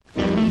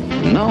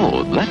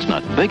No, that's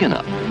not big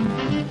enough.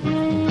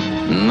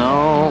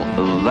 No,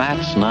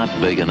 that's not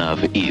big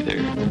enough either.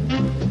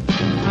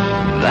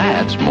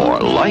 That's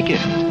more like it.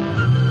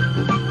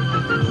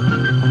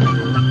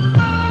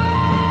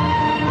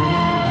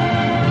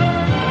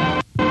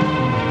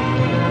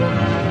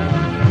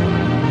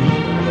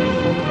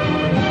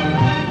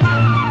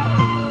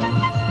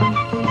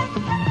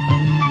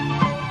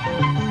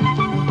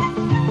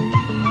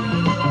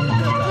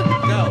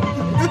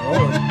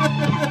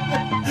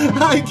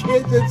 Hi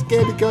kids, it's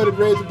Candy Coated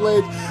Razor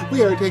Blades.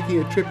 We are taking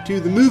a trip to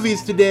the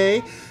movies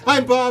today.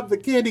 I'm Bob, the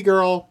Candy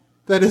Girl.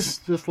 That is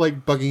just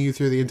like bugging you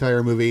through the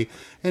entire movie.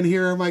 And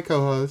here are my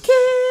co-hosts.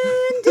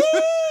 Candy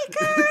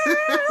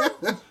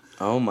Girl!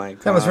 Oh my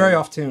god. That was very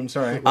off tune,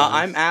 sorry.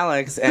 I'm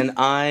Alex, and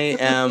I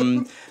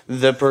am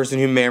the person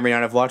who may or may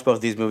not have watched both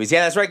of these movies.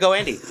 Yeah, that's right, go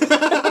Andy.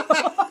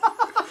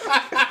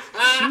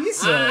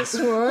 Jesus,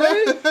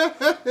 what?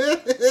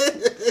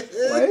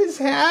 What is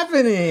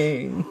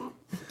happening?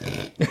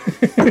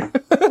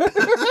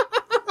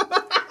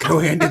 Go,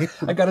 Andy.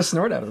 I got a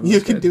snort out of him.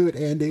 You can do it,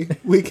 Andy.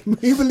 We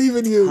believe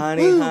in you.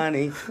 Honey, Woo.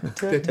 honey,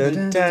 dun,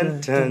 dun, dun,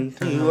 dun,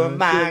 you are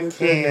my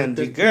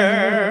candy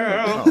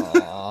girl.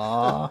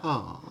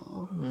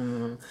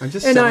 I'm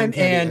just And selling I'm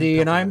candy Andy,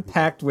 and I'm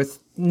packed with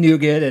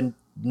nougat and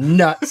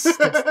nuts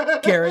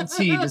that's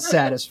guaranteed to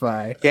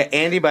satisfy. Yeah,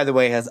 Andy, by the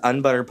way, has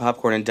unbuttered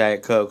popcorn and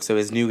Diet Coke, so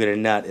his nougat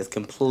and nut is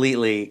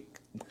completely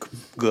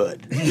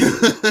good.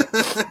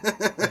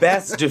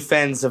 Best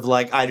defense of,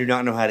 like, I do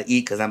not know how to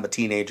eat because I'm a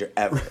teenager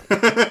ever.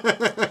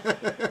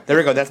 There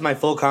we go. That's my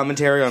full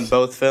commentary on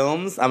both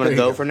films. I'm going to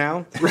go for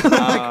now. You guys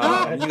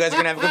are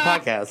going to have a good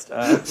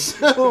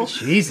podcast.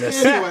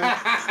 Jesus. Anyway,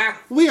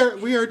 we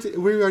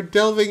are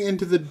delving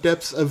into the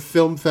depths of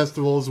film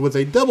festivals with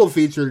a double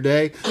feature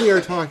today. We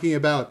are talking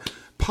about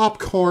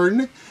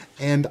Popcorn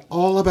and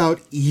All About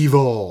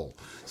Evil.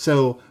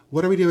 So,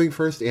 what are we doing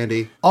first,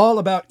 Andy? All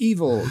About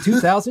Evil,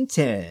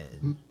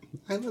 2010.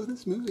 I love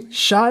this movie.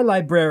 Shy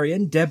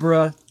librarian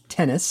Deborah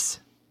Tennis.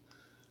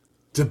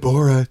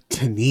 Deborah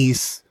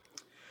Tenise.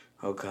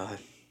 Oh, God.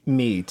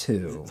 Me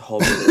too. Whole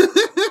movie.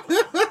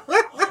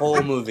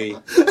 Whole movie.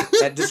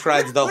 That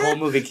describes the whole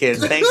movie,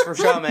 kids. Thanks for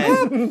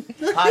coming.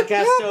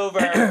 Podcast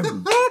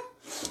over.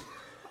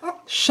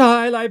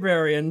 Shy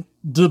librarian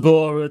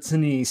Deborah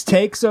Tenise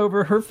takes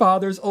over her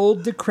father's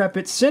old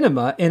decrepit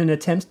cinema in an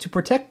attempt to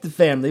protect the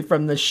family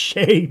from the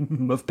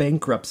shame of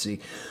bankruptcy.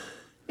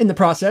 In the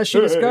process,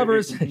 she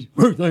discovers... Thank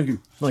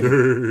you.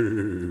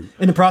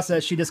 In the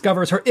process, she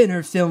discovers her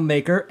inner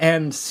filmmaker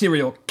and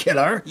serial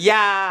killer.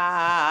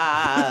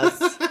 Yes.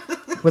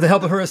 With the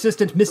help of her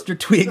assistant, Mr.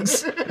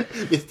 Twigs,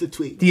 Mr.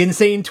 Tweet. the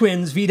insane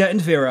twins, Vida and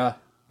Vera,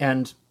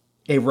 and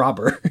a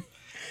robber.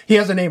 He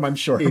has a name, I'm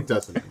sure. It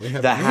doesn't. We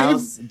have The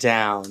house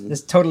down.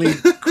 This totally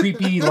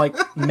creepy, like,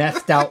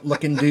 methed out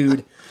looking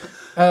dude.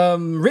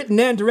 Written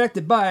and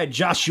directed by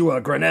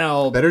Joshua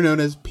Granell. better known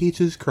as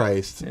Peaches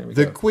Christ, we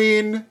the go.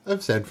 Queen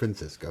of San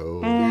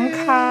Francisco.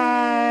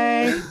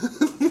 Hi.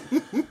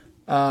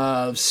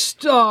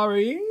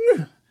 Starring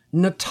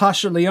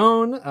Natasha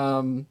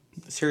Lyonne.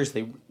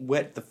 Seriously,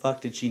 what the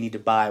fuck did she need to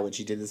buy when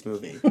she did this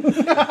movie?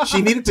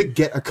 She needed to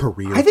get a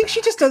career. I think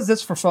she just does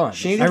this for fun.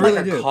 She needed I really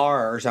like a do.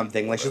 car or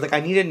something. Like she's like, I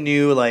need a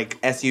new like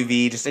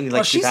SUV, just need like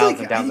Well, she's 2,000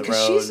 like, down the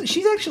 'cause road.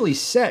 she's actually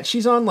set.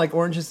 She's on like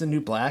Orange Is the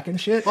New Black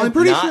and shit. Well, I'm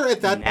pretty Not sure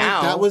at that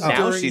now. point that was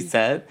now during. she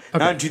said,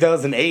 not in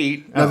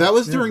 2008. No, that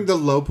was during the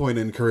low point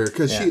in career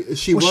because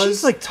she Well, was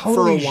she's like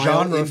totally for a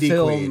while genre indie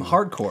film queen.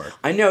 hardcore.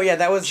 I know, yeah,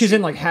 that was. She's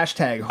in like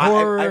hashtag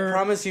horror. I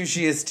promise you,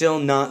 she is still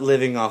not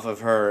living off of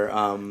her.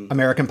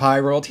 American Pie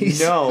royalties.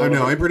 No, Oh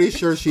no, I'm pretty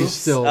sure she's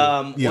still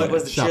what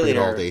was the shopping at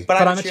cheerleader? Aldi.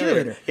 But I'm a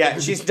cheerleader. Yeah,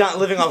 she's not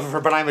living off of her,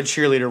 but I'm a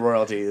cheerleader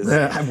royalties.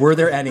 Were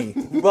there any?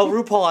 Well,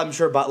 RuPaul, I'm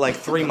sure, bought like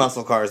 3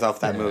 muscle cars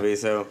off that movie,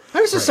 so I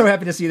was just so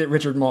happy to see that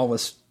Richard Mall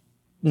was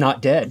not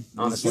dead,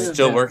 honestly.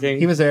 still Yeah. working.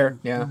 He was there.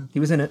 Yeah,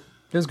 he was in it.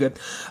 It was good.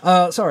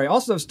 Sorry.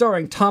 Also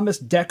starring Thomas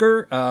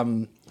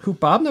Dekker, who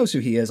Bob knows who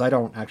he is. I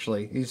don't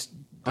actually.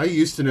 I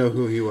used to know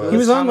who he was. He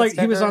was on Thomas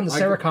he was Dekker? on the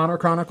Sarah Connor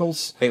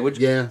Chronicles. Wait, which?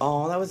 Yeah.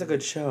 Oh, that was a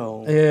good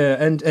show. Yeah,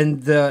 and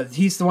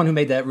he's the one who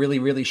made that really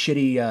really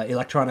shitty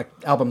electronic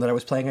album that I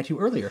was playing at you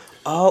earlier.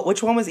 Oh,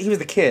 which one was he? Was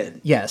the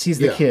kid? Yes, he's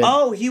the Yeah. kid.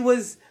 Oh, he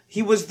was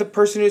the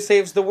person who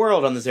saves the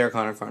world on the Sarah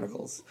Connor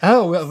Chronicles.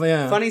 Oh, well,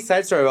 yeah. Funny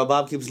side story while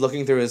Bob keeps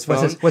looking through his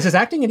phone. Was his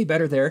acting any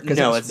better there? 'Cause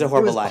No, it was- it's a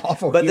horrible it was lie.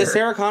 awful But the here.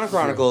 Sarah Connor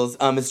Chronicles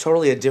is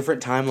totally a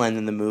different timeline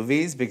than the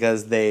movies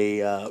because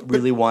they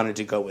really wanted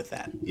to go with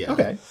that. Yeah.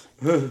 Okay.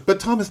 But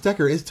Thomas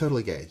Dekker is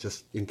totally gay,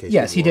 just in case.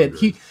 Yes, you he were did.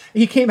 wondering.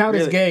 He came out as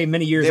Really? gay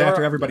many years There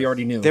after were- everybody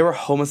already knew. There were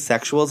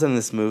homosexuals in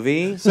this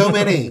movie. So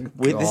many.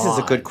 This is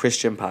a good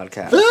Christian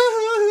podcast.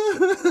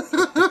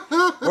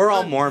 We're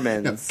all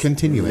Mormons.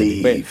 Continue,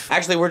 Andy. Wait,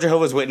 actually, we're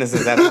Jehovah's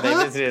Witnesses after they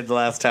visited the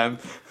last time.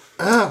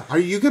 Are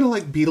you gonna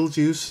like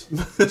Beetlejuice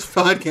this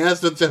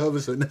podcast with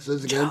Jehovah's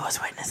Witnesses again? Jehovah's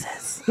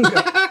Witnesses.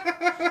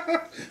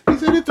 He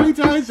said it 3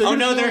 times. Oh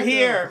no, they're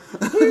here.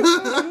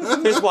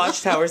 There's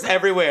watchtowers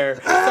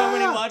everywhere. So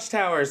many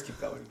watchtowers.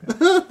 Keep going.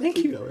 Thank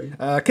you.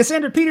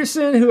 Cassandra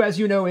Peterson, who, as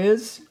you know,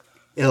 is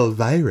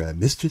Elvira,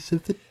 Mistress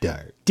of the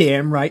Dark.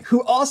 Damn right.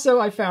 Who also,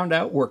 I found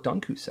out, worked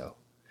on Kuso.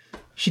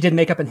 She did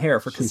makeup and hair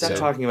for Stop Kuso.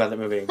 talking about that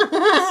movie.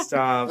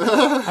 Stop.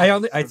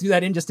 I threw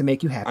that in just to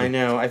make you happy. I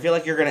know. I feel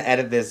like you're going to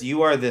edit this.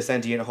 You are the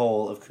sentient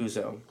whole of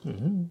Kuso.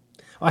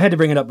 I had to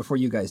bring it up before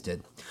you guys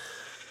did.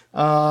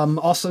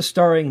 Also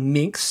starring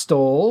Mink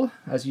Stole,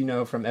 as you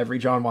know from every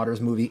John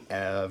Waters movie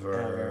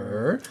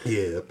ever.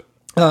 Yep.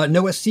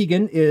 Noah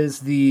Segan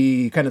is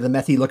the kind of the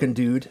methy looking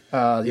dude.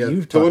 Yeah,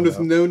 You've the one talked with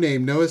about. no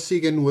name. Noah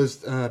Segan was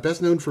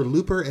best known for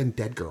Looper and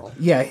Dead Girl.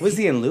 Yeah, Was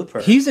he in Looper?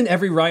 he's in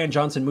every Ryan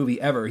Johnson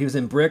movie ever. He was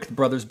in Brick, The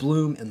Brothers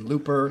Bloom, and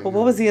Looper. Well,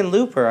 what was he in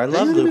Looper? I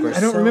love Looper. I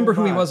don't so remember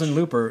who he was much. in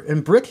Looper.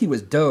 In Brick, he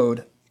was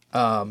Dode.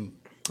 I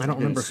don't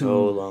remember So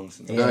who. long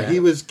since. Yeah. He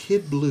was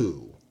Kid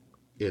Blue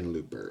in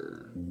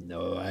Looper.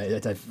 No,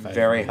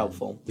 Very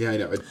helpful. Yeah, I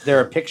know. There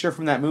a picture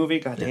from that movie?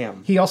 God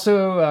damn. He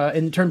also,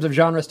 in terms of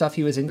genre stuff,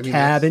 he was in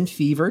Cabin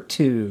Fever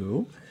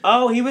 2.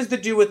 Oh, he was the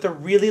dude with the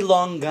really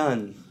long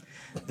gun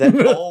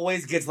that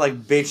always gets like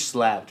bitch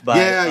slapped by.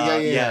 Yeah.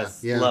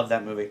 Yes, Yeah. love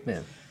that movie.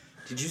 Yeah.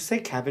 Did you say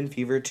Cabin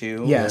Fever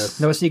 2? Yes. Yes.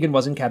 Noah Segan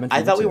was in Cabin Fever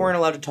I thought we 2. weren't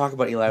allowed to talk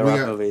about Eli We Roth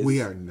are, movies.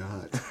 we are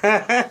not.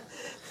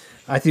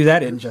 I threw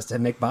that in just to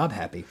make Bob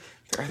happy.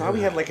 I thought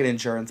we had like an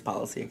insurance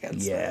policy against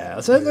that. Yeah.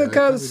 So let's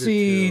probably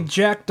see. did too.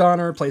 Jack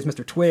Donner plays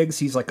Mr. Twiggs.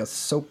 He's like a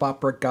soap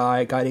opera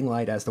guy, guiding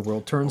light as the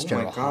world turns. Oh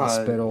General my god.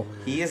 Hospital.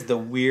 He is the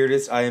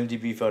weirdest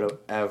IMDb photo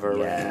ever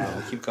right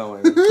now. Keep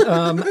going.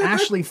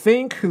 Ashley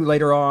Fink, who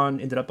later on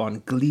ended up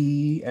on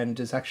Glee and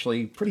is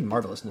actually pretty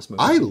marvelous in this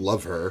movie. I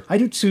love her. I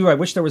do too. I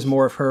wish there was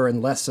more of her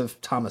and less of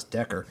Thomas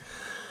Dekker.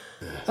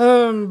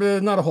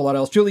 But not a whole lot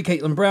else. Julie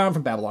Caitlin Brown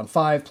from Babylon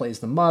 5 plays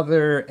the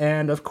mother,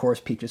 and of course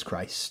Peaches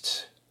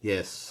Christ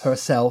Yes.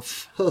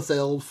 herself.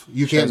 Herself.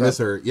 You can't miss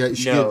her. Yeah,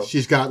 No.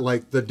 she's got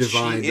like the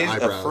divine She is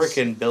eyebrows. a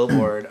freaking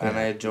billboard, and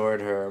I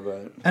adored her,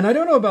 but And I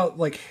don't know about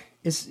like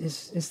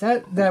is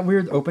that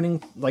weird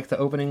opening, like the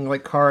opening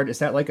like card, is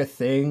that like a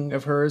thing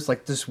of hers,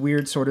 like this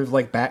weird sort of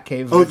like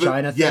Batcave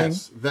vagina thing?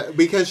 Yes,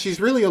 because she's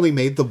really only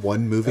made the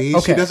one movie.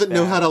 Okay. She doesn't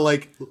know how to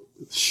like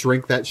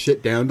shrink that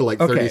shit down to like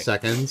 30 Okay.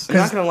 seconds. I'm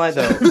not gonna lie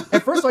though.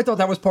 At first I thought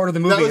that was part of the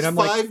movie, That was and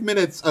I'm 5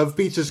 minutes of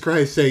Peaches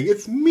Christ saying,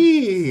 "It's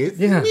me, it's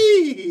Yeah.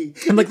 me."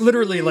 and like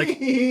literally like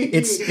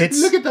it's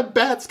Look at the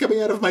bats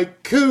coming out of my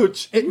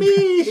cooch. It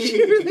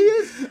really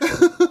is.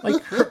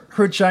 Like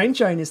her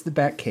Shine is the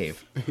Batcave.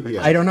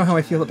 Yeah. I don't know how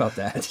I feel about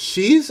that.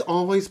 She's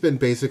always been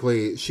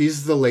basically,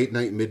 she's the late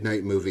night,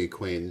 midnight movie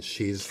queen.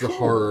 She's the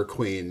horror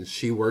queen.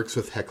 She works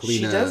with Heclina.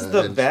 She does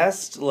the and-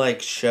 best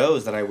like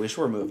shows that I wish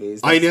were movies.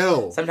 I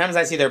know. Sometimes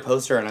I see their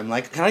poster and I'm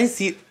like, can I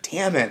see?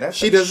 Damn it! That's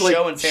She a does like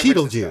show in San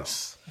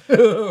Beetlejuice.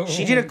 Francisco.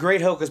 She did a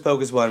great Hocus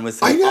Pocus one with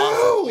some I know!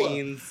 awesome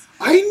queens,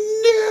 I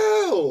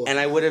know. and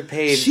I would have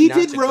paid. She not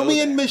did to go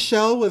Romeo and there.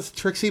 Michelle with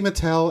Trixie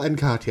Mattel and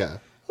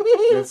Katya.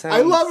 That I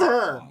sounds love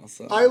her.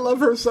 awesome. I love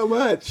her so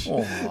much.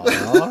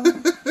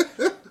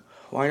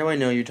 Why do I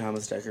know you,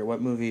 Thomas Dekker?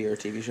 What movie or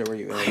TV show were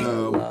you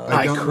in?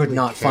 I could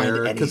not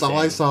find because all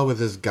I anything. saw was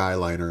this guy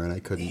liner, and I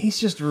couldn't. He's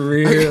just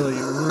really,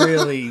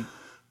 really He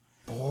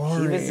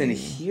boring. was in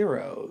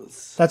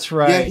Heroes. That's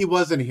right. Yeah, he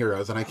was in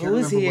Heroes, and I can't Who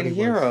was remember he what in he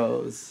was.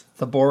 Heroes?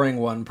 The boring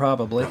one,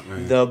 probably.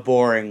 The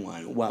boring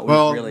one. What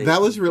Well, really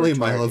that was really retarded.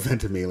 Milo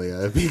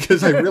Ventimiglia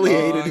because I really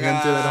hated him through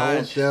that whole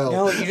God. show.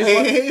 No, you just I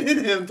wa- hated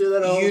him through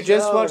that whole show. You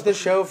just watched the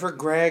show for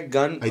Greg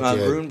I did.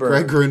 Grunberg.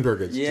 Greg Grunberg.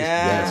 It's Yeah.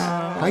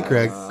 yes. Hi,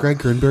 Greg. Greg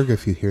Grunberg,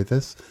 if you hear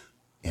this,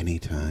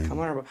 anytime. Come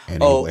on, anywhere.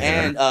 oh,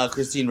 and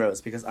Christine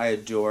Rose, because I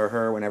adore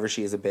her whenever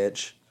she is a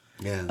bitch.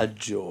 yeah.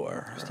 Adore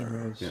her. Christine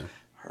Rose. Yeah.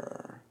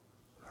 Her.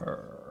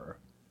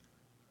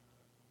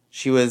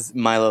 She was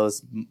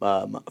Milo's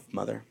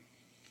mother.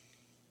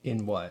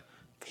 In what?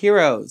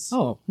 Heroes.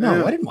 Oh, no,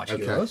 Yeah. I didn't watch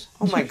Okay. Heroes.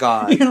 Oh my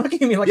god. You're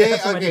looking at me like I Yeah, have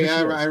some idea okay,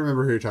 who I she is.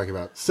 remember who you're talking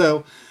about.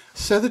 So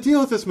the deal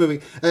with this movie,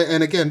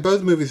 and again,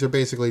 both movies are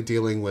basically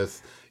dealing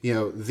with, you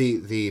know,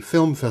 the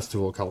film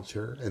festival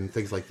culture and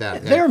things like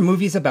that. There are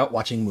movies about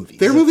watching movies.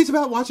 They're movies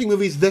about watching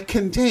movies that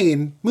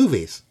contain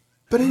movies.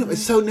 But anyway,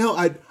 so no,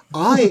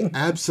 I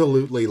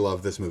absolutely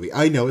love this movie.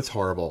 I know it's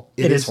horrible.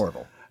 It is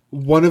horrible.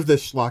 One of the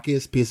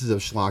schlockiest pieces of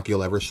schlock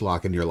you'll ever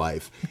schlock in your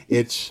life.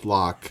 It's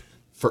schlock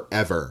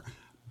forever.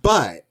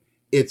 But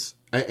it's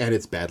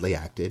badly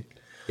acted.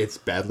 It's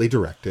badly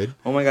directed.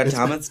 Oh my god,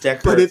 Thomas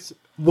Dekker. But it's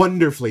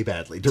wonderfully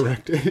badly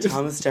directed.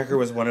 Thomas Dekker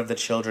was one of the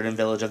children in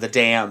Village of the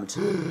Damned.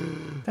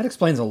 That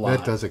explains a lot.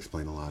 That does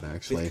explain a lot,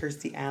 actually. With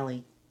Kirstie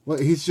Alley. Well,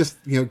 he's just,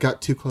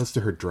 got too close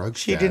to her drug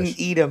She stash. didn't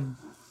eat him.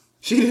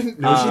 She didn't.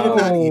 No, she did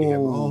not eat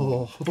him.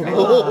 Oh.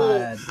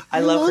 God.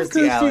 I love love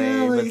Kirstie Kirstie Alley,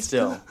 Alley. but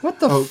still. What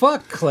the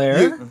fuck,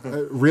 Claire?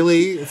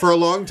 Really, for a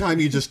long time,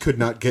 you just could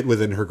not get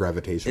within her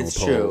gravitational It's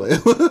pull.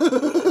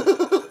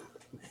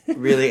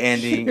 Really,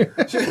 Andy.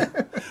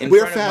 In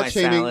We're front of fat my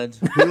shaming. salad.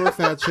 We were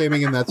fat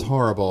shaming, and that's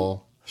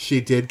horrible.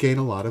 She did gain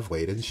a lot of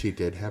weight, and she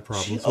did have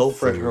problems. She with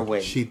Oprah'd food. her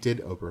weight. She did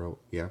Oprah.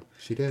 Yeah,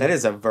 she did. That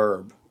is a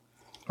verb.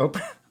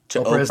 Oprah.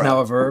 To Oprah is Oprah.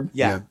 now a verb.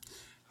 Yeah.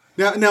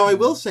 Now I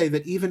will say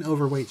that even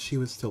overweight, she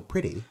was still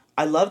pretty.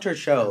 I loved her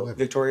show,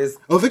 Victoria's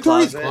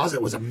Victoria's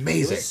Closet was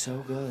amazing. It was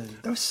so good.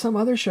 There was some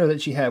other show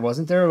that she had,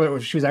 wasn't there? Where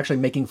she was actually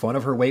making fun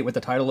of her weight with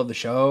the title of the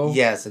show.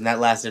 Yes, and that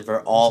lasted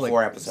for all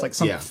 4 episodes. It's like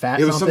some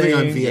fat It was something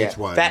on something.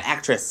 VH1. Fat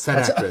actress.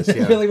 Fat actress, It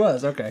yeah. really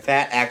was, okay.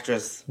 Fat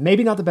actress.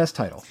 Maybe not the best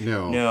title.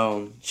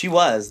 No, she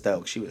was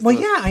though. She was. Well,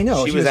 yeah, I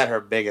know. She was at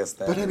her biggest.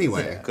 Then. But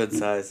anyway. Good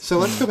size. So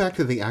let's go back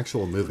to the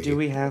actual movie. Do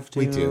we have to?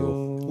 We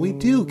do. We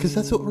do, because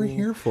that's what we're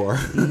here for.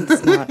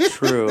 It's not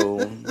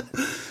true.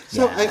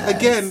 So,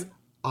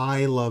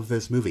 I love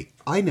this movie.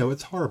 I know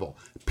it's horrible.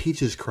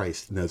 Peaches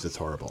Christ knows it's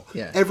horrible.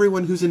 Yeah.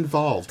 Everyone who's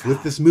involved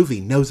with this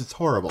movie knows it's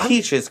horrible.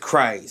 Peaches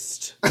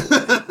Christ.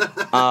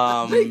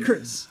 Hey,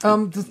 Chris.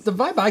 The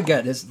vibe I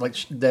get is like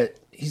that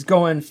he's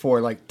going for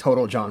like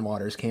total John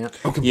Waters camp.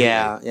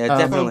 Yeah,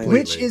 definitely.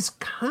 Which is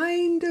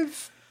kind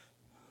of...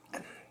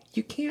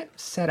 You can't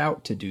set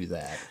out to do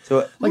that.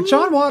 So, like,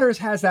 John Waters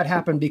has that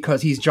happen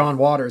because he's John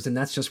Waters, and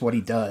that's just what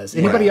he does.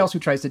 Anybody else who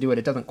tries to do it,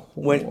 it doesn't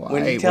quite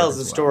when he tells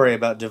the story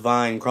about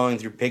Divine crawling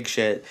through pig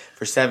shit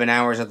for 7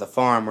 hours at the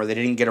farm where they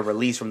didn't get a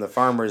release from the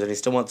farmers and he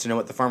still wants to know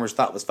what the farmers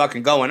thought was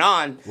fucking going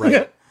on,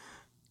 Right.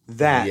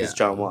 that is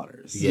John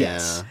Waters. Yeah.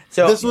 Yes.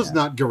 So this was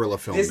not guerrilla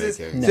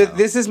filmmaking. So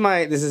this is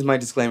my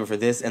disclaimer for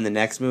this and the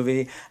next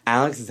movie.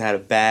 Alex has had a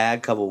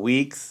bad couple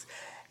weeks.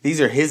 These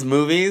are his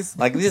movies.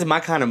 Like, these are my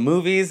kind of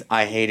movies.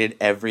 I hated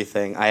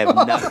everything. I have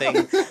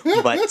nothing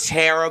but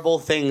terrible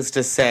things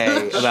to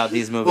say about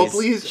these movies. Well,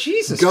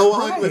 please go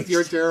on with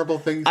your terrible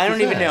things. I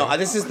don't even know.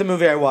 This is the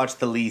movie I watched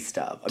the least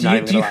of. I'm not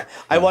even gonna lie.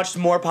 I watched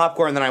more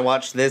popcorn than I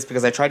watched this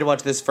because I tried to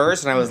watch this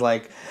first and I was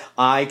like,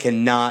 I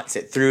cannot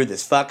sit through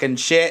this fucking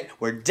shit.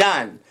 We're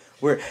done.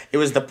 It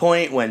was the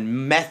point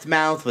when Meth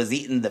Mouth was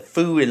eating the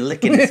food and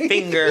licking his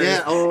fingers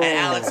and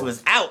Alex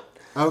was out.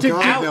 Oh,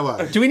 God,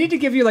 Noah. Do we need to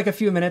give you like a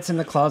few minutes in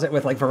the closet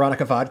with like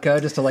Veronica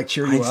vodka just to like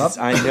cheer you up?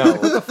 I know.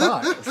 What the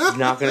fuck? It's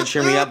not going to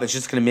cheer me up. It's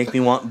just going to make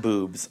me want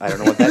boobs. I don't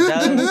know what that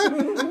does.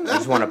 I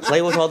just want to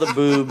play with all the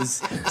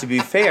boobs. To be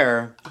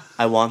fair,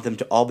 I want them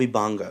to all be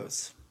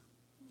bongos.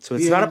 So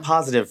it's not a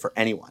positive for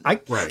anyone. I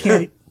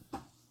can't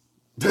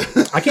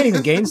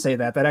even gainsay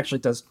that. That actually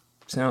does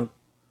sound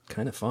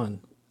kind of fun.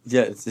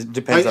 Yeah, it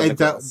depends on the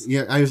girls.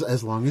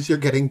 As long as you're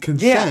getting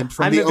consent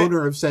from the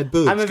owner of said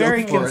boobs. I'm a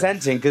very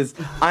consenting because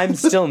I'm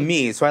still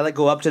me. So I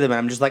go up to them and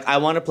I'm just like, I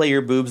want to play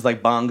your boobs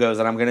like bongos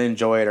and I'm going to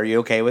enjoy it. Are you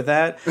okay with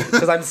that?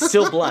 Because I'm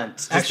still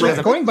blunt.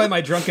 Actually, going by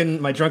my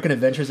drunken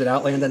adventures at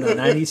Outland in the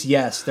 90s,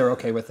 yes, they're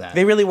okay with that.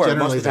 They really were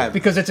Generally most of the time.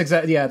 Because it's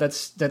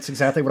that's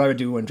exactly what I would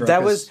do when drunk.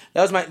 That was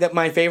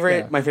my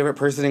favorite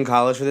person in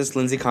college for this,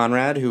 Lindsay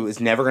Conrad, who is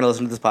never going to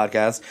listen to this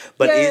podcast,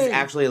 but is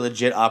actually a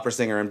legit opera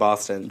singer in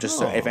Boston. Just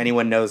so if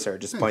anyone knows her,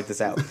 just point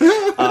this out.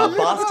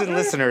 Boston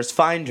listeners,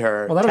 find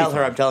her. Tell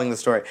her I'm telling the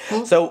story.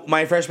 So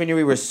my freshman year,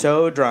 we were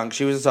so drunk.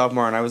 She was a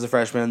sophomore and I was a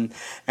freshman.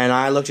 And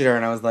I looked at her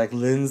and I was like,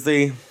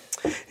 Lindsay,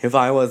 if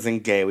I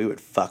wasn't gay, we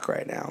would fuck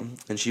right now.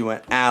 And she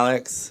went,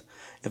 Alex,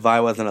 if I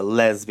wasn't a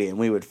lesbian,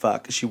 we would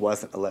fuck. She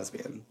wasn't a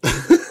lesbian.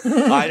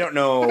 I don't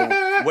know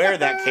where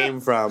that came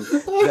from.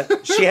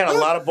 She had a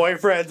lot of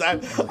boyfriends.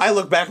 I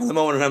look back on the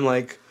moment and I'm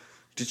like,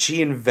 did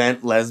she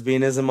invent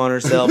lesbianism on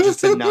herself just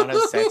to not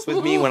have sex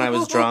with me when I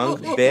was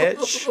drunk?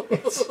 Bitch.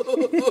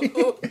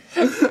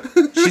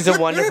 She's a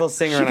wonderful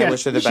singer and I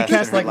wish her the best. She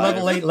cast in her like life.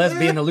 level 8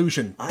 lesbian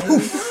illusion. I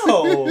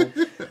know.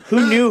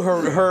 Who knew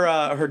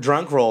her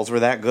drunk rolls were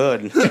that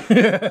good?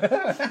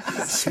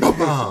 Smoke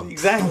bomb.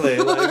 Exactly.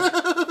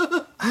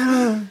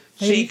 Like,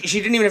 she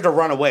didn't even have to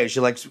run away.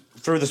 She like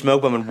threw the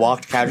smoke bomb and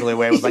walked casually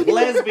away. I was like,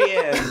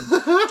 lesbian.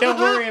 Don't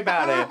worry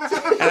about it.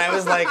 And I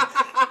was like,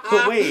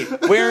 but wait,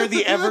 where are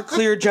the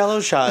Everclear Jello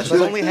shots? I've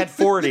only had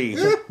 40.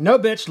 No,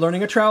 bitch,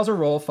 learning a trouser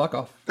roll. Fuck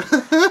off.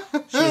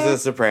 She's a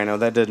soprano.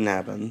 That didn't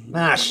happen.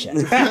 Ah, shit.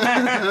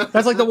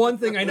 That's like the one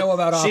thing I know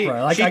about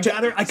opera. Like, I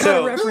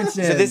gotta reference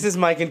it. So this is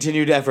my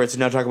continued effort to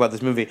not talk about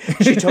this movie.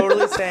 She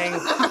totally sang...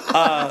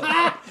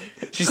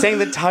 She sang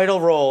the title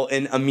role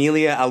in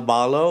Amelia al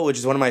Ballo, which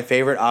is one of my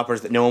favorite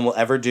operas that no one will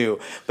ever do.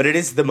 But it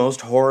is the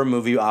most horror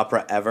movie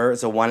opera ever.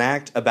 It's a one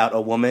act about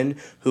a woman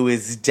who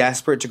is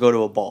desperate to go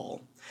to a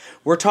ball.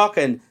 We're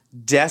talking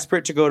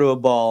desperate to go to a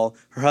ball.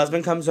 Her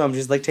husband comes home.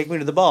 She's like, take me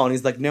to the ball. And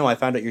he's like, no, I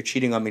found out you're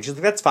cheating on me. She's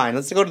like, that's fine.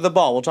 Let's go to the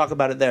ball. We'll talk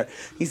about it there.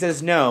 He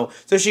says no.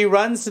 So she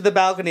runs to the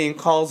balcony and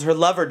calls her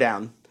lover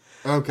down.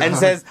 Okay. And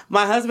says,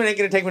 my husband ain't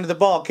going to take me to the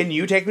ball. Can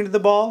you take me to the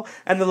ball?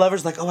 And the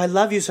lover's like, oh, I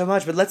love you so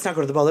much, but let's not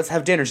go to the ball. Let's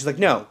have dinner. She's like,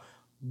 no,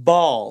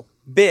 ball,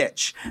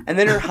 bitch. And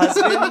then her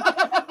husband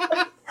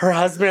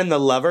and the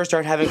lover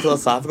start having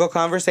philosophical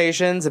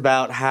conversations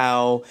about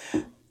how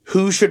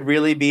who should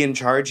really be in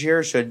charge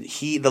here. Should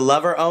the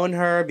lover own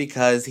her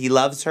because he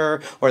loves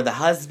her, or the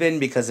husband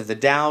because of the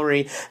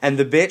dowry? And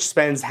the bitch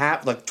spends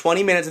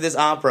 20 minutes of this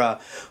opera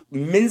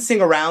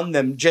mincing around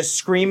them, just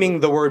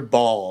screaming the word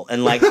ball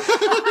and like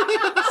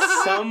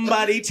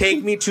Somebody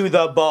take me to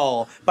the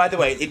ball. By the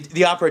way,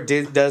 the opera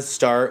does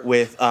start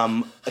with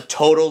a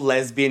total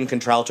lesbian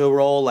contralto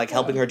role, like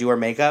helping her do her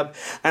makeup.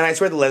 And I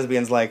swear the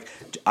lesbian's like,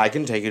 I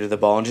can take you to the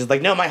ball. And she's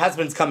like, no, my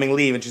husband's coming,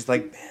 leave. And she's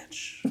like,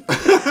 bitch.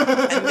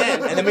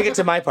 and then we get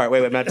to my part.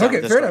 Wait, I'm not done. Okay,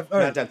 with this fair story. enough. All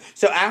I'm right. not done.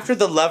 So after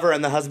the lover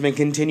and the husband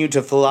continue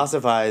to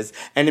philosophize,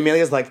 and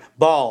Amelia's like,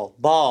 ball,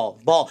 ball,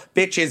 ball,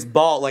 bitches,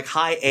 ball, like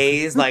high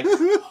A's, like...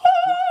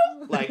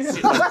 like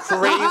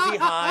crazy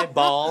high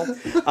ball.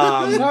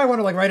 Now I want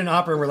to like write an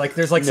opera where like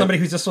there's like somebody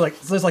who's just like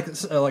there's like a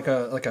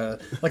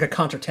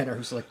contratenor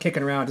who's like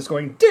kicking around just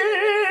going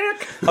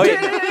dick. Oh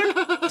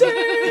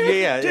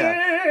yeah.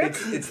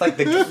 It's like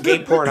the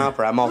gay porn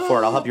opera. I'm all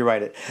for it. I'll help you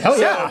write it. Hell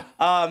yeah.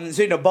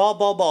 So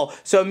ball.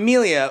 So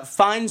Amelia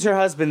finds her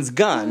husband's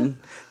gun,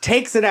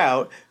 takes it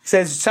out,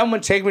 says,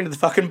 "Someone take me to the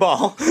fucking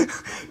ball,"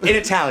 in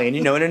Italian.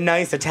 In a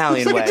nice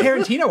Italian It's way. like a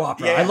Tarantino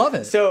opera. Yeah. I love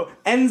it. So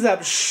ends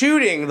up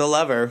shooting the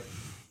lover.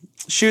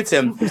 Shoots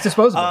him. He's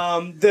disposable.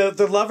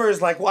 The lover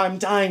is like, well, I'm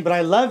dying, but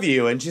I love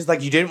you. And she's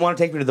like, you didn't want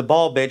to take me to the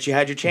ball, bitch. You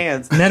had your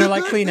chance. Men are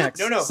like Kleenex.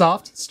 No.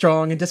 Soft,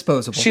 strong, and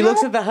disposable. She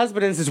looks at the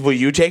husband and says, will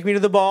you take me to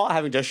the ball?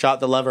 Having just shot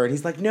the lover. And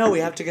he's like, no, we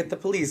have to get the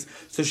police.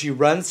 So she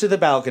runs to the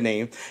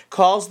balcony,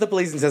 calls the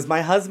police and says,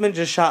 my husband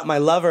just shot my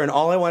lover and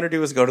all I want to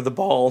do is go to the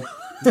ball.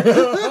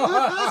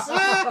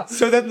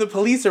 So then the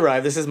police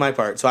arrive. This is my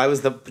part. So I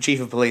was the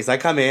chief of police. I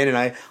come in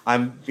and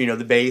I'm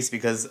the bass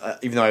because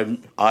even though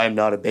I'm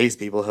not a bass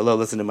people. Hello,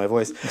 listen to my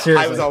voice. Seriously.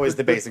 I was always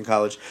the bass in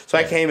college. So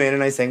I came in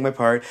and I sang my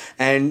part.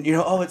 And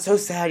it's so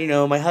sad.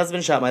 My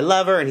husband shot my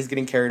lover and he's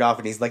getting carried off.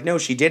 And he's like, no,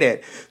 she did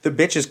it. The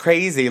bitch is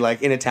crazy.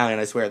 Like in Italian,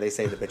 I swear they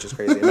say the bitch is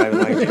crazy. I'm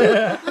not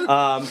even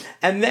lying.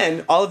 And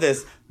then all of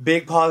this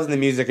big pause in the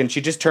music, and she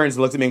just turns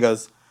and looks at me and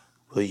goes,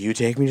 will you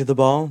take me to the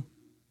ball?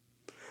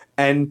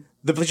 And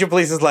the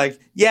police is like,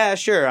 yeah,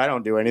 sure, I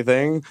don't do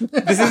anything.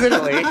 This is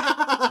Italy.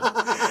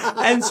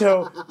 And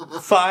so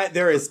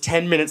there is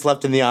 10 minutes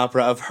left in the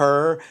opera of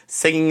her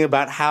singing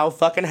about how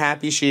fucking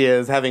happy she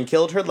is, having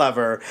killed her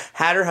lover,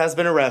 had her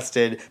husband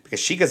arrested, because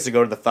she gets to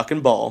go to the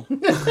fucking ball.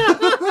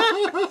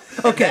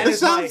 Okay. It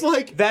sounds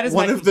like that is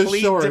one my of the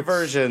complete shorts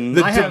diversion.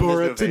 that I have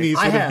Deborah this movie. Denise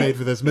I would have have. made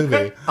for this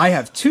movie. I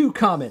have 2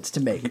 comments to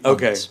make. on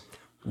Okay. this.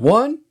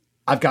 One,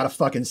 I've got to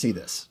fucking see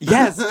this.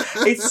 Yes,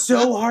 it's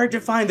so hard to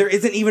find. There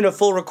isn't even a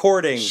full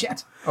recording.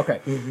 Shit.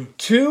 Okay.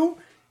 2,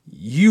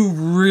 you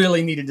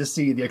really needed to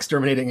see The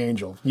Exterminating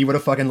Angel. You would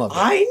have fucking loved it.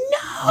 I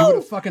know. You would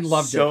have fucking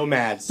loved it. So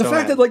mad. The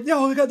fact that like,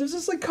 oh my god, there's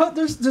this like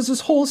there's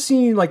this whole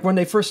scene like when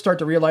they first start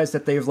to realize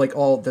that they've like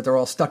they're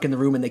all stuck in the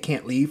room and they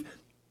can't leave.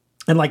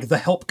 And like the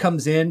help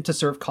comes in to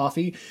serve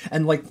coffee,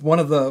 and like one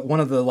of the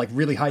like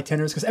really high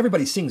tenors, because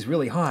everybody sings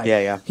really high.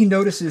 Yeah. He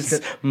notices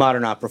that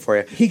modern opera for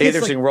you. He They gets,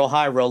 either like- sing real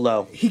high, real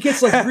low. he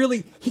gets like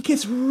really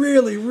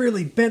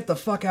bent the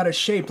fuck out of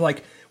shape.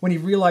 Like when he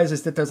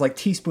realizes that there's like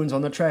teaspoons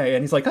on the tray,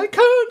 and he's like, I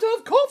can't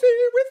have coffee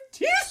with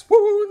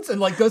teaspoons, and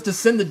like goes to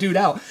send the dude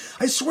out.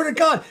 I swear to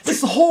God,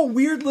 it's the whole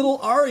weird little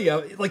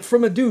aria like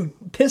from a dude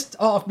pissed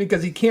off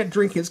because he can't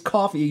drink his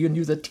coffee and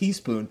use a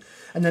teaspoon.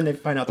 And then they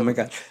find out. Oh my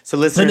god! So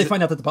Then they listeners,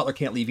 find out that the butler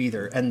can't leave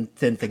either, and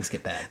then things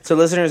get bad. so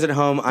listeners at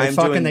home,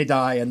 They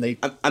die, and they.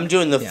 I'm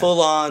doing the Yeah. full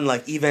on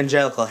like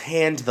evangelical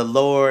hand to the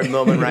Lord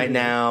moment right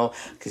now,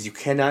 because you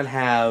cannot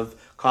have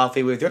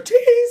coffee with your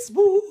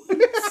teaspoons.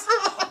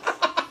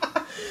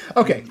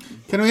 Okay.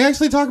 Can we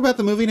actually talk about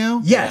the movie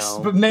now? Yes,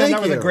 No. but man, Thank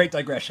that was you. a great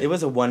digression. It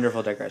was a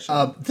wonderful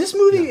digression. This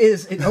movie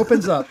it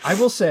opens up. I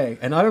will say,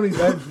 and I don't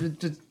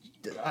even.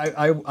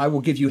 I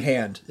will give you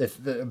hand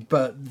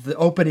but the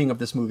opening of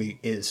this movie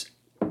is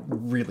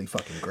really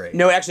fucking great.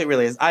 No, actually, it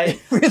really is. I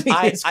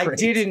is I great.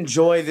 did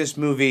enjoy this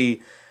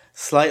movie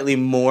slightly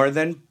more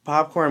than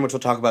Popcorn, which we'll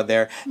talk about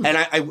there. And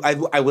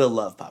I will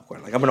love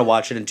Popcorn. Like I'm gonna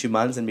watch it in 2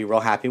 months and be real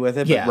happy with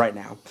it. Yeah. But right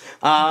now,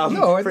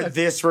 for I-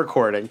 this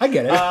recording, I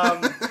get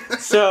it.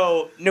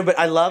 So no, but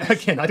I love.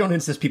 Again, I don't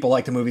insist people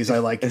like the movies I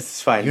like.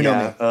 It's fine. You know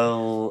yeah. me.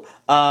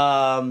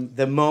 Oh,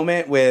 the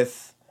moment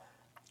with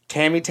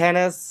Tammy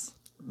Tennis,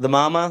 the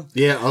mama,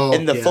 Yeah. Oh,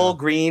 in the yeah. full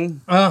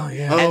green. Oh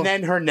yeah. And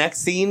then her next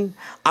scene,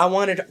 I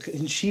wanted.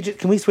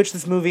 Can we switch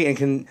this movie and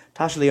can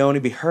Tasha Leone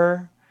be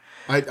her?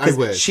 I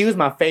wish. She was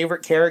my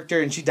favorite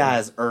character, and she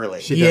dies early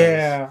She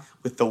Yeah.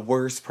 with the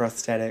worst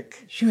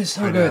prosthetic. She was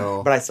so I good.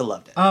 know. But I still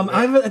loved it.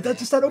 That's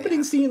just that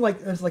opening scene, like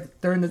it's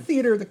like they're in the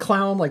theater, the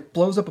clown like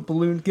blows up a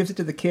balloon, gives it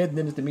to the kid, and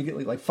then just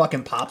immediately like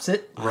fucking pops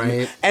it.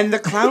 Right. And the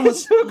clown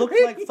It's so looked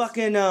great. like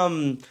fucking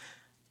the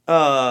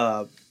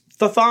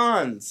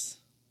Fonz.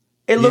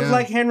 It looked Yeah.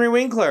 like Henry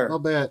Winkler. I'll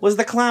bet. Was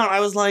the clown? I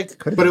was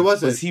like, But it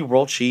wasn't. was he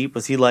real cheap?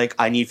 Was he like,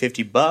 I need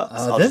 $50?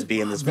 I'll just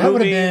be in this That would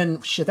have movie.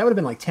 been shit. That would have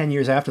been like 10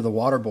 years after The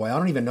Water Boy. I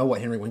don't even know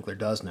what Henry Winkler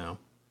does now.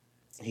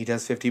 He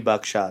does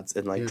 $50 shots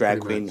in like Yeah,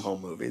 drag pretty queen much.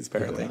 home movies.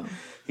 Apparently,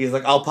 he's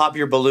like, I'll pop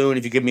your balloon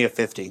if you give me a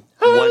 50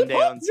 one day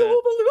on set.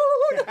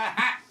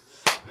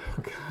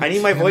 I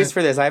need my voice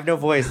for this. I have no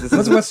voice. This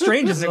is What's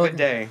strange is a good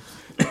day.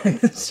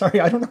 Sorry,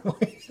 I don't know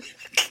why.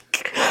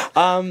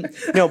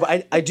 No,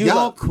 but I do Y'all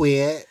love.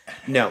 quit.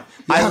 No,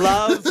 I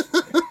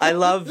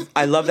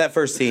love that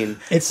first scene,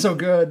 It's so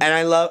good. and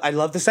I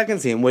love the second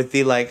scene with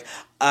the like.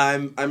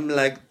 I'm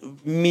like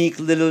meek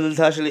little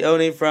Natasha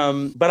Lyonne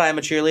from But I'm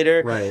a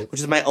Cheerleader, Right.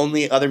 which is my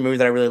only other movie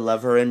that I really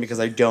love her in because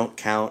I don't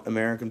count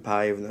American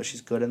Pie, even though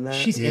she's good in that.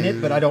 She's in it,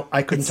 but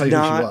I couldn't It's tell you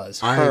who she not was.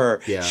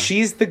 her. Yeah.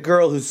 She's the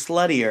girl who's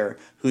sluttier,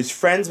 who's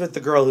friends with the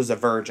girl who's a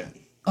virgin.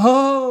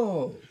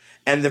 Oh.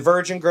 And the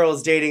virgin girl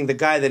is dating the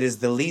guy that is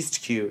the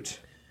least cute.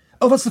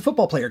 Oh, that's the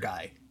football player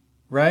guy,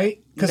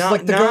 right? Because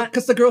Not-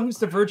 the girl who's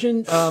the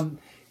virgin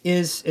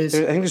is I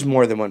think there's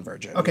more than one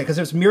virgin. okay. Because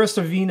there's Mira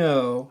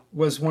Sorvino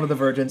was one of the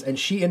virgins, and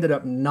she ended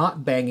up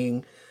not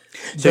banging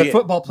the yeah,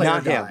 football player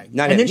not him. guy.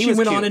 Not and him. then He she was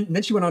went cute. on, and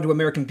then she went on to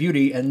American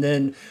Beauty, and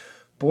then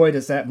boy,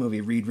 does that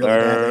movie read really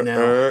badly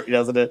now.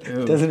 Doesn't it?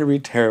 Doesn't it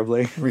read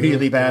terribly?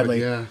 Really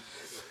badly. Yeah.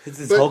 It's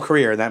his whole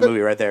career in that movie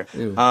right there.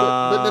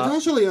 But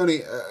Natasha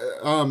Lyonne,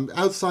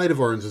 outside of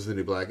Orange is the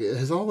New Black,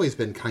 has always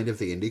been kind of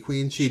the indie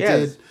queen. She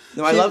has. did.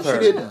 No, I love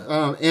her. She did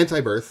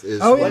Anti-Birth is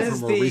Oh, one yeah. of What her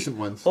is more recent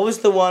ones. What was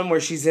the one where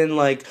she's in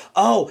like?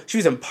 Oh, she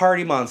was in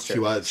Party Monster. She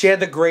was. She had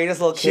the greatest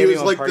little She cameo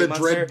was in like Party the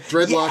Monster.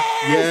 dreadlock.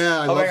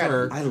 Yeah, I Oh my love God.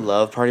 her. I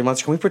love Party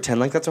Monster. Can we pretend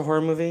like that's a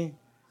horror movie?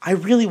 I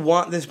really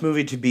want this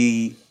movie to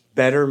be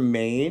better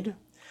made,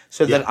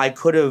 so that I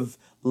could have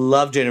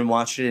loved it and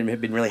watched it and have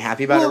been really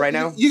happy about it right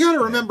now. You got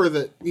to remember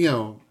that,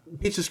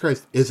 Jesus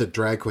Christ is a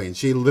drag queen.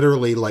 She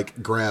literally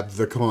grabbed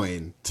the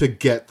coin to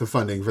get the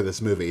funding for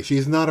this movie.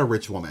 She's not a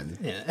rich woman.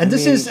 Yeah. And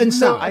this is and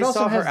so I it also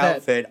saw her has that.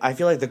 outfit. I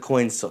feel like the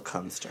coin still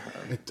comes to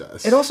her. It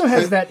does. It also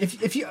has that.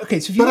 If you okay,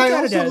 so if you But look I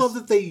at it also as love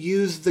that they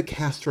use the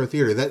Castro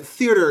Theater. That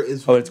theater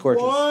is Oh, it's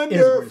gorgeous.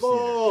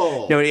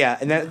 wonderful. No, yeah,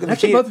 and that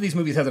actually both of these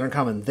movies have that in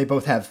common. They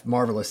both have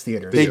marvelous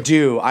theater. they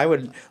do. I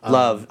would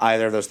love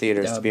either of those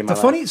theaters to be in my The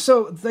life. funny,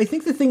 so I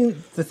think the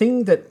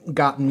thing that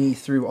got me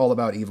through All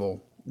About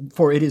Evil,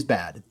 for it is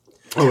bad,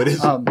 Oh, it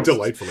is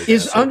delightfully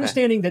is bad.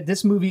 understanding that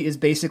this movie is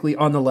basically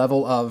on the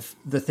level of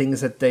the things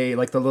that they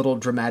like, the little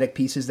dramatic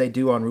pieces they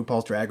do on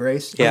RuPaul's Drag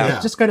Race. Yeah.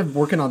 Yeah. Just kind of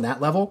working on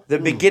that level. The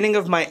beginning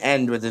of my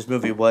end with this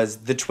movie was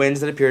the twins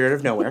that appeared out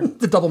of nowhere.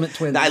 The Doublemint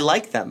twins. I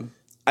like them.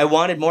 I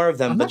wanted more of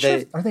them, I'm but not sure.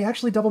 they. Are they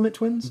actually Doublemint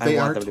twins? They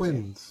want are them to be.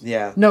 twins.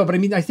 Yeah. No, but I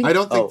mean, I think I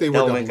don't think Oh, they were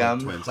Hellman double gum.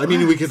 twins. I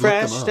mean, we could look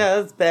Fresh them up.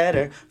 does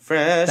better.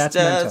 Fresh That's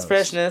does Mentos.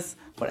 freshness.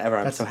 Whatever.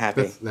 I'm so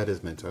happy. That is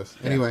Mentos.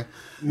 Anyway,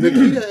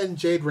 Nikita and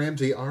Jade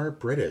Ramsey are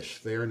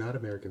British. They are not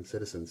American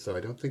citizens, so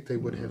I don't think they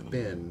would have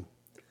been.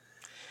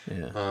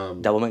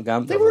 Doublemint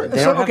gum. They, were- don't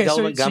so- have okay, so-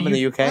 Doublemint gum so in the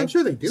you- UK. I'm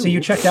sure they do. so.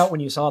 You checked out when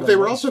you saw them. They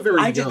were right? also very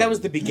I young. did. That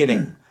was the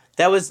beginning.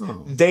 That was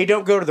they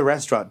don't go to the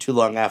restaurant too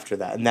long after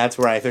that, and that's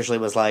where I officially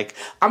was like,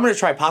 I'm going to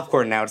try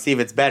popcorn now to see if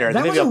it's better. And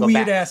That maybe was a I'll go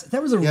weird back. ass.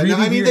 That was a Yeah, really no,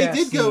 I mean, weird they ass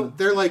did go. scene.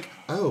 They're like,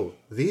 oh,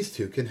 these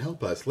two can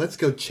help us. Let's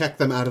go check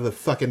them out of the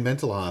fucking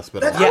mental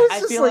hospital. That- Yeah, was I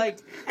just feel like-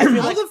 like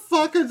How the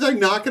fuck are they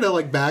not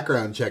going to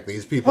background check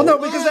these people? Well,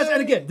 no, because that's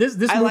and again, this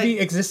I movie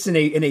like- exists in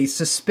a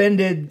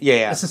suspended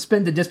Yeah. a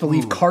suspended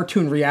disbelief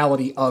cartoon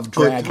reality of Oh,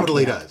 drag. it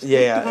totally camp. does.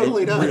 Yeah, it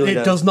totally it does. really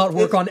It does not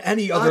work on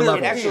any other utter-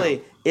 level. It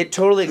actually, it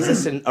totally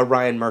exists in a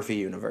Ryan Murphy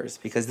universe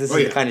because this is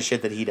yeah. the kind of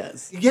shit that he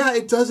does. Yeah,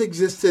 it does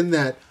exist in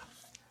that.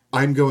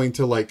 I'm going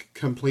to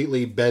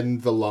completely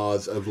bend the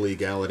laws of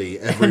legality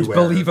everywhere.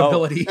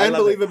 believability. I and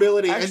love it.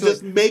 believability, and Actually,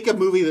 just make a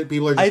movie that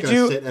people are I just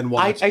going to do. sit and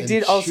watch. I and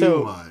did chew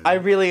also. on. I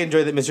really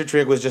enjoyed that Mr.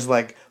 Trigg was just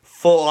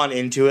full on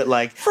into it.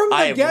 From the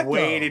I have get-go.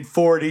 waited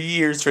 40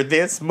 years for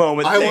this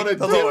moment. I Thank want to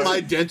the dip Lord.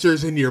 my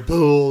dentures in your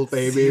pool,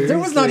 baby. There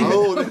was not even-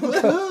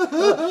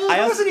 Oh, I It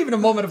also, wasn't even a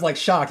moment of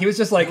shock. He was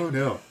just like, oh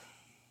no.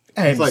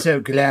 "I'm like- so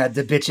glad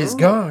the bitch is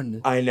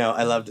gone." I know.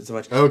 I loved it so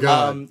much. Oh,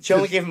 God. She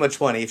only gave him a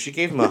 20. If she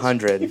gave him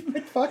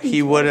 100, Fucking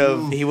he would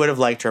have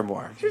liked her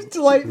more. Just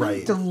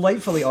Right.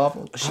 delightfully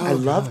awful. I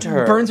loved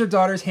her. Burns her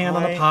daughter's hand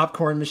on I- the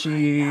popcorn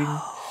machine.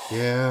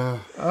 Yeah.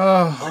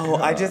 Oh,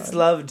 I just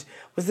loved.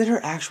 Was it her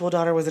actual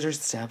daughter? Was it her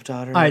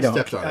stepdaughter? I don't.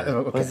 Stepdaughter.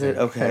 Okay. Was it?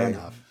 Okay. Fair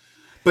enough.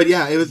 But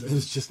yeah, it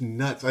was just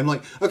nuts. I'm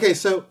like, okay,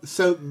 so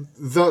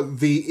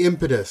the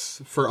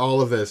impetus for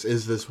all of this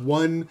is this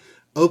one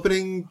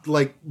opening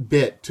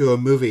bit to a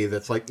movie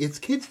that's it's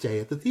Kids' Day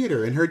at the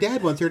theater, and her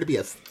dad wants her to be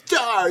a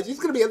star. She's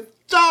gonna be a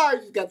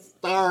star. She's got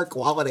star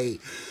quality.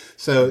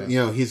 So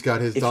he's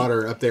got his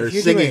daughter up there if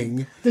you're singing.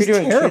 doing- This You're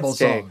doing terrible Kids'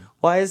 Day. song.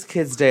 Why is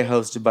Kids' Day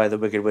hosted by the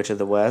Wicked Witch of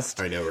the West?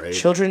 I know, right?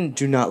 Children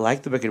do not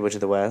like the Wicked Witch of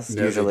the West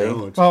No, usually. they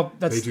don't. Well,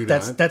 They do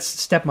that's not.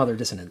 stepmother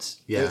dissonance.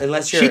 Yeah.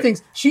 Unless you're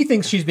She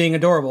thinks she's being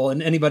adorable,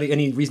 and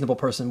any reasonable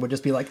person would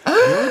just be like,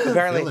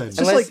 apparently villain.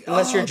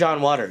 unless you're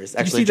John Waters.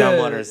 Actually, see John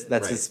the- Waters.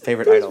 That's Right. his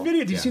favorite There's idol.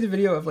 video. Do you Yeah. see the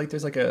video of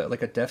there's like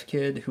a deaf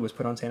kid who was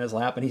put on Santa's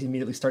lap and he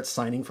immediately starts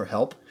signing for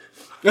help?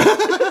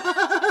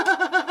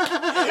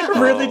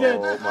 Really did.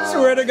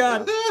 Swear to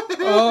God.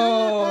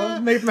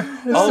 Oh, it's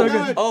so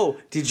good.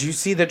 Did you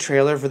see the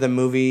trailer for the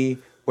movie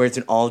where it's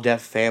an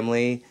all-deaf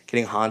family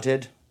getting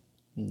haunted?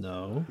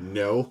 No.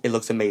 No. It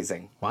looks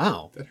amazing.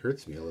 Wow. That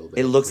hurts me a little bit.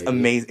 It looks maybe.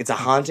 amazing. It's a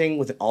haunting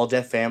with an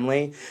all-deaf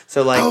family.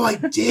 So like, Oh, I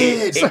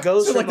did. It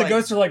goes So from like the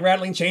ghosts are like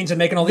rattling chains and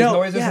making all these No,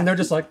 noises, yeah. and they're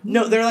just like,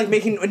 No, they're like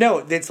making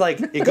it's like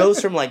it goes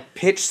from like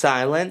pitch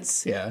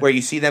silence, Yeah. where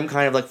you see them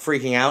kind of like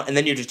freaking out, and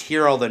then you just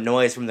hear all the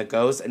noise from the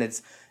ghosts, and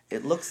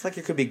it looks like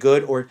it could be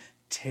good or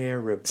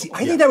terrible.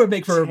 I think that would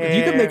make for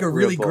you could make a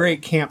really Terrible.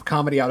 great camp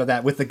comedy out of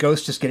that with the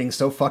ghosts just getting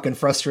so fucking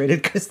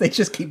frustrated because they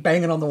just keep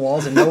banging on the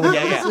walls and no one.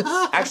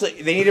 Yeah.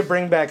 Actually, they need to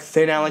bring back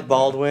Thin Alec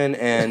Baldwin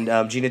and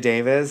Gina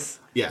Davis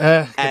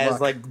Yeah. Good as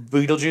luck. like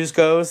Beetlejuice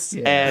ghosts,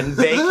 Yeah. and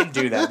they can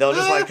do that. They'll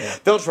just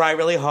like they'll try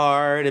really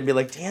hard and be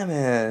like, "Damn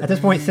At it." this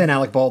point, Thin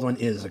Alec Baldwin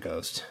is a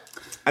ghost.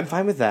 I'm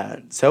fine with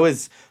that. So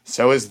is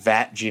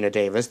that Gina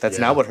Davis. That's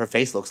Yeah. not what her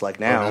face looks like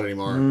Oh, now. not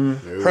anymore.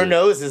 Mm. No. Her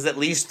nose is at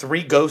least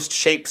 3 ghost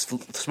shapes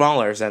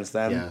smaller since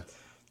then. Yeah.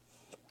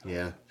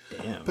 Yeah.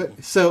 Damn.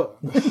 But so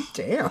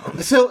Damn.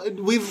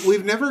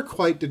 we've never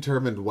quite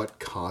determined what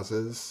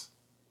causes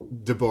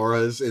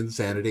Deborah's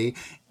insanity.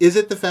 Is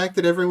it the fact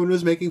that everyone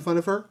was making fun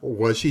of her? Or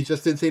was she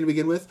just insane to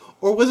begin with?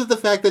 Or was it the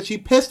fact that she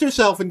pissed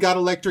herself and got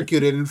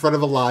electrocuted in front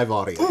of a live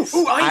audience?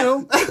 Ooh, I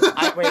know.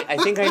 I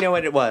think I know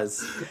what it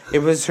was. It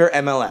was her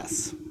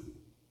MLS.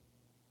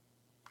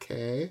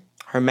 Okay.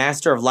 Her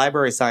Master of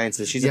Library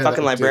Sciences. She's Yeah, a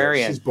fucking that would do it.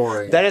 librarian. She's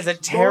boring. That is a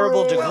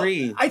terrible Well,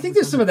 degree. I think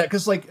there's some of that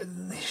because, like,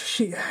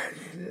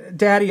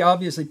 Daddy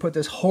obviously put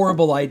this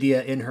horrible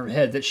idea in her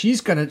head that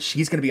she's gonna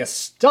be a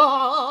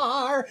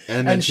star,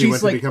 And then she she's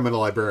went like, to become a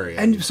librarian.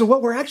 and so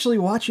what we're actually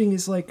watching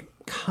is like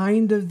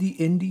kind of the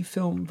indie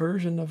film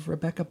version of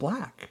Rebecca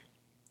Black.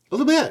 a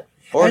little bit.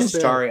 Or and-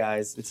 Starry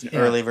Eyes. It's an Yeah.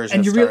 early version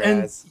and of you really, Starry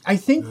and Eyes.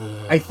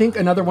 I think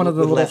another one of the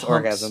With little less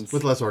humps, orgasms.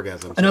 With less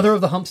orgasms. another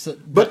of the humps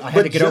that But I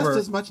had to get just over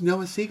as much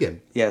Noah Segan.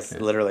 Yes,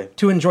 literally.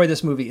 to enjoy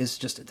this movie is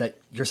just that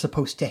you're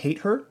supposed to hate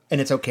her, and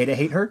it's okay to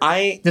hate her.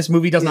 I This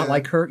movie does not Yeah.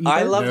 like her either.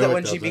 I love No, that it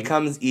when she doesn't.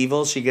 becomes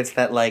evil, she gets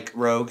that like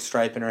rogue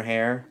stripe in her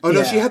hair. Oh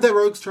no, Yeah. she had that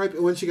rogue stripe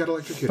when she got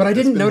electrocuted. But I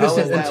didn't It's been- notice Oh,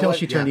 it is that until what-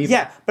 she turned yeah. evil.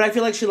 Yeah, but I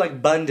feel like she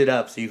like bunned it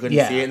up so you couldn't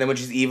Yeah. see it, and then when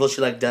she's evil,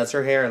 she like does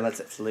her hair and lets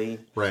it flee.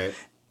 Right.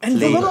 And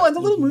the Please.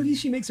 little movies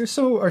she makes are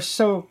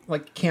so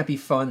like campy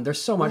fun. They're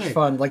so much Right.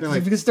 fun, like, They're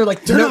like, because they're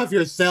like Turn no, off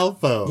your cell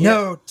phone.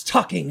 no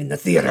talking in the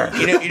theater.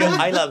 You know,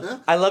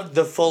 I loved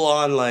the full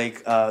on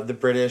like the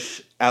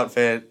British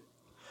outfit.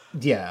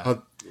 Yeah, A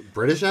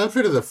British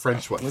outfit or the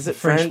French one? Was it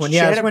French French? one. She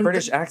Yeah, had it's a when,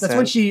 British accent. That's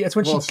when she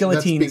Well,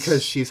 guillotines. That's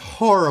because she's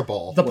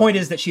horrible. The point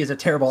is that she is a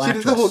terrible She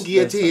actress. did the whole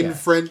guillotine Yeah.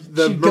 French,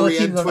 the She Marie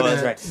guillotined the- Oh,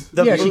 Antoinette. that's right.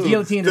 The Yeah, she boobs.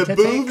 guillotined The the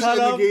boobs Cut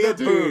and off the the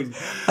guillotine. boobs.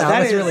 That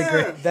was is really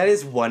great. That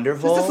is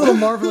wonderful. This little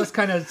marvelous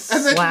kind of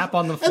And then- slap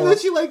on the floor. And then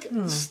she like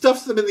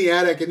stuffs them in the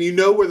attic, and you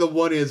know where the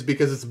one is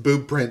because it's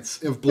boob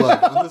prints of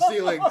blood on the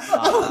ceiling.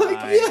 I'm like,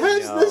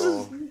 yes, this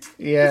is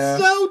yeah,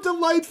 so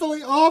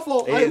delightfully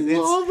awful. I It's-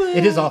 love it.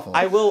 it is awful.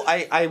 I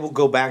will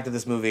go back to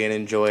this movie and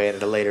enjoy it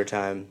at a later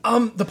time,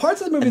 The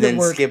parts of the movie and that then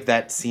work. skip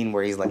that scene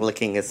where he's like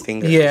licking his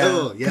fingers. Yeah,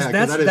 Oh, yeah, 'cause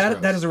that's, gross.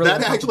 that is a really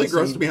that actually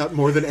uncomfortable grossed scene. me out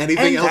more than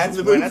anything And else that's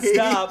in the when movie. it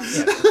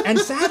stops. And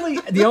sadly,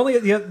 the only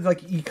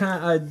like you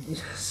kind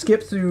of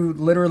skip through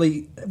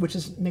literally, which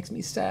makes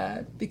me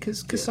sad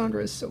because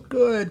Cassandra is so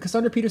good.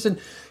 Cassandra Peterson,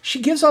 she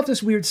gives off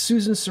this weird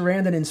Susan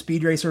Sarandon in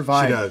Speed Racer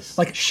vibe. She does.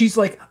 Like she's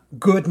like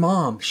good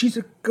mom. She's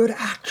a good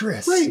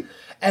actress. Right.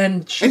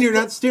 And she's, And you're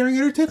not staring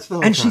at her tits the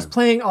whole and time. she's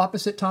playing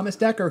opposite Thomas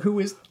Dekker, who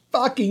is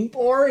fucking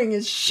boring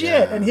as shit.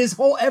 Yeah. And his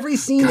whole every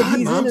scene that God,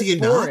 he's Mom, in do you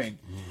is not? boring.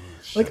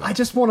 Like I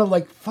just want to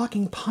like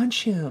fucking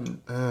punch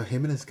him.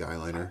 Him and his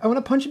guyliner. I want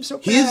to punch him so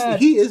He is. bad.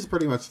 He is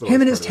pretty much the Him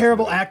worst and his part of this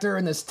terrible movie. actor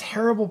and this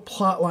terrible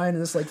plot line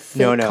and this like fake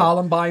No, no.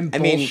 Columbine I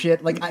mean,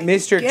 bullshit. Like, I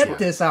Mr. get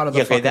this out of the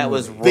Yeah, okay, fucking that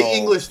was movie. The Roll.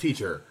 English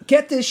teacher.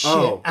 Get this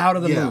shit out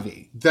of the yeah.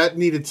 movie. That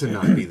needed to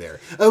not be there.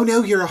 Oh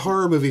no, you're a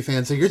horror movie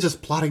fan, so you're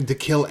just plotting to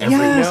kill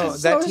everyone. Yes. No,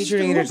 It's that so teacher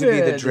needed to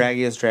be the stupid.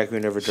 draggiest drag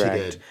queen ever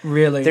dragged. did.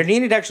 Really? There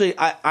needed actually.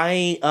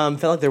 I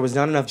felt like there was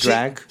not enough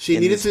drag. She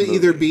in needed this to movie.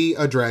 either be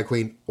a drag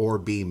queen or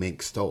be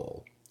Mink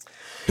Stole,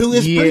 who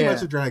is pretty Yeah.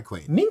 much a drag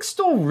queen. Mink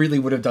Stoll really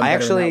would have done better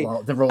actually-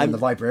 in the role in the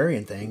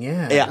librarian thing.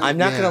 Yeah. Yeah, I'm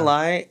not Yeah. gonna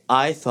lie.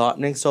 I thought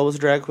Mink Stole was a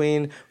drag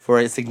queen for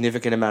a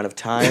significant amount of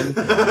time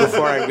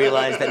before I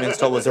realized that Mink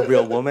Stole was a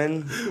real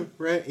woman.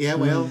 Right? Yeah.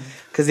 Well,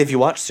 Because if you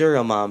watch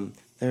Serial Mom,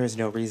 there is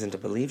no reason to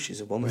believe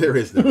she's a woman. there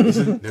is no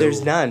reason. No.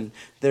 There's none.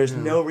 There's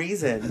no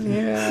reason.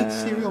 Yeah.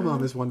 Serial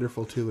Mom is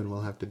wonderful too, and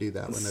we'll have to do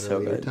that one at a So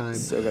later good. time.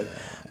 So good.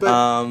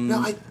 But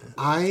no,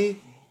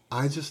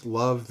 I just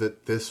love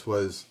that this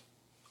was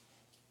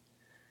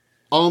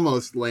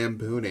almost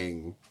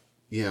lampooning,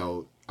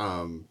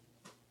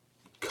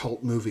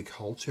 cult movie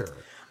culture.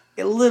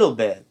 A little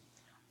bit.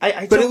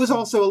 I But don't- it was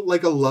also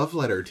like a love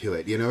letter to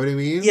it. You know what I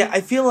mean? Yeah,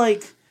 I feel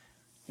like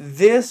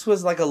this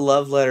was like a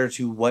love letter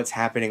to what's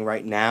happening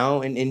right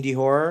now in indie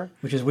horror.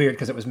 Which is weird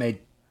because it was made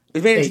It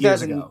was made in 8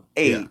 years ago.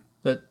 2008. Yeah.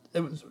 But it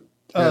was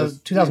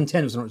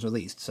 2010 was when it was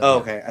released. So. Oh,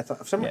 okay. I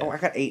thought I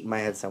got 8 in my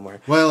head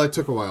somewhere. Well, it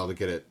took a while to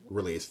get it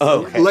released.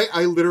 Oh, okay.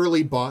 I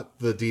literally bought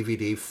the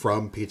DVD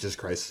from Peaches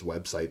Christ's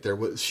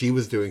website. She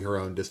was doing her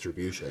own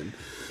distribution,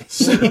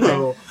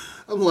 so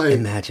I'm like,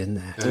 Imagine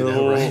that. I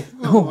know, right?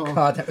 Oh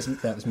God, that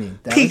was mean.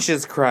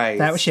 Peaches Christ.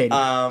 That was shady.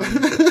 I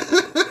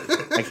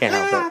can't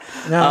help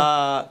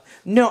it.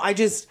 No, I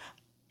just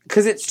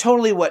because it's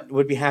totally what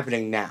would be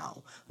happening now.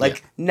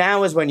 Like,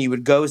 now is when you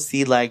would go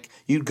see, like,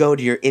 you'd go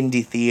to your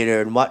indie theater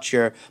and watch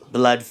your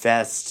Blood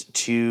Feast.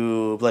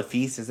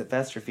 Is it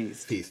Fest or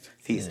Feast? Feast.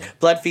 Yeah.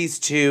 Blood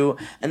Feast 2,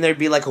 and there'd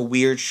be, like, a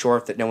weird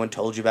short that no one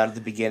told you about at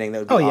the beginning that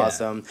would be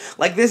awesome.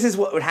 Like, this is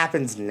what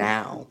happens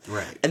now.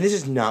 Right. And this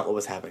is not what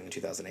was happening in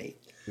 2008.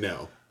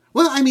 No.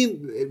 Well, I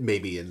mean,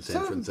 maybe in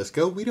San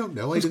Francisco. We don't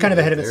know. It was kind of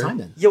ahead of its time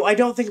then. Yo, I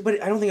don't think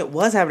it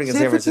was happening in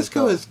San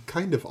Francisco. San Francisco has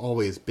kind of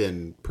always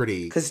been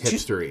pretty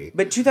hipstery.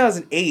 But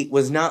 2008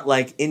 was not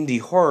like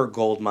indie horror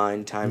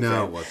goldmine time frame.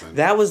 No, it wasn't.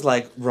 That was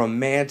like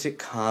romantic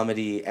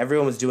comedy.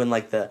 Everyone was doing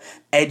like the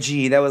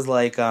edgy. That was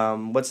like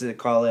what's it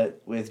call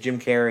it with Jim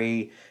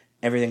Carrey?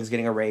 Everything's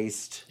getting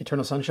erased.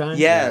 Eternal Sunshine?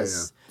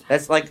 Yes. Yeah.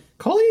 That's like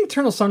calling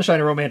Eternal Sunshine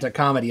a romantic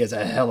comedy is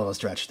a hell of a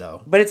stretch,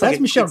 though. But it's that's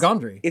like Michel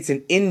Gondry. It's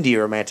an indie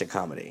romantic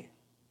comedy.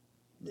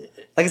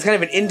 Like it's kind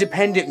of an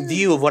independent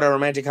view of what a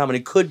romantic comedy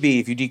could be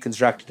if you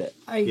deconstructed it.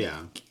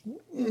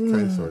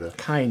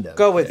 Kind of.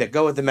 Go with it.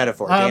 Go with the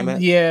metaphor. Damn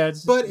it. Yeah.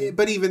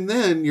 But even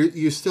then,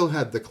 you still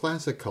had the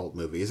classic cult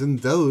movies, and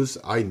those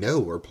I know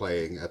were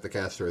playing at the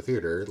Castro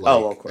Theater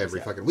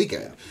every fucking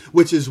weekend,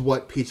 which is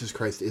what Peaches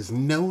Christ is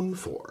known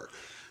for.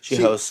 She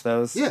hosts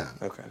those? Yeah.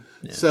 Okay.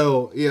 Yeah.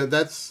 So,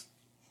 that's,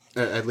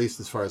 at least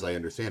as far as I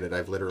understand it,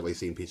 I've literally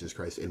seen Peaches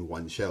Christ in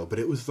one show, but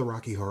it was the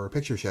Rocky Horror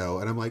Picture Show,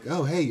 and I'm like,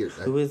 oh, hey,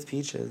 Who is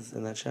Peaches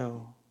in that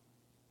show?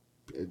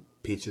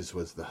 Peaches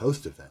was the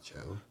host of that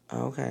show.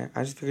 Oh, okay.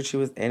 I just figured she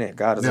was in it.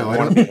 God, I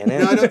don't be in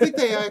it. No, I don't think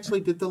they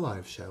actually did the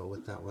live show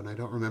with that one. I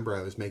don't remember.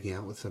 I was making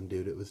out with some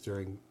dude. It was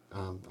during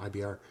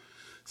IBR.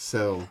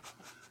 So...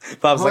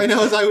 Bob's I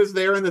know is I was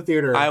there in the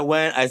theater. I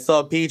went, I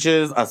saw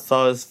Peaches, I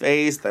saw his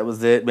face, that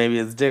was it. Maybe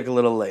his dick a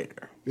little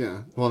later.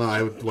 Yeah. Well, no,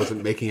 I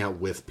wasn't making out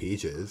with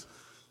Peaches.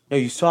 No,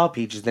 you saw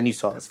Peaches, then you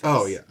saw his face.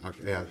 Oh, yeah. Okay.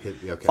 Yeah,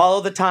 okay.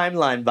 Follow the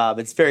timeline, Bob.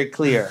 It's very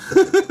clear.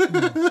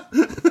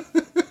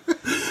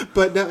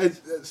 But no, it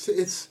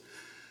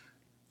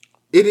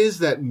is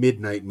that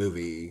midnight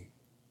movie,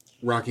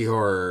 Rocky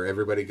Horror,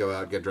 everybody go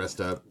out, get dressed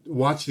up,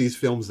 watch these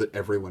films that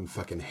everyone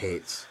fucking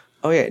hates.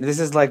 Oh, yeah. This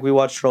is like we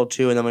watch Troll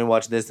 2, and then we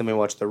watch this, then we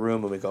watch The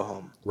Room, and we go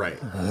home. Right.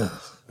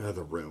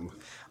 The Room.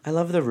 I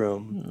love The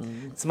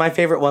Room. It's my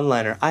favorite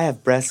one-liner. I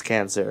have breast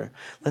cancer.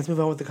 Let's move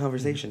on with the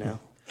conversation now.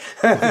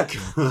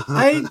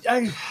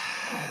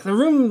 The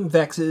Room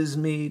vexes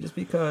me just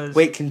because...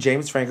 Wait, can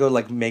James Franco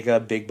make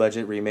a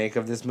big-budget remake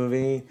of this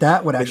movie?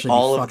 That would actually be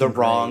all of the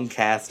wrong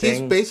casting?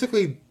 He's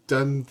basically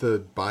done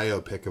the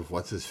biopic of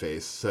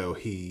What's-His-Face, so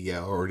he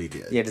already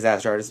did. Yeah,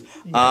 Disaster Artist.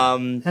 Yeah.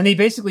 And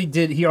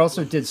he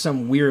also did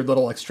some weird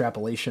little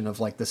extrapolation of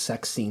the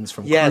sex scenes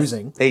from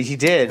Cruising. He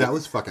did. That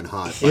was fucking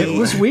hot. It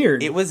was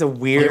weird. It was a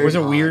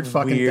weird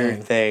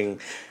fucking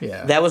thing.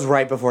 Yeah. That was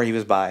right before he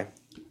was bi.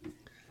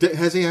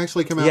 Has he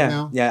actually come out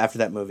now? Yeah, after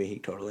that movie,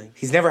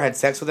 he's never had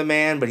sex with a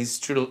man, but he's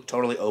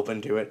totally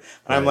open to it.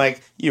 And I'm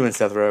like, you and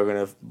Seth Rogen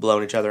have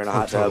blown each other in a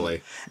hot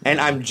tub.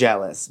 And I'm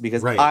jealous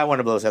because I want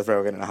to blow Seth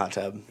Rogen in a hot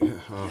tub.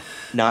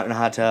 Not in a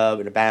hot tub,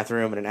 in a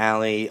bathroom, in an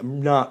alley.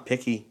 I'm not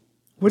picky.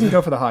 Wouldn't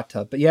go for the hot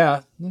tub, but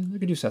yeah, I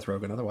could do Seth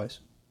Rogen otherwise.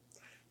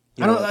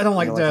 I don't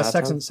like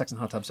sex in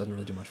hot tubs doesn't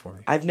really do much for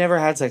me. I've never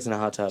had sex in a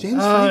hot tub.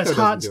 It's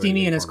hot and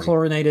steamy and it's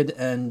chlorinated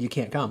and you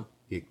can't come.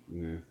 You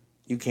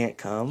can't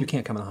come? You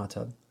can't come in a hot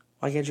tub.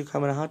 Why can't you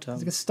come in a hot tub?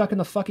 You get stuck in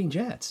the fucking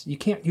jets. You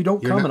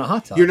don't come in a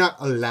hot tub. You're not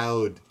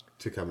allowed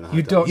to come in a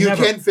hot tub. You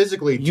can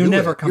physically do it. You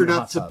never come in a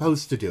hot tub. You're not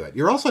supposed to do it.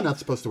 You're also not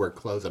supposed to wear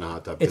clothes in a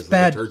hot tub because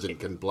the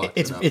detergent can block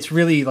it up. It's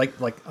really like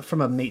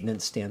from a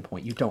maintenance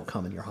standpoint, you don't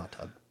come in your hot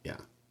tub. Yeah.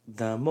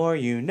 The more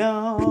you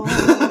know.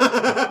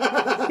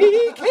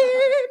 He came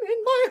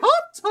in my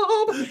hot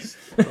tub.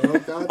 Oh,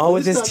 God. Oh,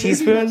 with his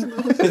teaspoon?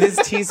 With his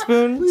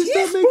teaspoon?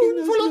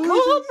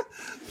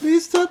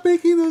 Please stop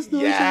making those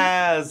noises.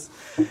 Yes.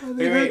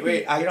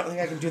 Wait. I don't think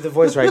I can do the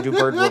voice right. Do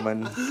Bird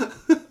Woman.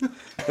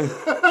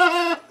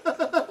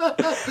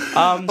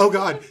 Oh,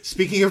 God.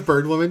 Speaking of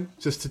Bird Woman,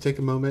 just to take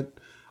a moment.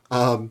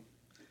 Time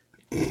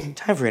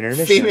for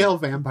intermission. Female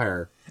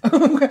vampire.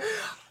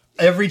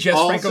 Every Jess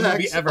Franco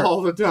movie ever.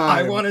 All the time.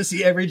 I want to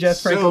see every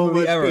Jess Franco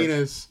movie ever.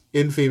 Penis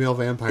in Female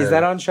Vampire. Is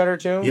that on Shudder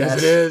too? Yes,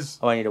 it is.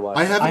 Oh, I need to watch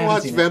it. I haven't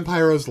watched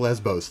Vampiros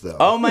Lesbos, though.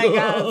 Oh my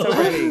God, so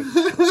pretty.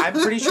 I'm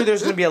pretty sure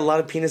there's going to be a lot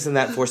of penis in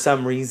that for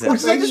some reason.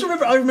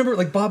 I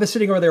remember Bob is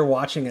sitting over there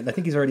watching it. I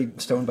think he's already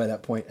stoned by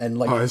that point.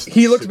 And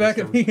he looks back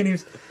at me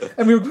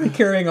and we were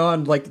carrying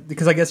on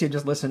because I guess he had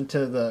just listened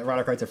to the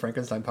Erotic Rites of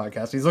Frankenstein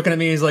podcast. He's looking at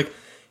me and he's like,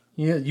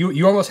 yeah,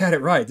 you almost had it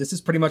right. This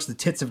is pretty much the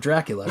tits of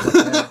Dracula.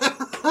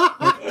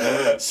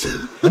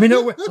 I mean,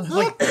 no,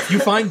 if you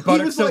find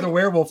buttocks of the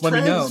werewolf, let me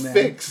know, man.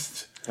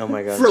 Transfixed. Oh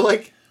my God. For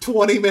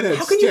 20 minutes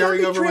How can you not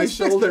staring be over my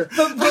transfixed? shoulder.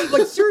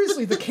 Like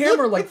seriously, the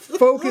camera like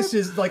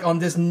focuses like on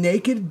this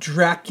naked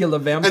Dracula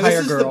vampire And this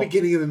is girl. the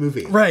beginning of the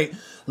movie. Right.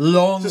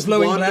 Long Just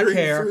flowing black wandering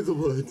hair, through the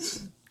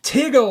woods.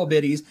 tig old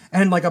bitties,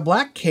 and like a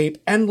black cape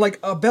and like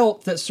a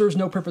belt that serves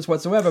no purpose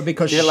whatsoever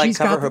because Did it like she's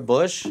cover got her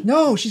bush?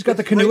 No, she's got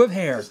the canoe of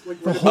hair.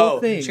 The whole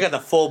thing. She got the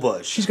full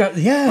bush. She's got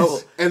yes.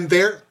 Oh, and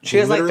there She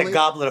has like the literally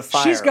goblet of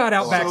fire. She's got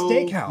Outback so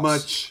Steakhouse.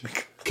 much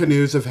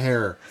canoes of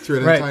hair through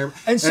an Right. entire...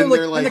 And so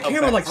they're like, and the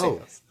camera like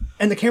oh.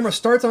 and the camera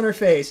starts on her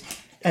face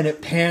and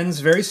it pans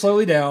very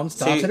slowly down,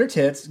 stops See- at her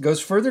tits, goes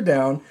further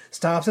down,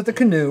 stops at the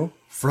canoe,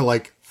 For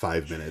like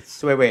 5 minutes.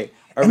 So wait.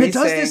 Are and we it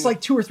does saying, this like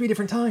 2 or 3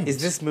 different times.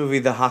 Is this movie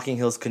the Hocking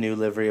Hills canoe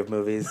livery of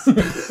movies?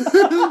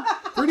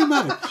 Pretty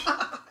much.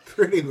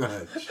 Pretty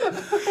much.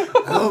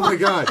 Oh my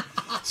god.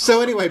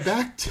 So anyway,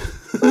 back to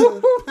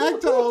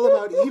All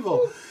About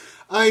Evil.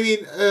 I mean,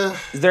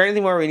 Is there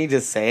anything more we need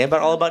to say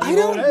about All About I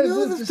Evil? don't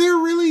know that there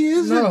really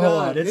is. not or a whole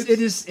not. lot. It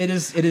is.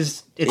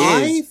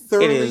 I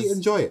thoroughly is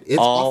enjoy it. It's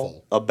All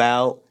awful.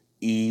 About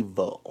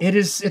Evil.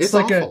 It's It's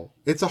like awful.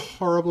 It's a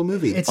horrible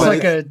movie. it's but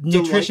like a it's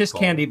nutritious delightful.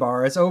 candy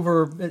bar. It's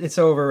over,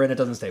 and it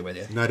doesn't stay with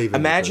you. Not even.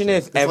 Imagine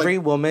nutritious. if It's every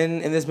like,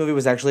 woman in this movie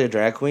was actually a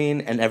drag queen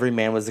and every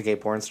man was a gay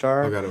porn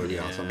star. oh god, it would be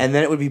awesome. And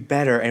then it would be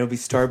better and it would be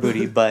Star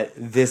Booty, but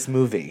this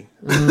movie.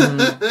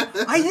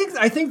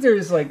 I think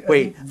there's like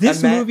Wait,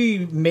 this ima-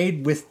 movie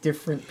made with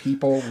different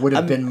people would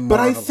have been But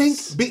I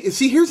marvelous. think,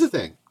 see, here's the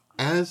thing.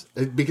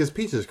 Because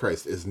Peaches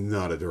Christ is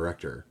not a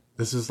director.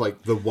 This is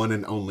like the one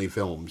and only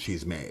film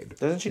she's made.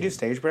 Doesn't she do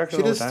stage production?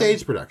 She all the does time?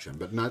 stage production,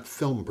 but not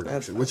film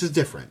production, which is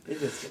different.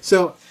 is.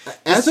 So,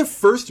 as a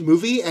first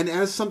movie and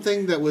as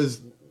something that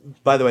was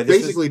By the way,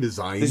 this basically was,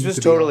 designed This was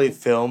to be totally awful.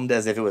 filmed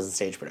as if it was a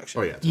stage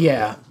production. Oh yeah.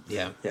 yeah.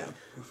 Yeah.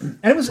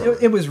 And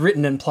it was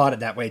written and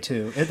plotted that way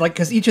too. It, like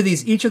because each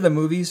of the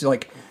movies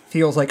like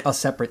feels like a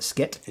separate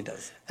skit. It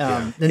does.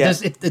 And Yeah.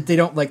 just they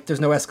don't like. There's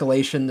no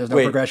escalation. There's no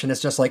Wait. progression.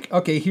 It's just like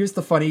okay, here's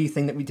the funny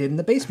thing that we did in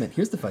the basement.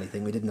 Here's the funny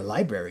thing we did in the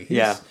library. Here's,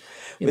 Yeah.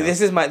 you know. This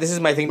is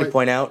my thing to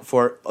point out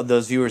for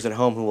those viewers at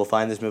home who will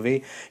find this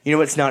movie. You know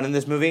what's not in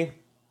this movie?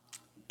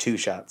 2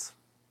 shots.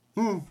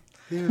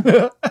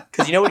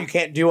 Because you know what you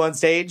can't do on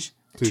stage?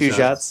 Two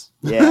shots.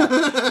 Yeah.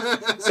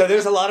 So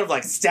there's a lot of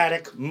like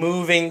static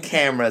moving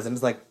cameras, and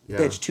it's like, Yeah.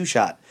 bitch, 2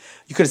 shot.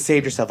 You could have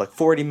saved yourself like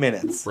 40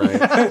 minutes. Right.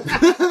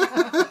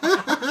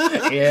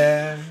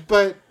 Yeah.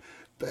 but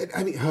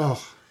I mean,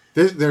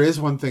 there is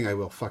one thing I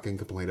will fucking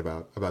complain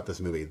about this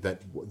movie.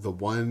 That the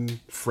one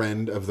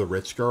friend of the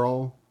rich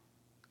girl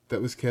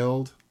that was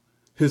killed,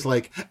 who's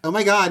like, oh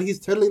my god, he's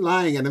totally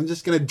lying, and I'm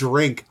just gonna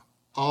drink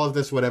all of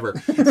this,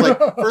 whatever. It's like,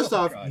 first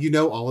off, you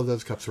know all of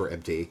those cups were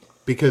empty.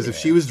 Because if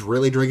she was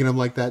really drinking them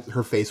like that,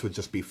 her face would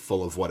just be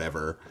full of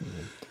whatever.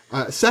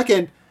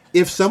 Second,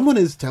 if someone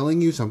is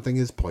telling you something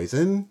is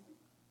poison,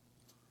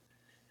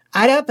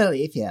 I don't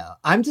believe you.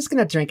 I'm just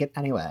gonna drink it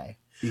anyway.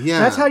 yeah,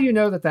 That's how you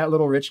know that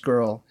little rich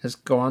girl has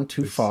gone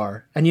too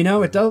far, and you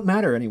know it don't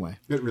matter anyway.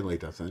 it really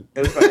doesn't.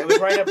 It was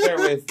right up there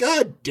with.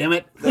 God damn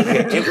it!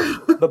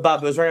 But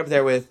Bob, it was right up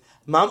there with,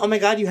 Mom, oh my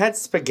god, you had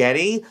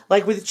spaghetti?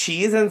 Like with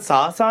cheese and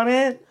sauce on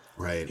it?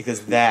 Right?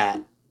 Because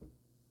that.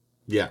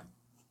 Yeah.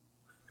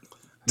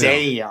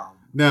 Damn.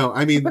 No,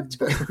 I mean,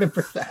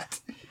 Remember that?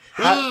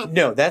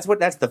 No, that's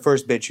the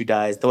first bitch who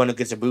dies. The one who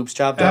gets her boobs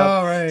chopped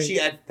off. Oh,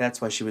 right. That's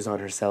why she was on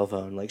her cell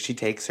phone. Like she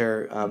takes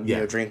her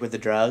Yeah. drink with the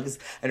drugs,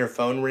 and her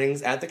phone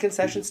rings at the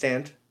concession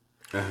stand.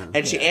 uh-huh.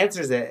 And she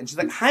answers it, and she's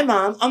like, "Hi,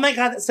 Mom. Oh my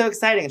God, that's so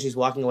exciting!" And she's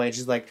walking away, and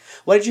she's like,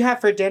 "What did you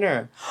have for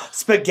dinner?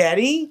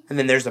 Spaghetti?" And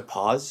then there's a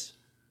pause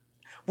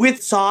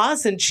with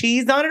sauce and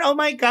cheese on it. Oh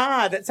my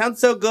God, that sounds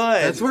so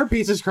good. That's where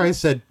Jesus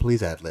Christ said,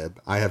 "Please ad lib.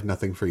 I have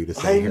nothing for you to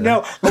say I here."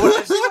 know.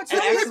 But and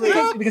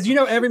actually, Because you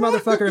know every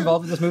motherfucker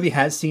involved in this movie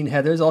has seen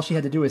Heathers. All she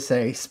had to do was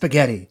say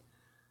spaghetti.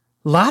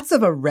 Lots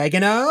of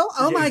oregano.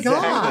 Oh my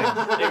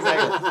god!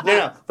 Exactly.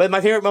 No. But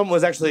my favorite moment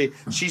was actually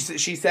she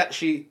said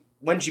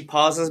when she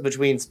pauses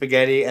between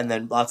spaghetti and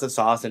then lots of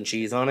sauce and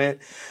cheese on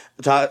it.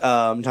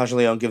 Natasha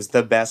Lyonne gives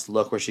the best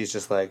look where she's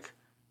just like,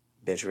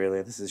 "Bitch,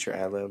 really? This is your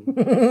ad lib?"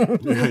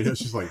 Yeah,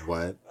 she's like,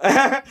 "What?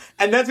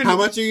 And that's when How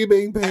much are you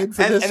being paid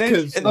for this?"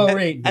 'Cause-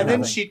 and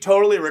then she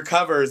totally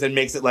recovers and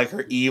makes it like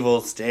her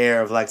evil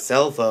stare of like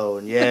cell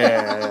phone.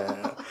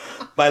 Yeah.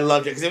 But I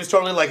loved it because it was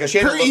totally like she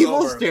had to her look evil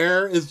over.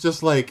 stare is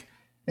just like,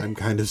 "I'm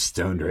kind of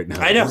stoned right now."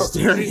 I know. I'm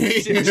staring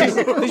at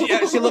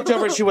you." She looked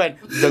over and she went,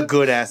 "The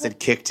good acid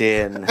kicked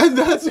in." And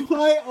that's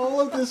why all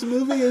of this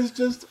movie is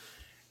just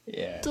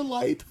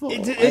delightful.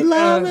 I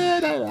love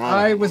it.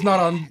 I was not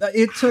on.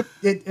 It took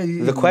it.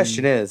 The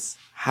question is,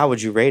 how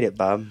would you rate it,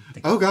 Bob?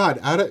 Oh God!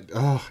 Out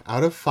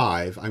of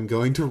 5, I'm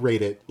going to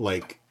rate it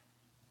like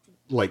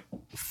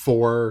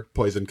 4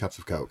 poison cups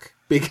of Coke,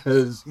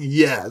 because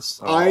yes,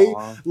 I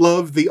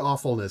love the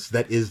awfulness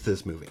that is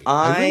this movie.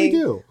 I really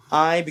do.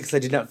 Because I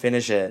did not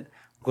finish it,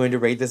 I'm going to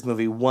rate this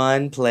movie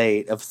 1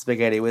 plate of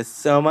spaghetti with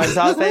so much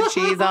sauce and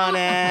cheese on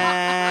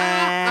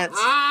it,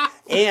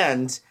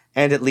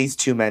 and at least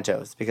 2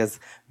 Mentos, because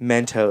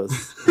Mentos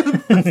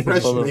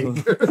Fresh full of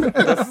maker.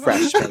 the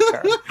fresh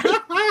maker.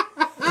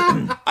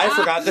 I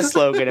forgot the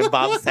slogan and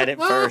Bob said it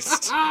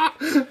first.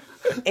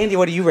 Andy,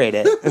 what do you rate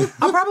it?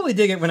 I'll probably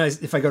dig it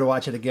if I go to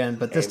watch it again,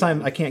 but this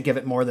time I can't give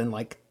it more than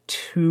like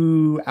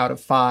 2 out of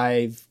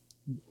 5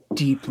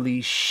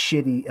 deeply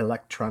shitty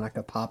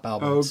electronica pop Oh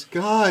albums.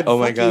 God! Oh,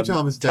 my Fuck God. you,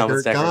 Thomas Dekker.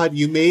 Thomas Dekker. God,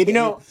 you made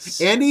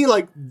Andy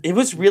like It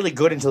was really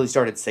good until he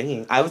started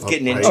singing. I was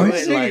getting into Oh,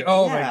 it. Like,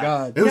 oh yeah. my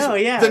God. it was, No,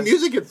 yeah. the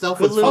music itself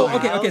was Little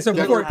fine. Okay, so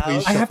Dekker before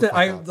House. I have to, Shut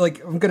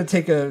I'm gonna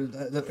take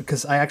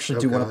because I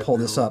actually do want God, to pull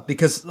this no. up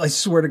because I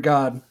swear to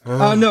God,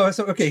 oh no,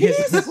 so okay,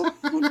 his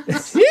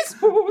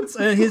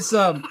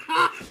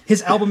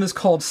album is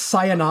called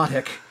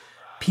Cyanotic,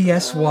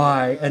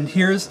 PSY, and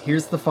here's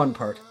the fun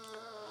part.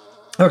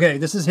 Okay,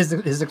 this is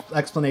his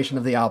explanation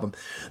of the album.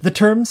 The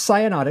term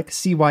cyanotic,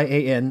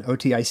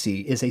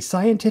 cyanotic, is a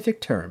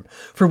scientific term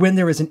for when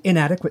there is an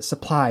inadequate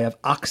supply of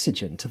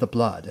oxygen to the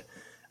blood.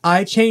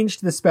 I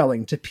changed the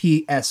spelling to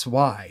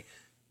PSY,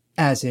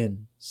 as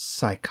in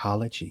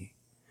psychology,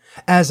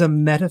 as a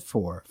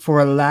metaphor for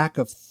a lack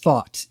of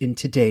thought in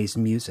today's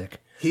music.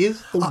 He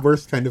is the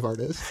worst kind of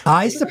artist.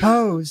 I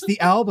suppose the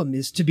album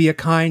is to be a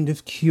kind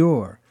of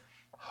cure,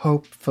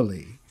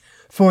 hopefully,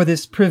 for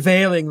this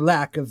prevailing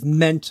lack of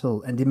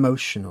mental and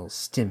emotional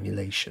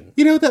stimulation.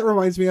 You know what that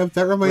reminds me of?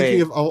 That reminds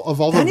me Wait.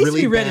 of all That the needs to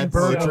really be read bad in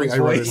Birdwoman's poetry I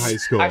wrote in voice. high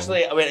school.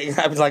 Actually, I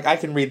was like, I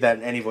can read that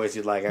in any voice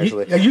you'd like.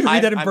 Actually, you can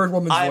read that in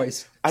Birdwoman's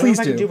voice. I don't know Please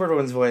if I can do. do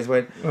Birdwoman's voice.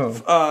 Wait,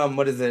 Oh.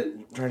 what is it?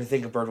 I'm trying to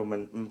think of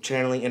Birdwoman. I'm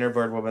channeling inner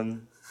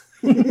Birdwoman.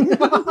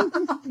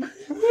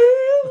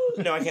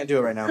 No, I can't do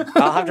it right now.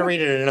 I'll have to read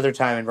it another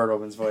time in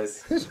Birdwoman's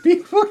voice.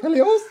 Speak for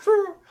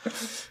Cagliostro.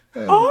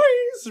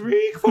 I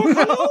speak for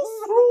Cagliostro.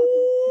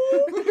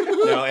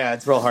 No, yeah,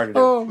 it's real hard to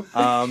do.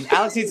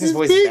 Alex needs his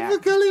voice Speak back. for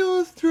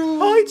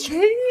Cagliostro. I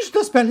changed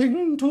the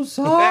spelling to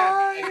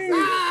psy,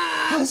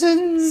 as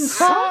in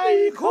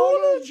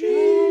psychology,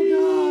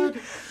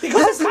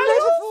 Because as a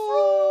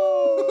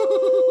metaphor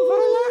for a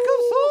lack of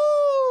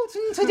thought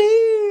in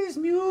today's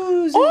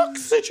music.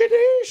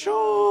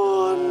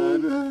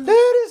 oxygenation.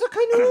 There is a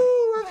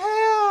canoe of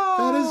hair.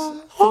 That is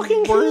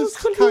Hawking the worst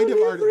kills kind of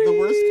art. The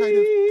worst kind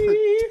of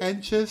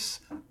pretentious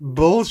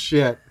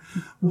bullshit.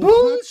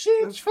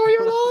 Bullshit for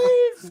your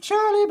life,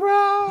 Charlie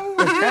Brown.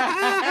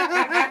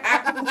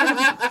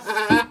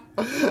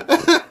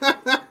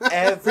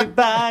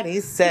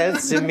 Everybody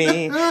says to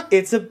me,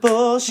 it's a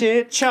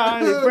bullshit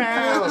Charlie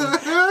Brown.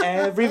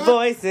 Every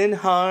voice in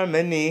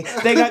harmony.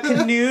 They got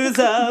canoes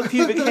of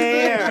pubic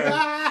hair.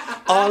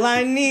 All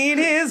I need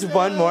is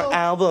one more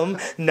album,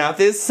 not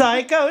this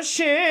psycho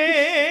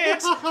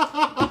shit.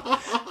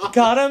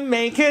 Gotta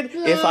make it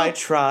if I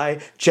try,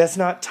 just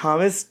not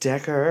Thomas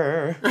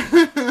Dekker.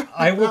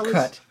 I will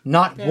cut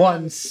not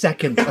 1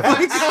 second of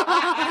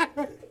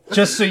it.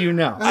 Just so you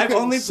know. I've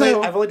only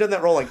done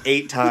that role like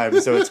 8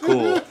 times, so it's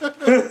cool.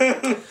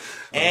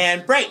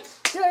 And break.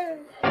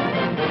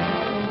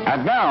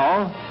 And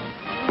now,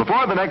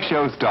 before the next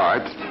show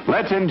starts,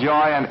 let's enjoy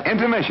an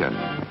intermission.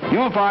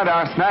 You'll find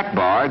our snack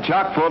bar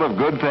chock full of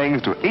good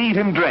things to eat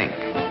and drink.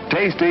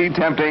 Tasty,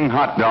 tempting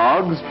hot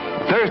dogs,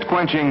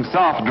 thirst-quenching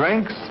soft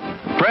drinks,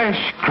 fresh,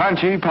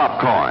 crunchy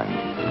popcorn,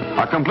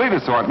 a complete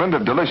assortment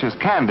of delicious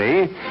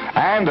candy,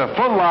 and a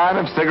full line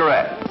of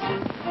cigarettes.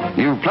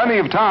 You've plenty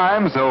of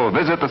time, so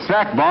visit the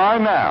snack bar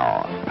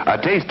now. A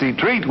tasty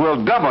treat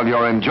will double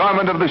your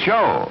enjoyment of the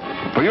show.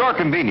 For your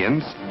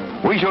convenience,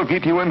 we shall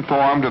keep you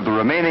informed of the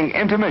remaining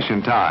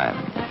intermission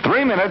time,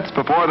 3 minutes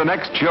before the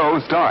next show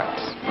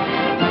starts.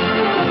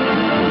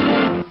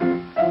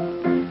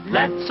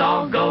 Let's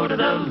all go to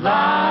the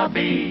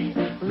lobby.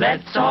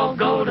 Let's all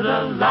go to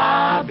the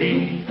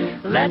lobby.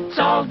 Let's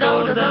all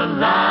go to the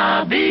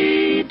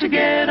lobby to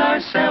get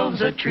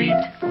ourselves a treat.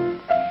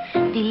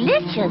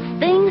 Delicious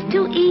things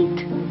to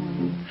eat.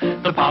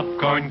 The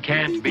popcorn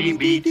can't be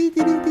beat.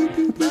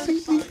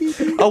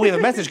 Oh, we have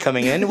a message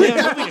coming in. We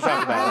have a movie to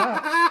talk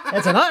about.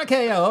 It's an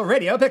RKO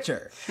radio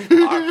picture.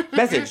 Our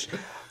message.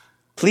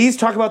 Please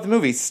talk about the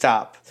movie.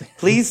 Stop.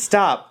 Please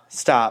stop.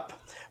 Stop.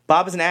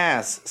 Bob is an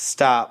ass.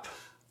 Stop.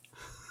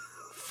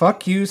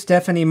 Fuck you,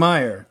 Stephanie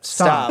Meyer.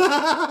 Stop.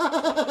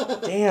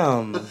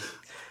 Damn.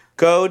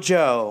 Go,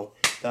 Joe.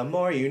 The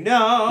more you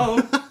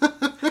know.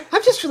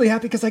 I'm just really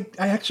happy because I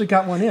actually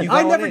got one in. You got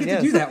I one never in, get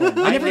yes. to do that one.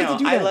 I never get know. to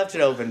do that. I left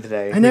it open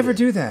today. I never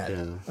do that.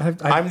 Yeah.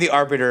 I'm the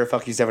arbiter of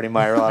Fuck You, Stephanie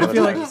Meyer a lot of the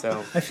feel time, like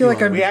so. I feel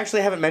like I'm. We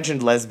actually haven't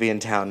mentioned Lesbian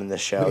Town in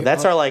this show.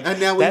 That's our and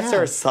now we that's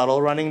our have.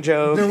 subtle running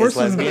joke. There were Is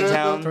some Lesbian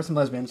Town. There were some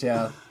lesbians,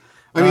 yeah,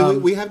 I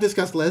mean, we have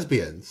discussed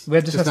lesbians. We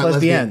have just discussed not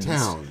Lesbian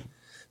lesbians. Town.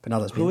 but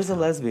not lesbians. Who was a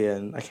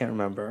lesbian? I can't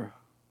remember.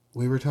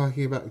 We were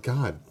talking about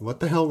God. What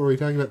the hell were we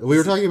talking about? We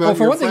were talking about. Well,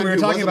 for your one thing, friend we were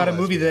who talking wasn't about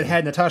a movie that lesbian.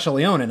 had Natasha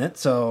Lyonne in it.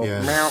 So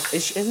Yeah. Now,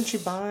 isn't she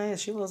bi?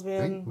 Is she a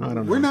lesbian? I don't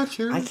know. We're not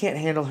sure. I can't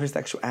handle her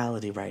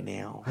sexuality right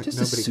now. I just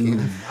Nobody assume.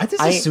 can. I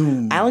just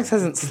assume. Alex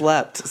hasn't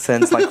slept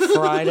since like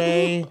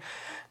Friday,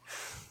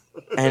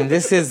 and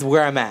this is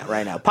where I'm at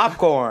right now.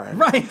 Popcorn.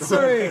 Right.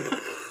 Sorry.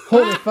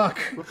 Holy fuck.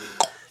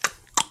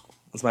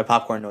 That's my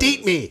popcorn noise.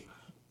 Eat me.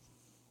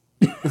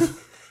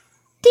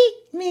 Eat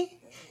me.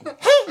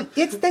 Hey,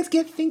 it's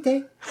Thanksgiving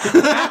Day.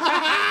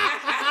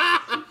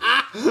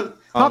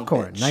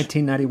 Popcorn, bitch.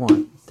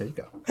 1991. There you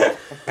go.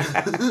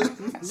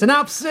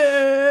 Synopsis!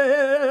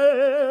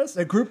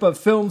 A group of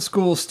film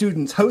school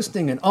students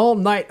hosting an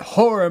all-night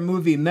horror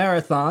movie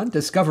marathon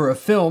discover a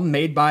film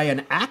made by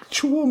an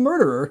actual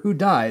murderer who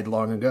died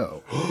long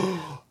ago.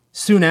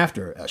 Soon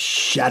after, a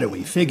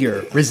shadowy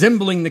figure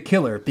resembling the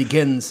killer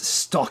begins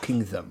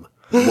stalking them,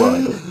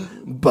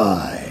 one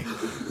by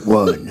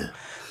one.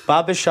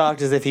 Bob is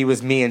shocked as if he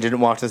was me and didn't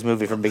watch this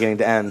movie from beginning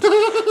to end.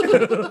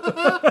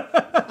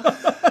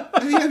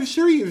 I mean, I'm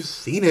sure you've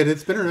seen it.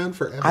 It's been around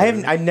forever.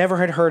 I never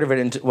had heard of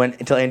it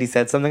until Andy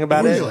said something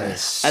about Really?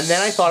 it. And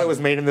then I thought it was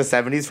made in the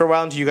 70s for a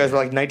while until you guys were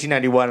like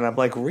 1991 and I'm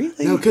like,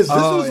 really? No, because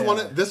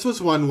this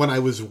was one when I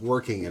was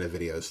working at a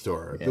video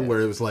store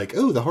where it was like,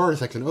 oh, the horror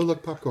section. Oh,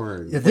 look,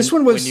 popcorn. Yeah, this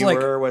one was when you like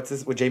were,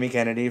 with Jamie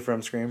Kennedy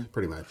from Scream?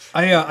 Pretty much.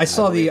 I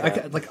saw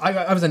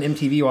I was an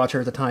MTV watcher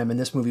at the time, and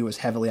this movie was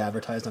heavily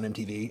advertised on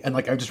MTV, and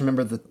like I just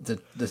remember the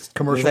Was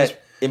commercials.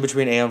 that in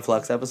between Aeon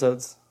Flux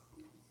episodes?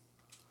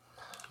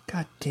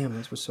 God damn,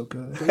 this was so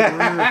good.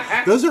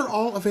 Those are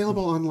all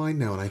available online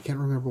now, and I can't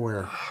remember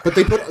where. But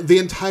they put the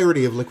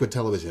entirety of Liquid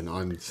Television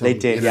on. They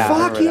did, yeah.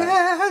 Fuck remember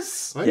that.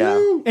 yes. I Yeah.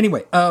 know.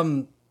 Anyway,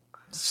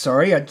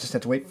 sorry, I just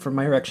had to wait for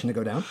my erection to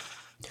go down.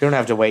 You don't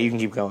have to wait. You can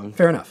keep going.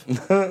 Fair enough.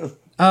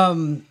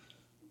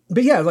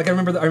 But yeah, like I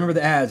remember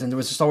the ads, and there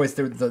was just always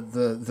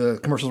the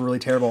commercials were really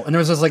terrible, and there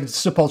was this like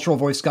sepulchral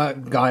voice guy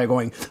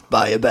going,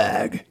 "Buy a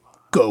bag,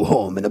 go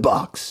home in a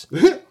box,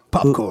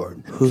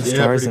 popcorn." Who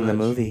stars pretty in the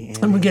much. movie?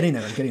 I'm getting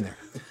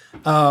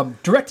there.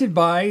 Directed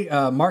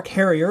by Mark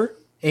Harrier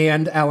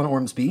and Alan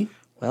Ormsby.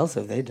 What else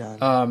have they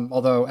done?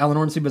 Although Alan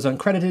Ormsby was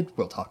uncredited,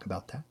 we'll talk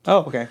about that. oh,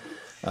 okay.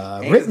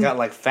 Andy's written- got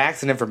like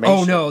facts and information.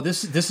 Oh no,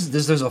 this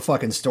there's a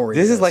fucking story.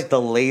 This to is like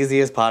the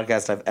laziest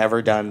podcast I've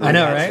ever done. I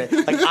know, right?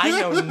 Like, I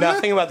know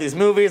nothing about these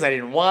movies. I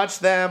didn't watch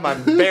them.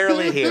 I'm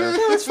barely here.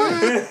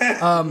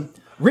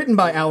 written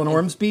by Alan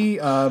Ormsby.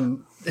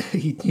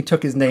 He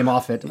took his name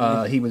off it.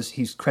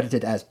 He's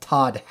credited as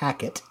Todd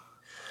Hackett.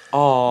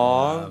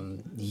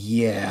 Aww.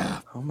 Yeah.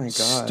 Oh my god.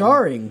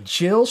 Starring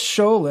Jill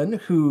Sholin,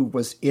 who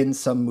was in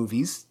some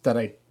movies that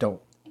I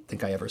don't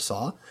think I ever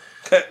saw.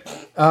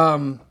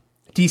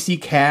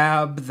 DC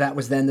Cab, that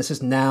was then. This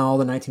is now.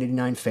 The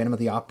 1989 Phantom of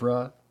the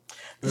Opera.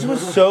 This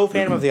was so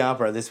Phantom of the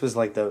Opera. This was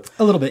like the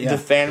A little bit, yeah.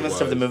 the Phantomest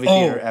of the movie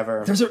theater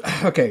ever.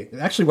 Okay,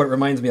 actually, what it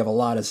reminds me of a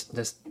lot is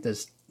this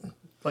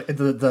like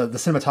the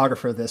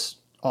cinematographer of this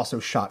also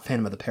shot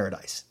Phantom of the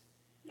Paradise.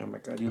 Oh my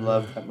god, you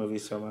love that movie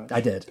so much. I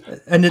did,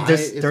 and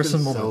there's It's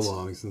some been moments. so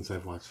long since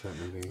I've watched that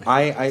movie.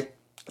 I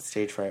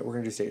stage fright. We're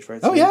gonna do stage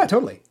fright. Oh soon. yeah,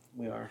 totally.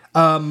 we are.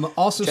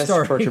 Also Just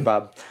starring. torture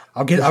Bob.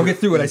 I'll get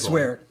through it. I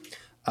swear.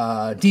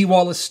 Dee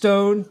Wallace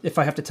Stone. If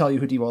I have to tell you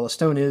who Dee Wallace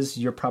Stone is,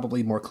 you're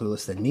probably more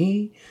clueless than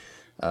me.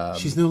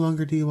 She's no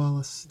longer Dee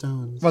Wallace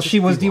Stone. Well, she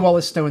was Dee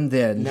Wallace Stone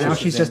then. Now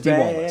she's just Dee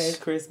Red Wallace.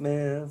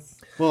 Christmas.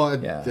 Well,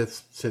 Yeah.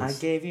 that's since I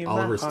gave you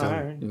Oliver my Stone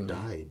heart.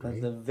 died, But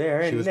right? the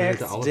very She was married next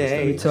to Oliver day,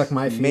 Stone. He took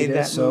my made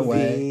that fetus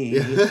away.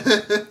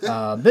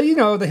 movie. But you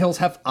know, The Hills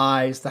Have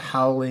Eyes, The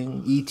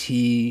Howling,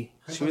 E.T.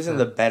 She was in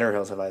the better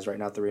Hills Have Eyes, right?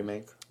 Not the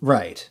remake.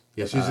 Right.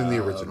 Yeah, she was in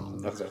the original.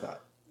 That's what I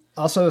thought.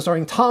 Also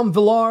starring Tom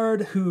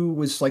Villard, who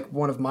was like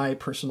one of my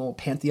personal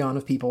pantheon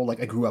of people. Like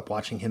I grew up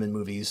watching him in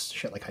movies,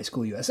 shit like High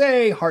School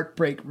USA,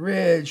 Heartbreak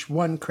Ridge,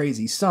 One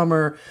Crazy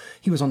Summer.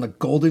 He was on the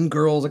Golden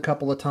Girls a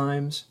couple of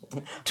times.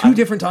 Two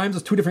different times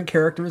with two different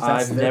characters.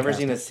 That's I've their never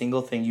casting. seen a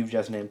single thing you've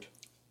just named.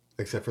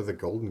 Except for the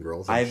Golden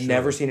Girls. I've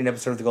never seen an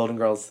episode of the Golden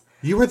Girls.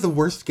 You are the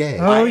worst gay.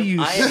 Oh, I-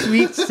 you I-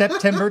 sweet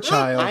September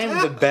child. I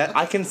am the best.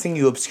 I can sing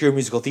you obscure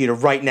musical theater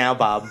right now,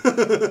 Bob.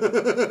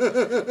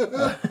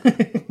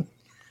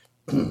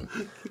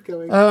 Keep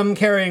going.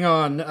 Carrying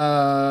on,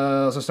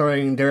 also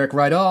starring Derek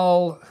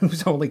Rydell,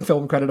 whose only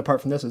film credit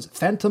apart from this is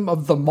Phantom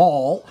of the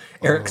Mall,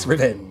 Eric's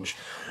Revenge.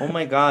 Oh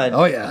my god.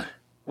 Oh yeah.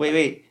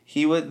 Wait.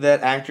 He was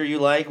that actor you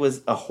like was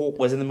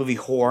in the movie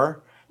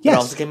Whore. Yes. It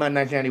also came out in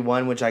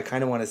 1991, which I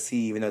kind of want to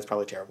see, even though it's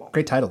probably terrible.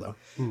 Great title though.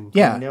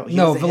 Yeah. No, he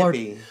No, was a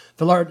hippie.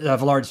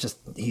 Villard's just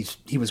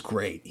he was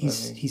great.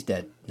 He's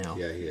dead now.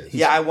 Yeah, he is.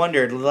 Yeah, I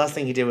wondered. The last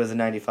thing he did was in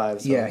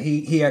 95. So. Yeah,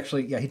 he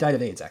actually he died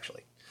of AIDS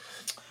actually.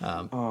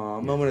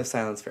 Aw, moment of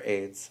silence for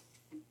AIDS.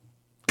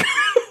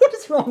 What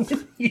is wrong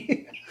with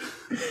you?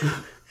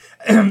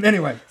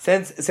 Anyway,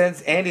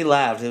 Since Andy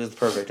laughed, it was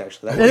perfect,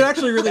 actually. it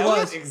actually really That was.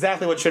 was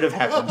exactly what should have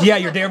happened. Yeah,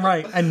 you're damn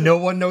right. And no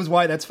one knows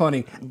why that's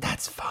funny.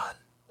 That's fun.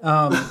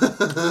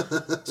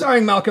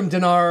 Starring Malcolm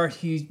Dinar.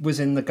 He was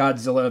in the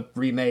Godzilla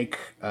remake,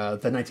 the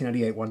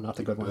 1998 one, not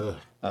the good one.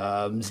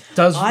 I He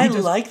does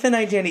like the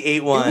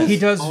 1988 one. he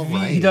does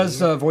alright. he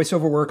does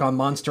voiceover work on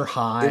Monster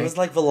High. It was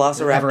like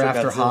Velociraptor Ever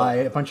After Godzilla. High,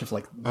 a bunch of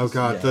like. Oh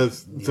god, yeah.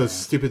 those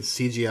stupid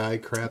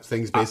CGI crap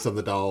things based on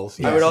the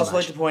dolls. I would Yeah. also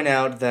like to point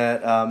out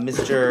that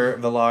Mr.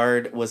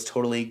 Villard was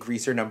totally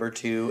Greaser number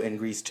 2 in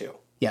Grease 2.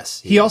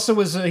 Yes, he also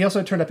was. He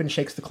also turned up in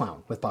Shakes the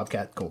Clown with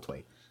Bobcat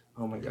Goldthwait.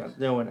 Oh my god,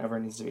 no one ever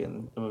needs to be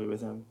in the movie with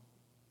him.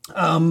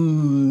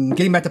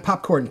 Getting back to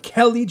popcorn,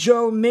 Kelly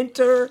Jo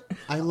Minter.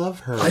 I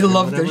love her. I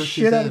love the Whatever shit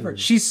she's out of in. her.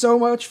 She's so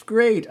much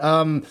great.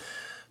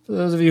 For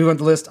those of you who want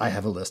the list, I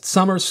have a list.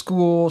 Summer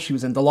School. She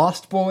was in The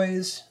Lost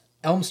Boys,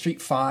 Elm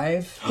Street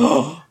 5.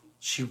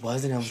 She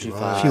was in Elm Street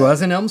 5. She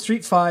was in Elm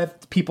Street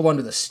 5. People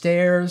Under the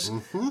Stairs.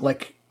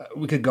 Like,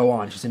 we could go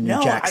on. She's in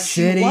New Jack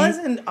City. She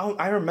wasn't. Oh,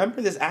 I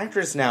remember this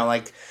actress now.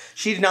 Like,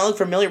 she did not look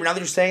familiar, but now that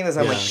you're saying this,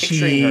 I'm like picturing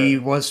She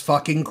her. was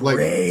fucking Like,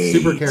 great.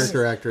 super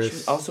character actress. She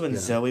was also in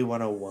Zoe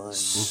 101.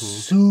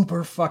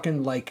 Super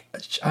fucking, like,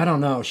 I don't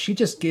know. She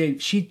just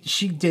gave, she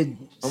did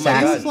Oh my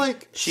sassy. God. She's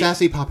like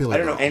sassy popular. I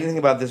don't know girl. anything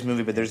about this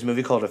movie, but there's a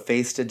movie called A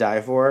Face to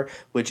Die For,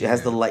 which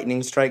has the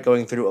lightning strike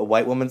going through a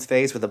white woman's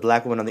face with a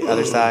black woman on the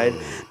other side.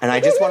 And I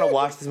just want to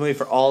watch this movie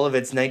for all of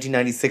its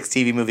 1996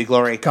 TV movie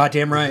glory.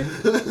 Goddamn right.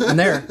 And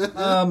there.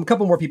 A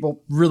couple more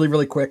people, really,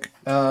 really quick.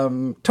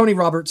 Tony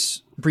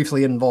Roberts,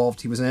 briefly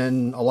involved. He was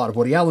in a lot of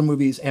Woody Allen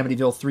movies,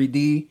 Amityville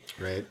 3D.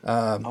 Right.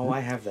 I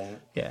have that.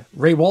 Yeah.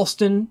 Ray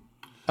Walston.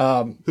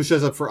 Who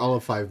shows up for all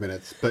of 5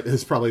 minutes, but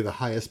is probably the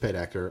highest paid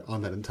actor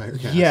on that entire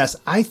cast. Yes,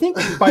 I think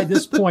by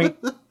this point,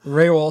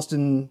 Ray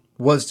Walston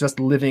was just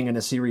living in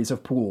a series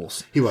of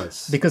pools. He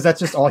was. Because that's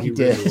just all he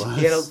did. really was.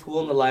 He had a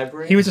pool in the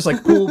library. He was just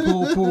like pool,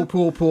 pool, pool,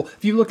 pool, pool.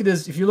 If you look at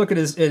his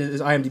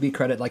IMDb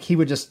credit, like he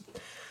would just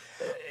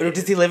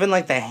Does he live in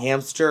like the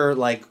hamster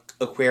like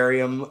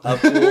aquarium of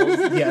pools?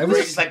 Yeah, it was Where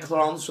he just like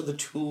crawls for the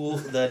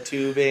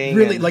tubing.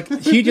 really and- like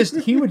he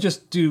would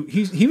just do.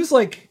 He was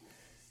like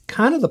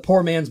kind of the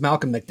poor man's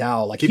Malcolm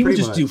McDowell. Like he would pretty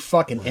just do much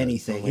fucking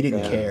anything. He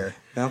didn't care.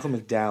 Malcolm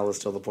McDowell is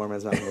still the poor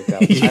man's Malcolm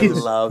McDowell. I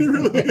love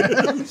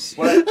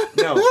what?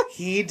 No,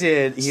 he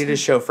did a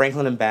show,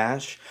 Franklin and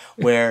Bash,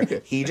 where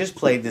he just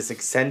played this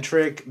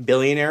eccentric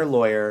billionaire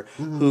lawyer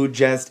who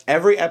just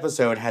every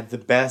episode had the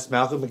best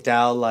Malcolm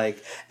McDowell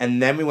like.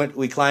 And then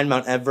we climbed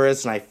Mount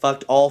Everest, and I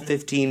fucked all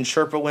 15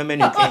 Sherpa women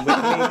who came with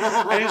me,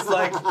 and it's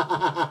like.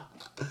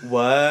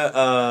 What?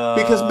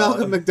 Because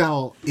Malcolm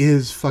McDowell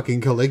is fucking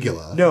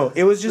Caligula. No,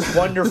 it was just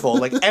wonderful.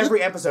 Like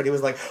every episode, he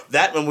was like,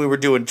 that when we were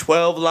doing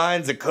 12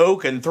 lines of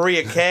coke and 3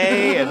 a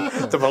K,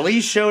 and the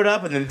police showed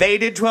up, and then they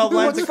did 12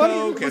 lines of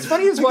coke. What's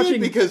funny is Again, watching.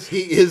 because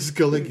he is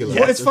Caligula.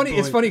 Well, at it's this funny. point.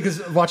 It's funny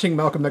because watching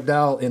Malcolm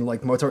McDowell in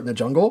like Mozart in the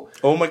Jungle,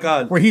 Oh my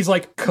god! where he's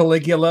like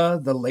Caligula,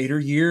 the later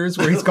years,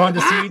 where he's gone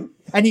to sea,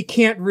 and he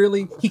can't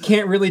really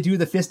do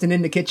the fisting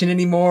in the kitchen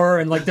anymore,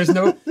 and like there's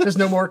no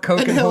more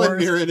coke And and Helen whores.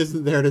 Mirren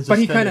isn't there to But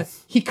he defend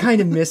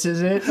kind of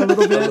misses it a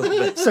little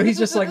bit, so he's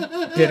just like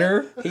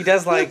bitter. He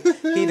does like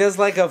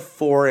a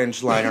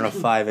 4-inch line on a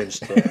 5-inch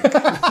dick.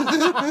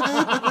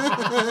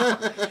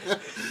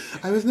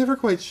 I was never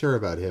quite sure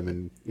about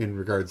him in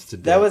regards to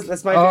Dick.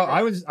 That's my.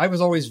 Favorite. I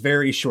was always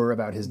very sure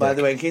about his. By dick.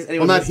 the way, in case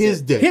anyone Well, not missed his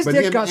it, dick, His but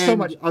dick him got so and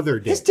much. other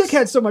dicks. His dick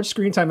had so much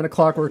screen time in A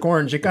Clockwork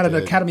Orange. It got an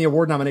did. Academy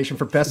Award nomination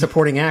for Best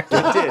Supporting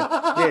Actor.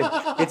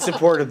 It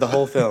supported the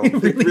whole film. It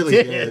really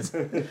did.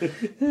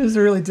 It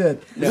really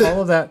did.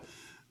 All of that.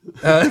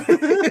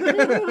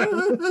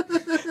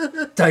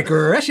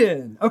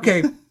 Digression.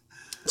 Okay.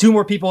 2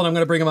 more people, and I'm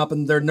going to bring them up,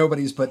 and they're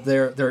nobodies, but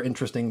they're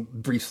interesting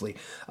briefly.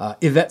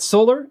 Yvette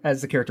Solar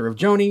as the character of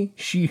Joni.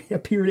 She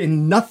appeared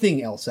in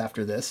nothing else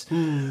after this,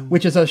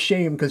 which is a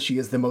shame because she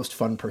is the most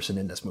fun person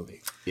in this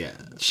movie. Yeah.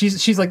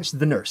 She's like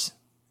the nurse.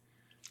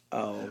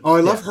 Oh,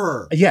 I love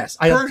her. Yes,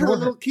 I her and her adore her.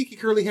 little kiki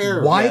curly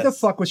hair. Why Yes. the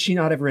fuck was she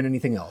not ever in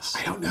anything else?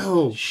 I don't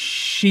know.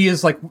 She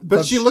is like,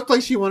 But she looked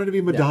like she wanted to be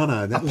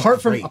Madonna. And that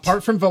apart was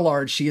great. from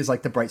Villard, she is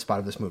like the bright spot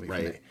of this movie. For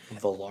me.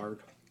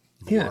 Villard.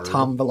 Yeah,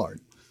 Tom Villard.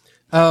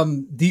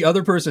 The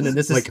other person, and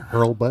this is like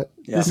Hurlbutt.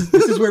 Yeah. this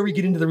is where we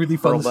get into the really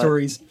fun Hurlbutt.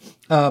 stories.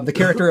 The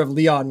character of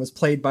Leon was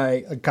played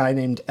by a guy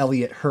named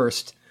Elliot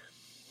Hurst,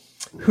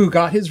 who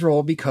got his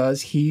role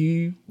because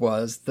he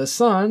was the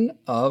son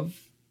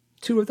of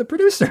 2 of the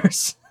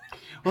producers.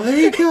 Well, there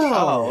you go.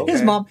 Oh, okay.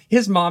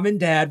 His mom and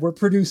dad were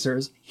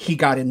producers. He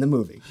got in the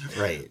movie.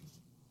 Right.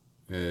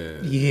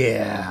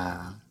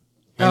 Yeah.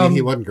 I mean,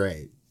 he wasn't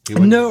great.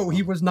 No,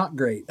 he was not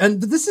great.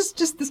 And this is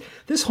just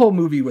this whole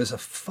movie was a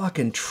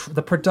fucking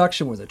the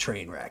production was a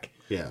train wreck.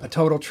 Yeah. A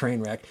total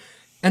train wreck.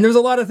 And there's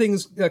a lot of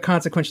things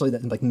consequentially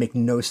that like make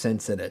no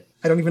sense in it.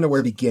 I don't even know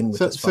where to begin with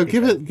this. So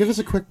fucking thing. give us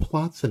a quick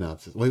plot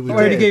synopsis. We I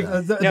already did gave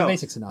that. the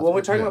basic synopsis. Well,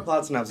 we're talking about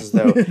plot synopsis,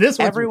 though. This one's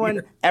everyone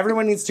weird.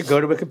 everyone needs to go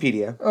to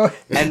Wikipedia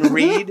and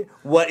read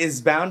what is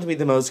bound to be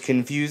the most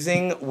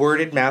confusing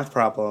worded math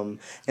problem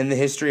in the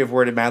history of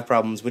worded math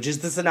problems, which is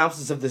the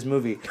synopsis of this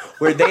movie,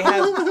 where they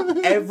have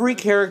every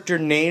character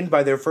named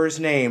by their first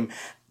name,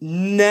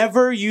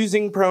 never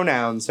using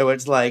pronouns. So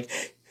it's like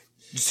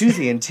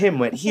Susie and Tim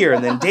went here,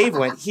 and then Dave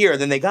went here,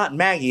 and then they got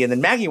Maggie, and then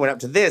Maggie went up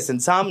to this,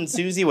 and Tom and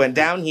Susie went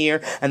down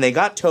here, and they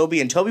got Toby,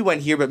 and Toby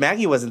went here, but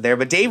Maggie wasn't there,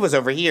 but Dave was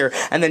over here,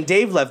 and then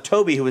Dave left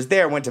Toby, who was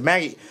there, and went to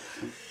Maggie.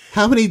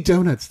 How many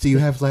donuts do you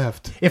have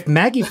left? If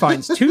Maggie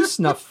finds 2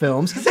 snuff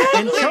films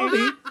and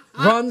Toby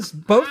runs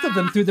both of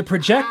them through the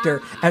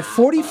projector at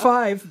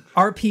 45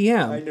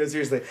 RPM. No,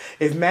 seriously.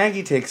 If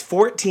Maggie takes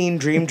 14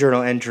 Dream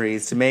Journal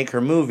entries to make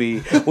her movie,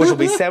 which will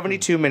be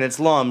 72 minutes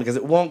long because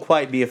it won't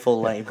quite be a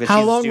full length. because How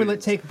she's a long will student.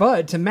 it take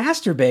Bud to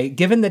masturbate,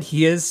 given that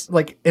he is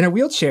like in a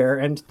wheelchair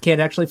and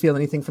can't actually feel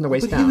anything from the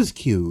waist But down? he was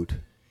cute.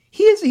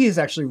 He is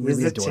actually It was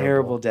really a adorable.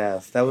 terrible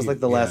death. That was like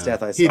the last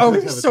death I saw. He Oh,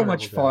 does he have was a so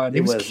much terrible fun.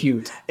 He was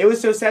cute. It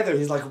was so sad though.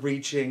 He's like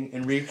reaching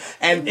and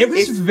and It was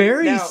it's-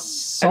 very now,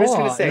 Saw I'm just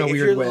gonna say, in a if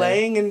weird you're way.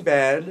 laying in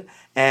bed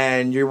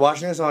and you're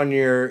watching this on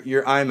your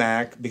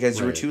iMac because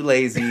you were Right. too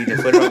lazy to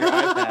put it on your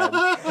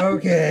iPad,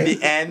 Okay.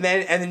 and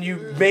then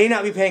you may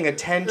not be paying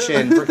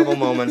attention for a couple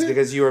moments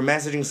because you were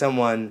messaging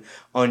someone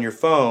on your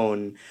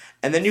phone.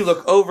 And then you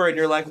look over and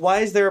you're like, why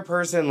is there a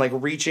person like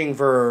reaching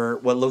for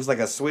what looks like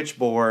a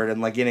switchboard and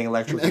like getting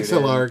electrocuted?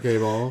 XLR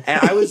cable. And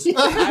I was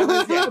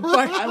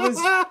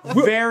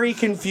very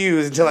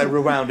confused until I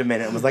rewound a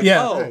minute and was like,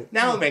 Yeah. oh,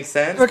 now it makes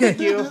sense. Okay.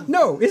 Thank you.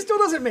 No, it still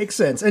doesn't make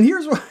sense. And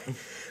here's why.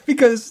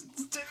 Because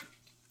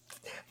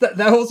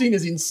that whole scene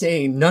is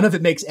insane. None of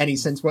it makes any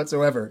sense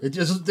whatsoever. It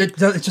just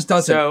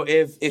doesn't. So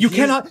if you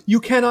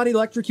cannot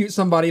electrocute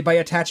somebody by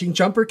attaching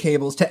jumper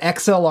cables to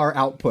XLR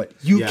output.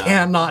 You Yeah.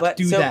 cannot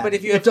do that. But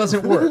if you it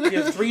doesn't work.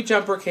 You have 3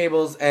 jumper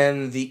cables,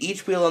 and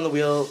each wheel on the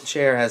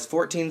wheelchair has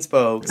 14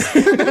 spokes.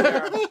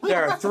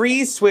 there are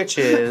 3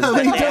 switches that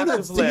they have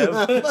to flip.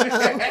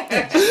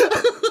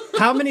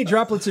 How many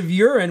droplets of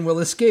urine will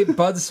escape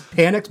Bud's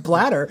panicked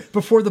bladder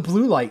before the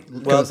blue light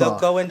Well, goes they'll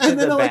off? go into And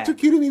then the back.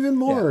 electrocute him even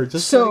more.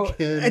 Just So, like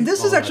in and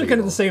this is actually kind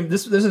of the Audio. same.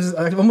 This is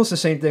almost the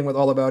same thing with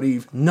All About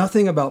Eve.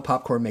 Nothing about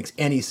Popcorn makes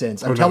any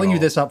sense. I'm not telling at you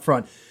all. this up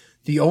front.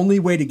 The only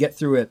way to get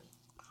through it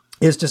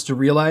is just to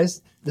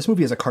realize this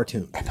movie is a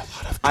cartoon.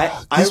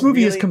 This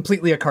movie is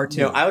completely a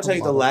cartoon. No, I will tell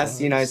you the last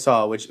scene I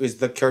saw, which was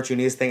the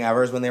cartooniest thing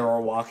ever, is when they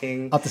were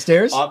walking Up the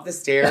stairs? Up the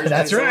stairs. That's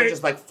and someone right.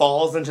 just like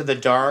falls into the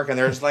dark, and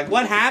they're just like,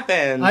 "What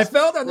happened?" I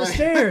fell down the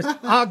stairs.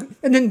 And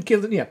then,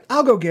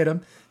 I'll go get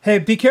him. Hey,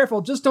 be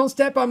careful. Just don't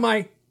step on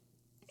my...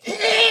 It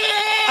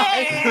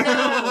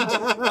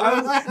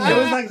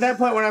was like that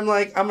point when I'm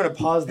like, I'm gonna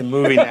pause the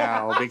movie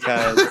now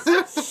because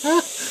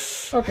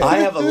I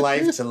have a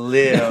life to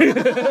live.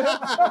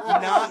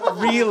 Not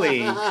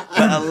really, but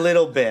a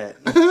little bit.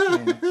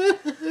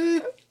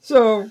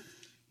 So...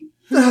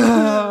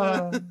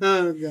 well,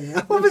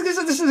 because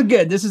this is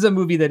again, this is a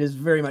movie that is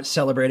very much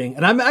celebrating,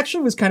 and I'm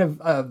actually was kind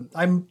of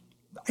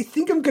I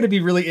think I'm going to be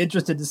really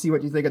interested to see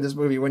what you think of this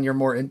movie when you're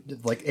more able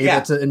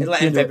to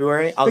in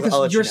February. I'll because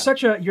let you're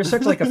you know.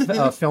 such like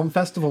a film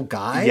festival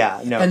guy.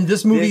 Yeah, no. And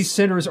this movie This-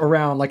 centers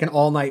around like an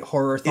all night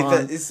horror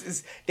thon.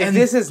 If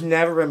this has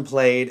never been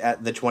played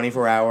at the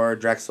 24-hour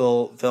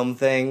Drexel film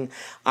thing,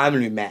 I'm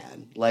gonna be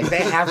mad. Like they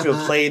have to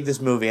have played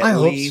this movie I at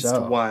hope least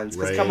so. once.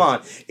 Because Right. come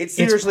on, it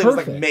seriously was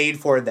like perfect. made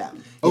for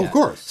them. Oh, of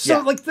course. So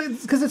Yeah. like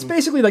because it's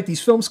basically like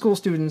these film school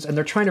students and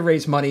they're trying to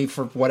raise money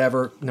for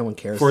whatever. No one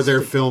cares For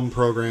their film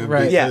program.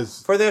 Right. Yeah,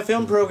 because- for their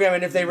film program,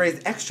 and if they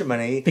raise extra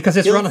money, Because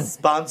it's he'll running.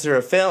 sponsor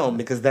a film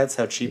because that's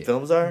how cheap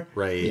films are.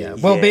 Right. Yeah.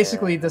 Well, Yeah.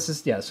 basically, this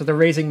is so they're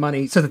raising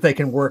money so that they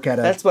can work at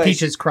a That's why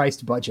Peaches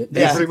Christ budget.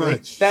 Yeah, pretty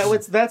much.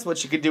 That's what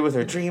she could do with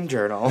her dream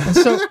journal.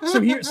 So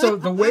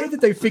the way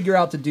that they figure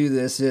out to do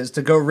this is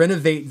to go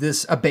renovate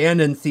this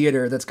abandoned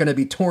theater that's going to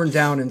be torn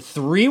down in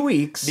 3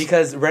 weeks.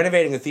 Because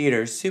renovating a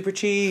theater is super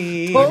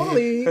cheap.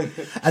 Totally.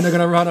 And they're going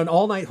to run an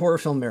all-night horror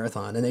film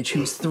marathon, and they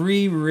choose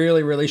 3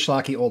 really, really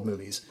schlocky old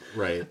movies.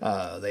 Right.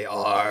 They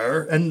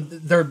are, and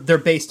they're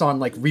based on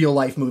like real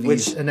life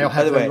movies, and they'll by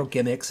have the their way, little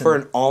gimmicks. for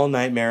And, an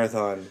all-night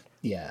marathon.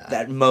 yeah.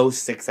 At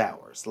most 6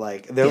 hours.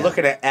 Like they're Yeah.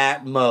 looking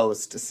at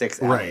most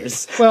 6 Right.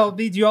 hours. Well,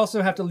 you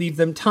also have to leave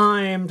them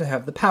time to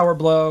have the power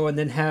blow, and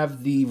then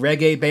have the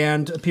reggae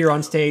band appear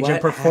on stage and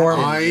What perform.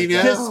 I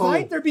know.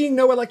 Despite there being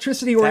no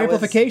electricity or That was-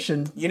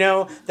 amplification. You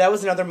know, that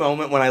was another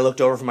moment when I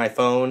looked over from my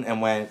phone and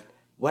went,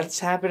 "What's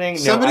happening?" No,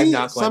 Somebody, I'm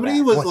not going somebody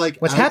back. was like,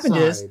 What's happened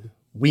is outside.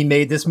 we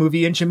made this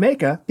movie in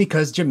Jamaica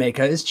because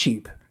Jamaica is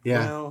cheap.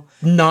 Yeah. Well,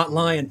 Not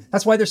lying.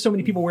 That's why there's so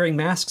many people wearing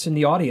masks in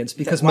the audience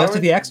because Why most were-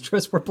 of the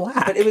extras were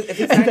black. But if it's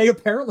and not- they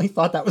apparently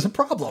thought that was a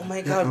problem. oh my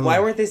god, why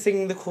weren't they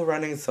singing the Cool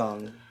Running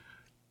song?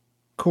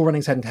 Cool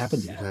Runnings hadn't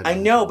happened yet. I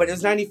know, but it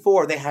was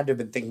 94. They had to have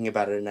been thinking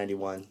about it in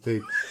 91.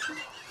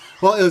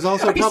 Well, it was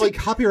also probably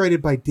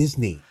copyrighted by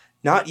Disney.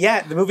 Not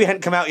yet. The movie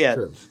hadn't come out yet.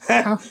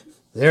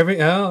 There we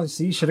go.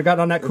 See, should have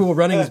gotten on that Cool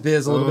Runnings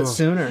biz a little bit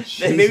sooner.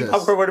 And maybe Jesus.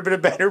 Popcorn would have been a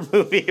better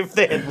movie if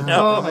they had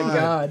known. Oh my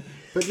god.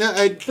 But no,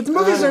 But the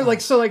movies are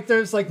like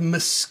there's like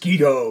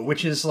Mosquito,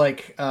 which is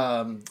like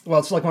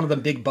it's like one of the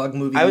big bug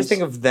movies. I always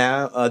think of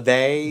them,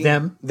 they,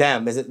 Them.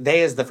 them. Is it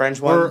they is the French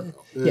one? or,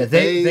 yeah,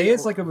 they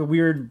is like a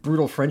weird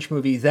brutal French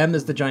movie. Them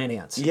is the giant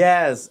ants.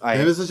 Yes,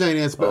 It was a giant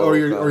ants, but, Oh, or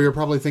you're God. or you're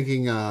probably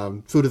thinking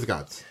Food of the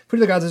Gods. Food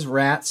of the Gods is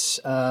rats.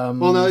 Well,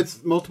 no,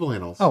 it's multiple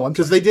animals. Oh, I'm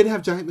because they did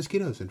have giant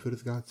mosquitoes in Food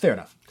of the Gods. Fair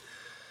enough.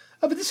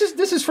 But this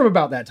is from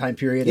about that time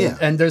period, Yeah.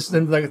 and there's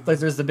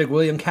there's the big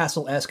William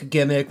Castle-esque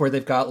gimmick where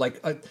they've got like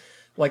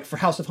for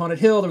House of Haunted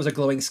Hill, there was a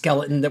glowing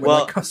skeleton that would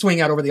Well,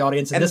 swing out over the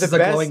audience, and this the is a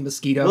best- glowing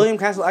mosquito. William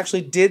Castle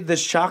actually did the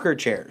shocker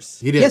chairs.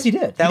 He did. Yes, he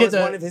did. That He was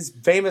did one of his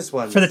famous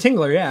ones. for the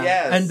Tingler, yeah.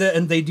 Yes.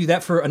 And they do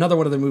that for another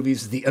one of their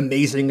movies, The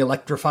Amazing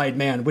Electrified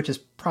Man, which is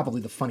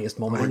probably the funniest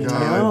moment in the entire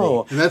movie.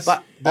 know. And that's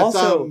But that's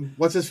also-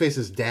 what's his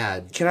face's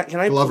dad. Can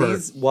I Glover.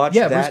 please watch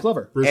Yeah, that Bruce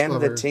Glover. Bruce and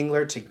Glover. the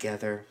Tingler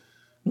together?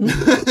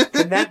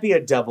 Can that be a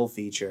double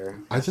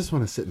feature? I just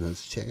want to sit in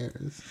those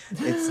chairs.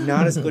 It's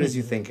not as good as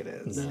you think it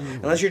is.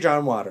 Unless you're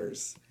John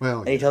Waters. Well,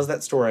 And he tells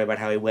that story about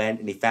how he went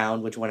and he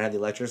found which one had the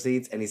electric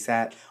seats and he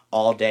sat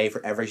all day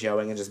for every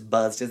showing and just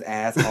buzzed his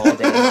ass all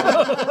day.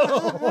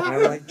 And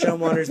I'm like, John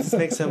Waters, this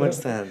makes so much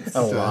sense.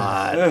 A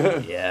lot.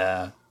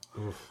 Yeah.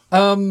 Yeah.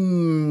 Or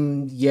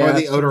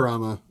the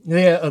Odorama.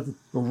 Yeah,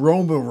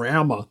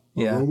 Roma-Rama.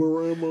 Yeah.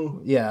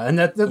 Odorama. Yeah, and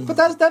but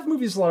that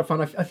movie is a lot of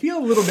fun. I feel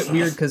a little bit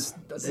weird because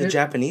It's a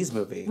Japanese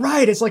movie.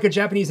 right, it's like a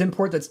Japanese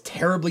import that's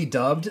terribly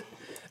dubbed.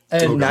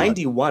 And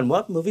 91.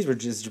 What movies were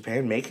just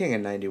Japan making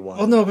in 91?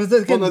 well, no, but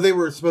Well, no, they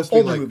were supposed to be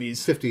older like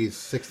movies. 50s,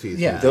 60s.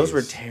 Yeah. movies. Those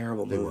were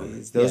terrible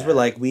movies. Those Yeah. were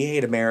like, we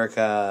hate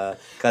America,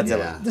 Godzilla.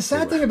 Yeah. the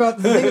thing about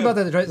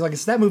that is like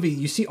it's that movie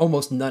you see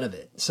almost none of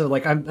it. So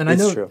like I It's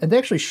know true. and they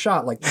actually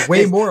shot like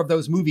way more of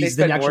those They movies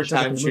than spent more actually showed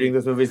up in time the shooting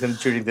movie. those movies than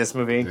shooting this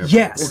movie.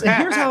 Yes, and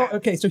here's how.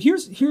 Okay, so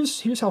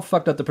here's how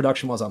fucked up the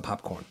production was on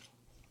Popcorn.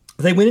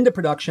 They went into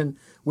production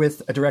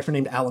with a director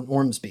named Alan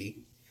Ormsby,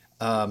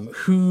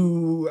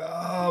 who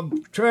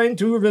trying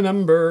to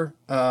remember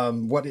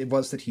what it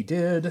was that he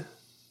did.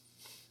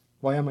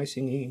 Why am I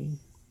singing?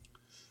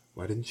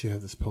 Why didn't you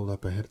have this pulled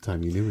up ahead of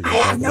time? You knew we were I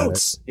going have to talk about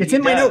notes. it. It's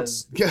in my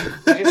notes. He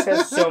just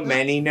has so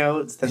many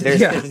notes that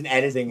there's an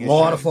editing A issue.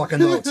 lot of fucking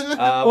notes.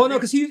 Well, no,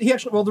 because he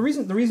actually. Well, the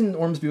reason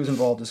Ormsby was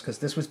involved is because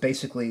this was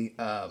basically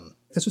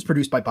this was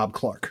produced by Bob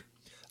Clark.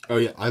 Oh,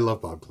 yeah. I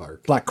love Bob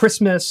Clark. Black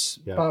Christmas,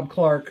 Yeah. Bob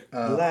Clark.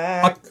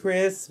 Black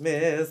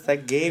Christmas, I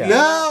gave you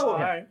No!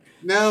 my heart.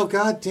 No,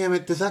 God damn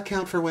it. Does that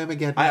count for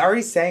Whamageddon? I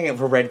already sang it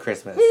for Red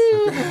Christmas.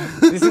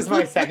 This is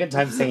my second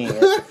time singing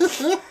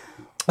it.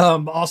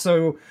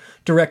 Also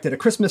directed A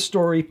Christmas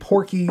Story,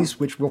 Porky's,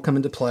 which will come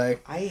into play.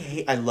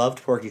 I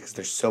loved Porky because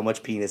there's so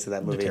much penis in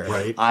that movie.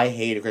 Right. I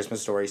hate A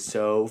Christmas Story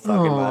so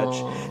fucking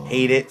much.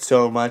 Hate it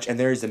so much. And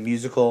there is a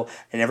musical,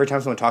 and every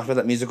time someone talks about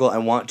that musical, I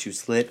want to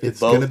slit It's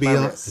both gonna be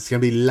my wrists. it's gonna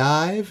be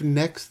live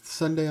next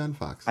Sunday on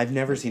Fox. I've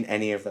never seen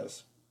any of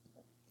those.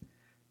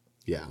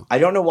 Yeah, I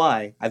don't know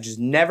why. I've just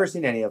never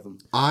seen any of them.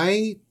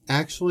 I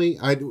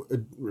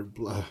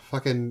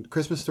fucking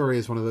Christmas Story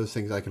is one of those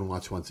things I can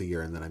watch once a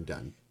year and then I'm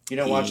done. You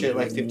don't watch it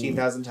like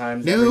 15,000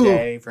 times No. every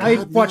day for I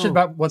God, watch no. it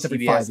about once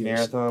every 5 TBS years.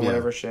 marathon, Yeah.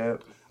 whatever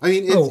shit. I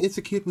mean, Oh. it's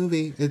a cute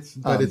movie.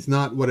 But it's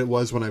not what it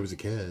was when I was a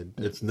kid.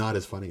 It's not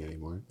as funny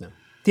anymore. No.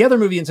 The other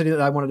movie incident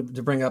that I wanted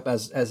to bring up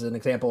as an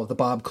example of the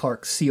Bob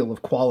Clark seal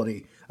of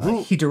quality,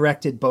 he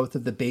directed both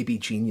of the Baby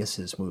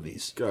Geniuses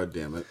movies God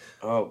damn it!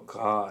 Oh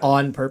god.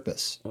 on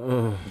purpose.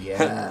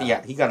 Yeah.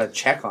 Yeah, he got a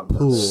check on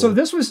this. So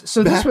this was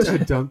Back to a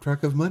dump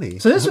truck of money.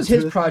 So this was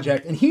his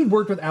project, and he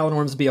worked with Alan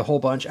Ormsby a whole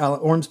bunch. Alan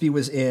Ormsby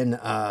was in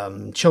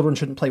Children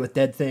Shouldn't Play with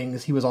Dead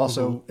Things. He was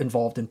also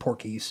involved in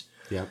Porky's.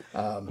 Yeah.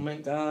 Oh my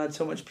god,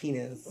 so much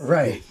penis.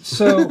 Right.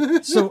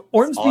 So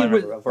Ormsby all I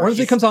remember about Porky's.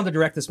 Ormsby comes on to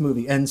direct this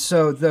movie, and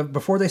so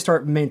before they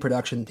start main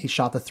production, he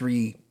shot the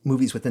 3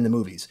 movies within the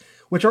movies,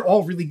 which are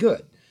all really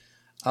good.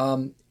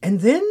 And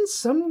then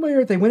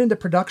somewhere they went into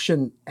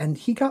production, and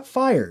he got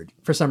fired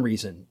for some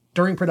reason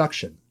during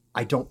production.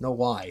 I don't know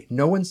why.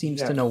 No one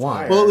seems to know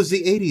why. Well, it was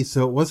the 80s,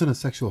 so it wasn't a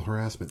sexual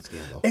harassment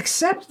scandal.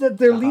 Except that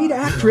their lead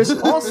actress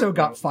also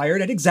got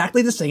fired at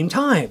exactly the same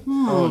time.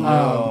 Oh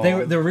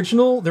no. The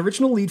original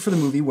lead for the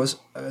movie was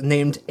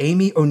named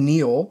Amy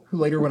O'Neill, who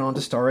later went on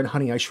to star in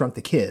Honey, I Shrunk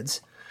the Kids.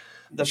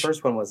 The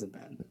first one wasn't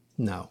bad.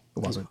 No,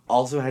 it wasn't.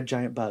 Also had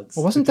giant bugs.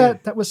 Well, wasn't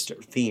that was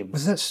themes?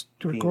 was that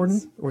Stuart Themes.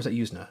 Gordon or was that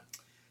Yuzna?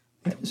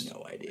 I have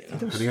no idea.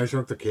 Honey, I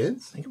Shrunk the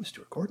Kids? I think it was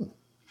Stuart Gordon.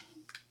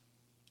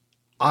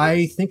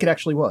 I think it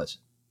actually was.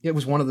 It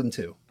was one of them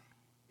too.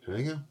 There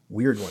you go.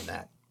 Weird one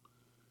that.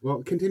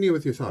 Well, continue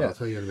with your thought. I'll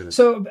tell you in a minute.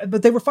 So,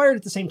 but they were fired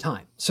at the same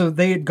time. So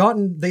they had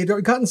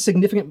gotten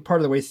significant part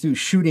of the way through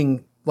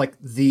shooting like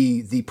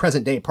the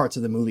present day parts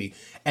of the movie,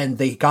 and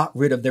they got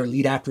rid of their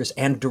lead actress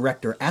and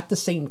director at the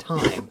same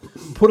time,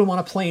 put them on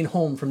a plane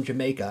home from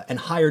Jamaica, and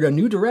hired a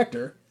new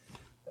director,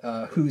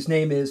 whose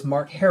name is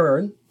Mark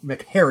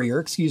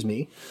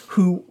McHarrier,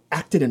 who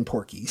acted in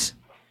Porky's.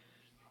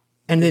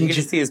 And then You get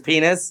to see his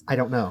penis. I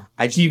don't know.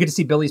 I Do you get to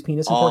see Billy's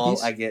penis in All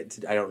Porky's? I get.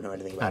 I don't know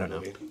anything about I don't the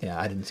know. movie. Yeah,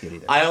 I didn't see it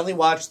either. I only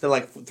watched the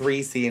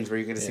 3 scenes where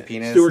you get to see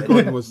penis. Stuart and-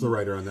 Gordon was the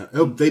writer on that.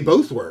 Oh, they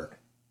both were.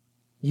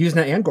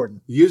 Yuzna and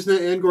Gordon. Yuzna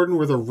and Gordon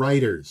were the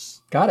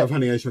writers Got it. of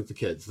Honey, I Shrunk the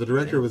Kids. The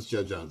director was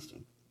Judd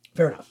Johnston.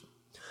 Fair enough.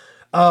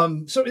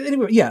 So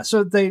anyway, yeah.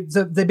 So they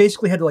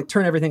basically had to like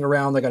turn everything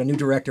around. They got a new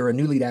director, a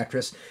new lead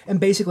actress,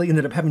 and basically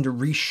ended up having to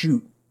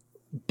reshoot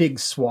big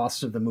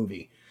swaths of the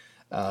movie.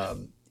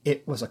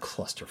 It was a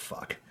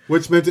clusterfuck.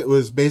 Which meant it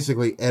was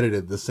basically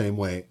edited the same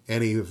way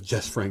any of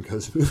Jess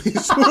Franco's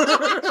movies were.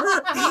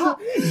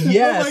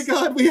 Yes. Oh my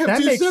God, we have That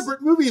 2 makes-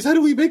 separate movies. How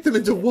do we make them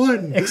into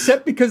one?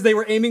 Except because they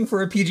were aiming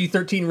for a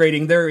PG-13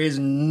 rating, there is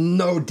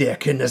no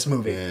dick in this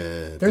movie.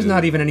 There's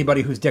not even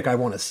anybody whose dick I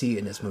want to see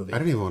in this movie. I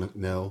don't even want to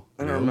know.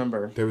 I don't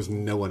remember. There was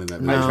no one in that I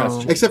movie.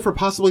 trust you. Except for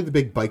possibly the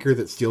big biker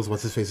that steals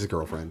what's-his-face's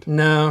girlfriend.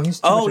 No,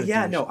 he's too Oh much of a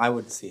yeah, douche. no, I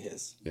would see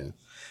his. Yeah.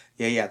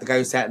 Yeah, the guy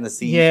who sat in the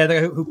seat. Yeah, the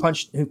guy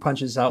who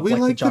punches out We like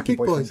the like the jockey big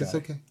boyfriend boys. It's guy.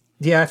 okay.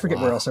 Yeah, I forget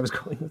where else I was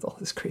going with all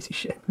this crazy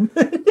shit.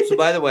 So,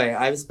 by the way,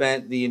 I've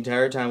spent the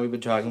entire time we've been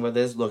talking about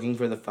this looking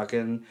for the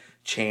fucking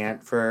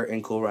chant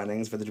in Cool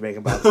Runnings for the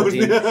Jamaican bobsled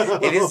team. No.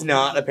 It is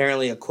not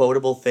apparently a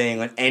quotable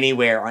thing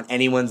anywhere on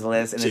anyone's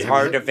list, and it's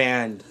hard to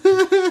find.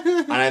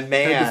 And I'm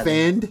mad. Hard to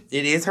find?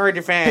 It is hard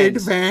to find. Hard to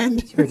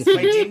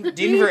find? My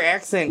Denver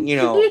accent,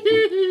 Now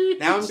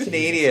I'm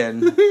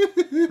Canadian.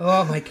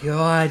 Oh my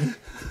god.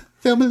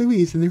 Thelma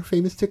Louise and their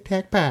famous Tic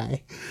Tac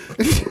pie.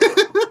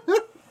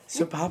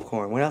 So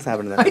Popcorn. What else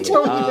happened in that movie? I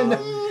don't even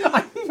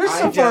know. We're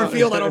so far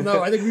afield, I don't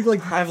know. I think we've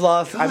like... I've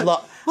lost.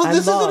 Well, this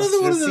is another one of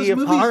the those sea of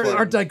movies popcorn.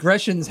 Our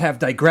digressions have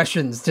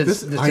digressions.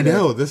 I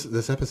know.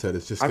 This episode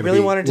is just going to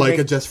be like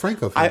a Jess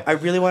Franco film. I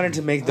really wanted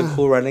to make the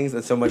Cool Runnings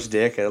and so much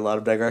dick and a lot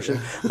of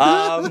digression.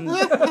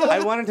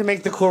 I wanted to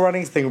make the Cool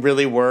Runnings thing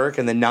really work,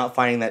 and then not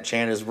finding that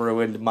chant has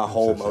ruined my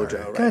whole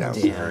mojo right now.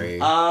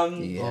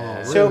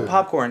 Sorry. So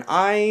Popcorn,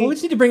 Well, we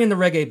just need to bring in the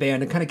reggae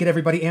band and kind of get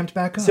everybody amped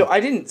back up. So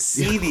I didn't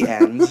see the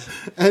end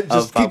and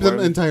just keep them Popcorn,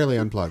 entirely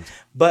unplugged.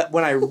 but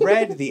when I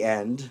read the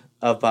end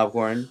of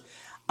Popcorn,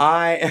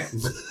 I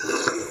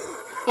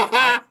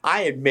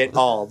admit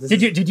all.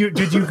 Did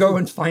you go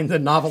and find the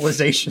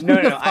novelization? No.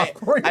 of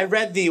Popcorn? I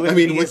read the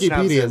Wikipedia Wikipedia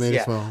synopsis. may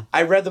as well.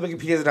 I read the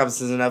Wikipedia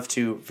synopsis enough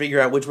to figure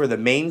out which were the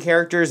main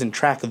characters and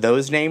track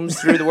those names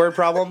through the word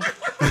problem.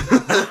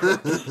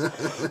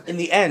 In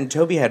the end,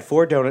 Toby had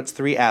 4 donuts,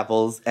 3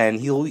 apples, and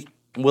he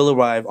will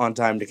arrive on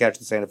time to catch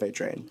the Santa Fe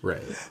train.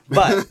 Right.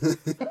 But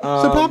So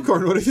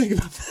Popcorn, what do you think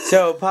about that?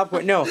 so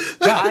Popcorn, no,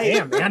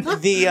 damn, man.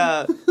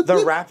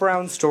 The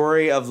wraparound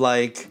story of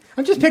like.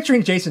 I'm just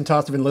picturing Jason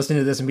Tosterman listening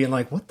to this and being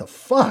like, "What the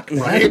fuck?"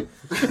 Right?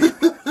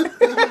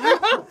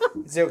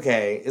 It's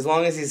okay as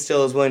long as he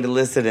still is willing to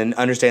listen and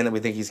understand that we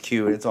think he's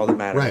cute. It's all that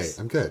matters. Right.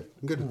 I'm good.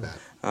 I'm good with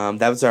that.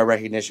 That was our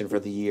recognition for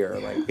the year.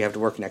 Like we have to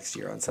work next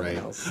year on something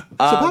else. So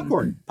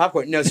Popcorn.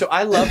 Popcorn. No, so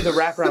I love the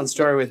wraparound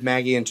story with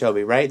Maggie and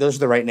Toby. Right, those are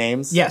the right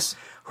names. Yes.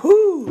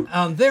 Whoo.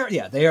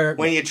 They are.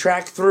 When you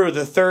track through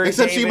the third,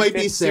 Except David, she might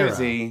be fifth Sarah.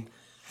 Susie,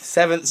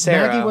 7th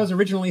Sarah. Maggie was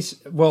originally.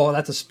 Well,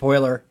 that's a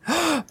spoiler.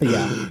 But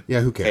yeah. Yeah,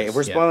 who cares? Okay, if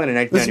we're spoiling a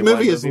This 1991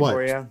 movie is for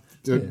what?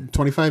 you.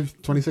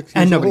 25, 26 years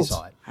And nobody old?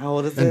 saw it. How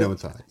old is it? And no one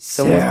saw it.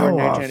 Someone was born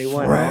in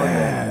 1991.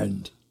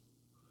 Friend.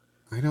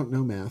 I don't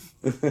know math.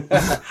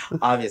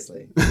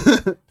 Obviously.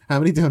 How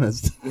many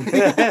donuts?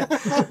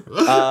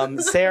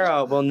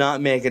 Sarah will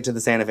not make it to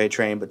the Santa Fe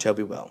train, but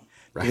Toby will.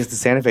 Because the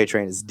Santa Fe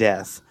train is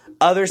death.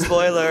 Other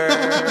spoiler.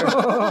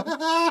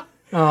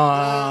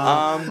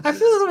 I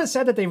feel a little bit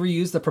sad that they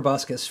reused the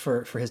proboscis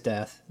for his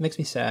death. It makes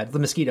me sad. The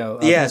mosquito.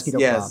 Yes, mosquito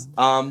yes.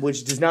 blob.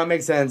 Which does not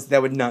make sense.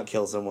 That would not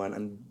kill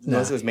someone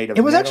unless it was made of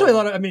It was metal. actually a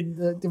lot of. I mean,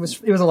 it was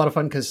a lot of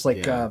fun because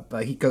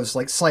he goes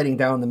like sliding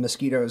down the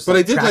mosquitoes. But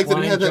I did trap like that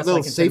line, it had that just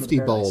little like in Phantom of safety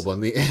the Paradise. bulb on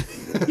the end.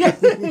 Yeah,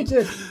 it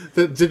did.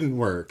 That didn't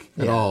work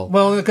at all.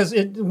 Well, because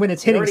when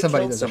it's hitting already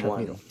somebody, killed there's a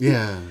someone. torpedo.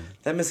 Yeah.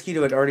 That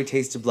mosquito had already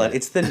tasted blood.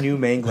 It's the new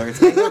Mangler. It's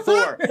Mangler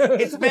 4.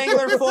 It's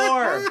Mangler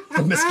 4.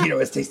 The mosquito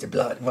has tasted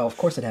blood. Well, of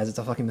course it has. It's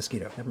a fucking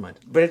mosquito. Never mind.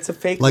 But it's a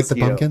fake Like the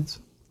mosquito. pumpkins?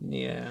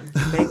 Yeah.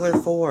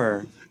 Mangler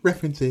 4.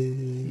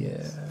 References.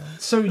 Yeah.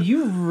 So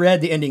you read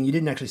the ending. You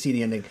didn't actually see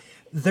the ending.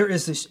 There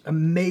is this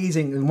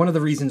amazing, and one of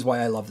the reasons why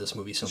I love this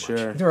movie so much.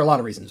 Sure. There are a lot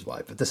of reasons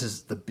why, but this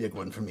is the big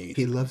one for me.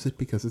 He loves it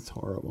because it's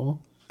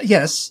horrible.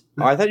 Yes,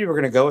 Oh, I thought you were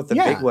going to go with the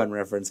Yeah. big one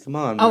reference. Come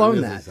on. I'll man.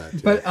 own This is that.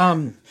 that,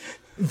 too.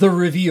 But the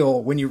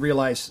reveal when you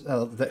realize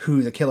that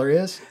who the killer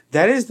is,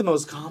 That is the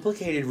most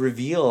complicated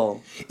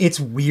reveal.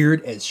 it's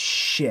weird as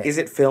shit. Is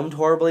it filmed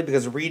horribly?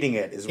 Because reading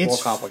it is more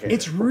complicated.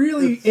 It's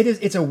really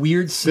it's a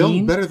weird scene.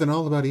 Filmed better than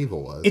All About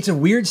Evil was. It's a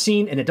weird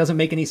scene, and it doesn't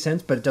make any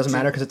sense, but it doesn't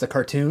matter because it's a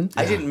cartoon.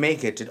 I didn't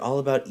make it. Did All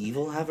About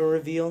Evil have a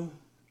reveal?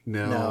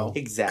 no.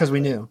 Exactly. because we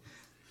knew.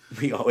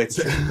 It's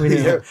true. We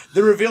knew.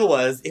 The reveal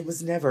was it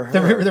was never her.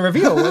 The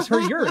reveal was her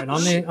urine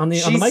on the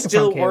She's microphone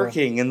still cable.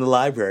 working in the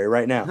library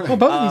right now. Well,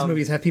 both of these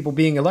movies have people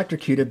being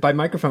electrocuted by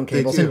microphone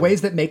cables in do.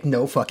 ways that make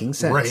no fucking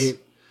sense. Right.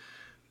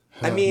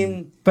 I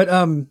mean, But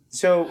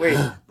so wait,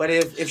 but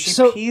if she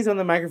So- pees on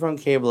the microphone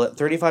cable at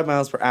 35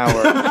 miles per hour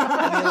and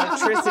the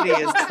electricity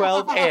is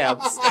 12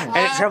 amps and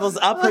it travels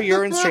up her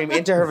urine stream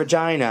into her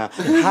vagina,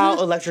 how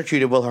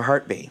electrocuted will her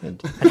heart be?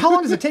 and how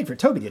long does it take for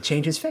Toby to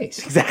change his face?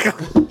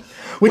 Exactly.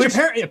 Which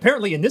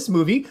apparently in this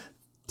movie,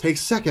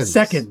 Takes seconds.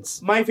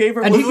 seconds. My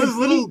favorite And was he With his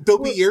little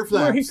dopey ear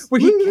Where he, flaps.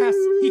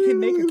 he can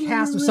make a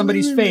cast of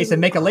somebody's face and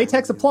make a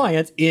latex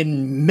appliance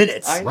in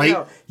minutes. I Right.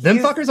 know. Them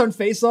He's- fuckers on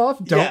Face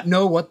Off don't Yeah.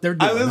 know what they're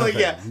doing. I was like,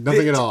 yeah,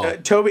 Nothing at all.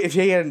 Toby, if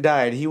he hadn't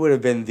died, he would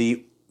have been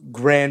the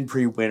Grand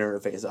Prix winner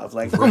of Face Off.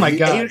 Like, Oh my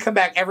God. he would come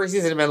back every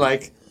season and been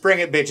like, "Bring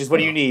it, bitches! What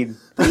do you need?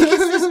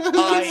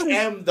 I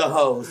am the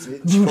host."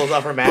 She pulls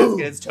off her mask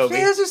and it's Toby.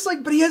 He has this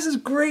but he has this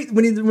great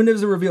when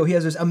there's a reveal. He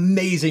has this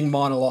amazing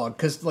monologue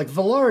because like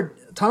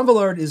Tom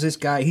Villard is this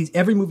guy.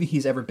 Every movie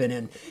he's ever been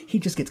in, he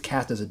just gets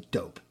cast as a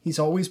dope. He's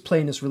always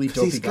playing this really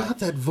dopey He's guy. got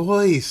that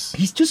voice.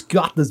 He's just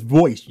got this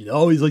voice, you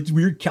know. He's like this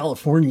weird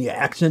California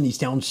accent. He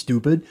sounds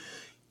stupid.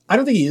 I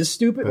don't think he is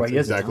stupid. That's well, he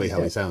isn't. exactly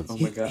how he sounds. Oh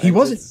my God. He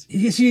wasn't.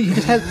 He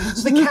just had.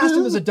 So they cast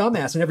him as a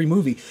dumbass in every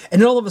movie,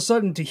 and then all of a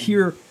sudden to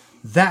hear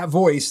that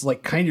voice,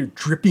 like, kind of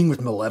dripping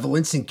with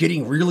malevolence and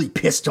getting really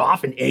pissed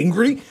off and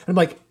angry. I'm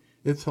like,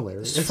 It's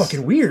hilarious. it's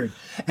fucking weird.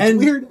 It's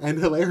weird and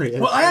hilarious.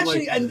 Well, I I'm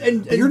actually, like,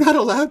 and you're not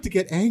allowed to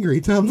get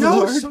angry, Tom no,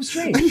 Villard. it's so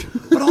strange.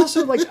 But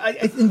also, like,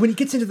 and when he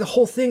gets into the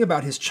whole thing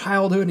about his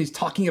childhood, and he's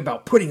talking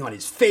about putting on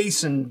his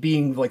face and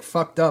being like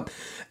fucked up,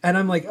 and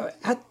I'm like,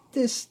 at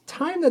this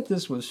time that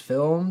this was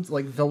filmed,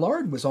 like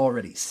Villard was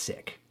already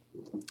sick.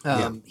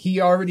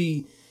 He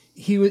already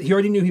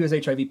knew he was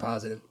HIV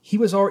positive. He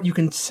was already, you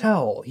can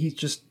tell he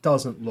just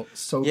doesn't look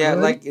so Yeah,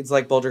 good. like it's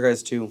like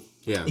Poltergeist 2.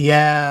 Yeah.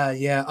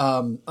 Yeah.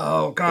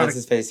 Oh God. What's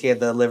his face? He had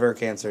the liver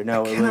cancer.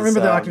 No, can't remember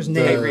the doctor's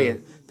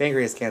name.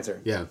 Pancreas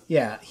cancer. Yeah.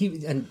 Yeah.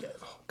 Oh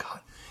God.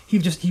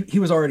 He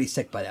was already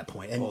sick by that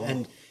point,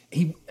 and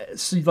he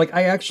so like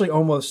I actually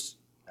almost.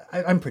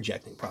 I'm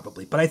projecting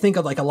probably, but I think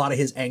of like a lot of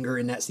his anger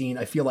in that scene.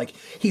 I feel like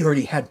he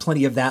already had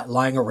plenty of that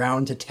lying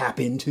around to tap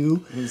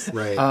into.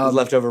 Right.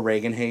 Leftover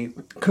Reagan hate.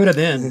 Could have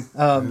been,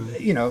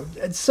 you know.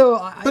 So,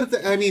 But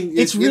I mean,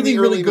 it's in really, the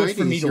really early good 90s,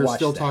 for me to you're watch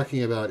still that.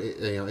 talking about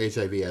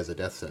HIV as a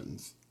death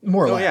sentence.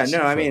 More or Oh yeah, less.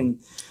 no, I mean,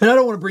 And I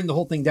don't want to bring the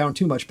whole thing down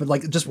too much, but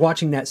like just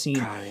watching that scene,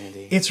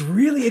 Andy. it's a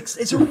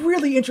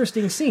really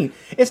interesting scene.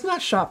 It's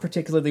not shot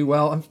particularly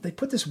well. They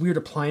put this weird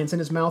appliance in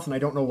his mouth, and I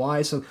don't know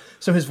why. So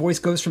his voice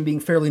goes from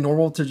being fairly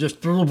normal to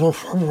just and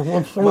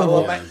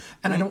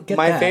I don't get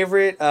my that.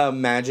 favorite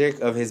magic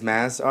of his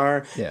masks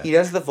are Yeah. he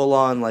does the full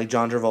on like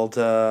John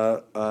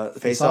Travolta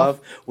face off?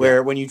 off,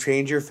 where when you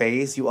change your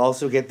face, you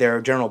also get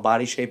their general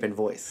body shape and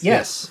voice.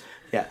 Yes.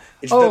 Yeah,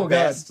 it's Oh, the God.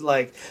 best.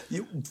 Like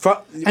And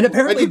I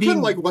apparently do kind being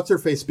of like what's her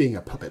face being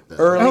a puppet though.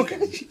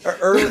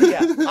 early.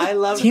 Yeah, I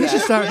love Tina that.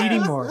 should start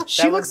eating more.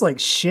 She was- looks like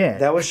shit.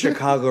 That was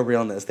Chicago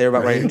realness. They were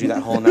about ready to do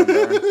that whole number.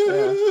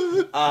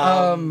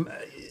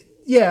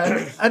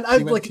 yeah, and I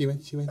She went, like.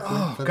 she went.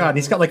 Oh God, and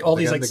he's got like all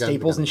these like The gun,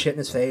 staples the and shit in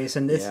his face,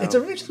 and it's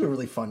actually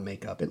really fun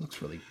makeup.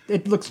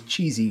 It looks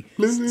cheesy.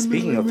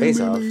 Speaking of face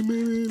off,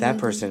 that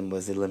person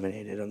was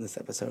eliminated on this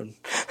episode.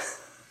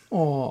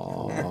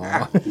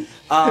 Aww.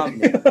 Um,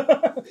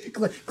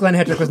 Glenn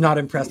Hedrick was not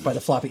impressed by the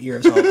floppy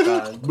ears.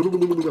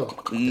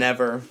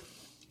 Never.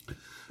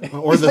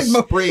 Or the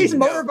spring. He's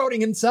motorboating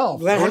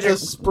himself. Glenn Or the Hedrick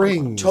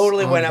springs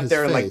totally on went up his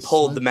there and like face.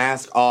 pulled the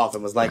mask off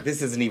and was like,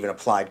 "This isn't even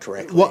applied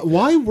correctly."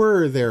 Why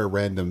were there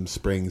random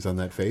springs on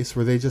that face?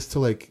 Were they just to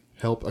like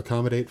help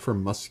accommodate for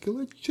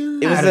musculature?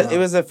 It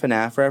was a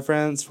FNAF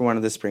reference for one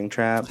of the spring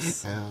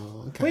traps.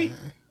 Oh, okay. Wait,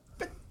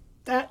 but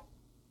that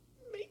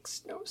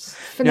makes no sense.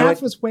 No, FNAF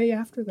it- was way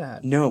after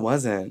that. No, it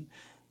wasn't.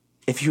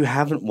 If you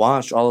haven't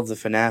watched all of the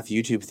FNAF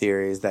YouTube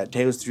theories that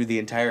goes through the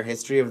entire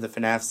history of the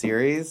FNAF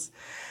series,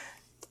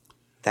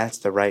 that's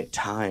the right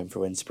time for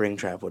when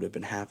Springtrap would have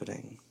been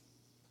happening.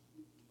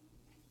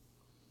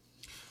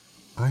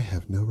 I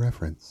have no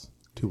reference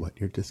to what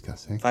you're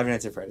discussing. Five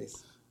Nights at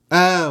Freddy's.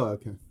 Oh,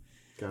 okay.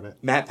 Got it.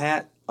 Matt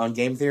Pat on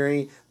Game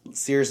Theory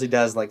seriously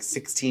does like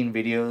 16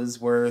 videos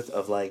worth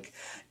of like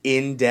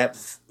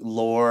in-depth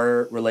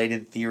lore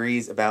related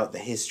theories about the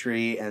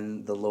history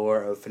and the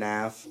lore of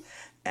FNAF,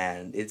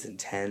 and it's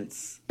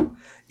intense.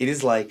 It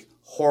is like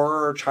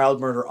horror, child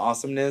murder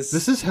awesomeness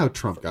This is how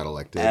Trump got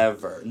elected.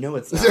 ever. No,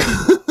 it's not.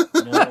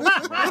 No,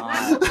 it's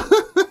not.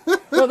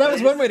 Well, that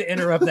was one way to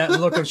interrupt that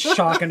look of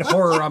shock and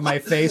horror on my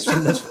face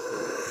from this.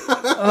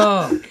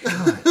 Oh,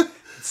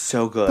 It's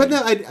so good. But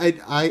no,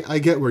 I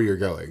get where you're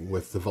going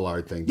with the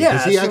Villard thing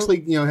because Yeah, he so-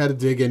 actually had to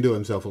dig into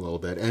himself a little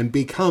bit and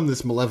become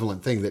this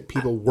malevolent thing that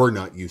people were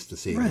not used to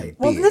seeing. right. him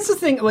Well, being. that's the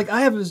thing. Like,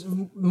 I have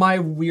my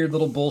weird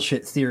little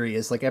bullshit theory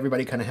is like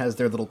everybody kind of has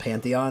their little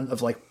pantheon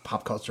of like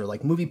pop culture,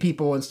 like movie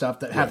people and stuff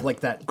that have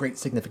like that great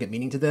significant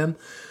meaning to them.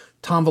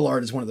 Tom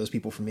Villard is one of those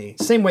people for me.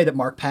 Same way that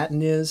Mark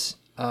Patton is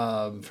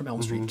from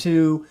Elm Street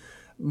 2.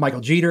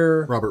 Michael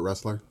Jeter. Robert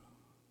Ressler,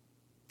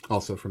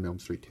 also from Elm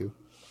Street 2.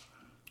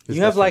 His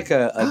you have best like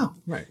friend. a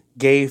Right.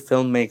 gay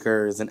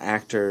filmmakers and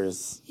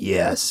actors.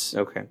 Yes.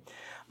 Okay.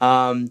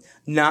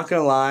 Not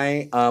gonna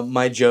lie,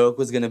 my joke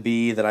was gonna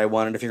be that I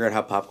wanted to figure out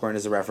how popcorn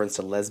is a reference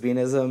to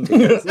lesbianism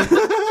because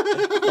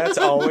that's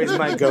always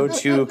my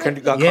go-to.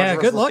 Yeah,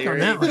 good luck on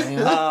that one,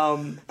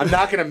 man. I'm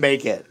not gonna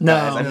make it. No.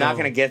 guys. I'm not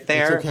gonna get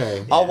there. It's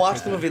okay. I'll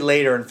watch the movie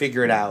later and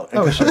figure it out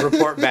and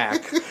report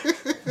back.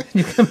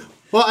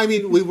 Well, I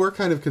mean, we were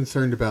kind of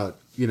concerned about,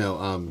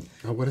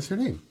 what is her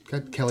name?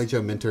 Kelly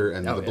Jo Minter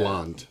and the yeah.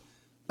 blonde.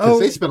 Because Oh.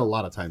 they spent a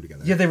lot of time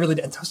together. Yeah, they really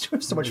did. Those two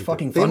are so much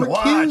fucking They fun were to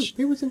watch. cute.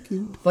 They were so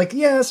cute. Like,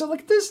 yeah, so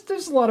like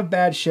there's a lot of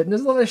bad shit and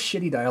there's a lot of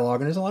shitty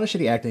dialogue and there's a lot of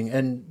shitty acting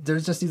and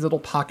there's just these little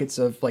pockets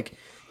of like,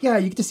 yeah,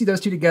 you get to see those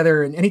two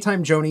together and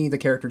anytime Joni, the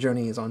character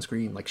Joni, is on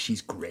screen, like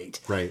she's great.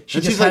 Right. She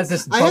And just she's has like,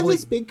 this I have bubbly,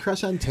 this big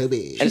crush on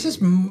Toby. she's just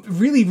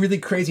really, really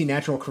crazy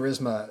natural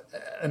charisma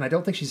and I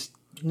don't think she's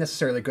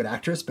necessarily a good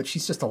actress, but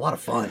she's just a lot of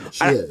fun.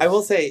 She is. I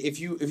will say, if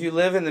you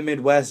live in the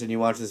Midwest and you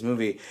watch this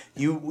movie,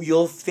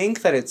 you'll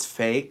think that it's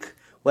fake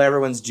what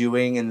everyone's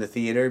doing in the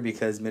theater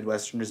because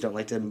Midwesterners don't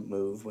like to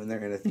move when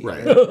they're in a theater.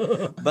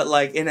 Right. But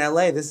like in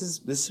LA, this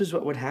is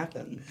what would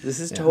happen. This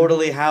is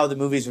totally how the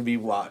movies would be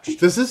watched.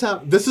 This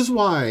is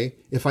why,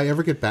 if I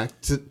ever get back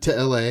to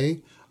LA,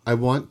 I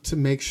want to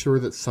make sure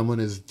that someone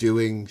is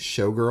doing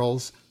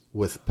Showgirls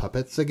with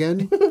puppets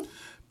again,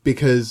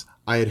 because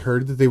I had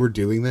heard that they were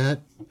doing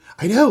that.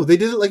 I know, they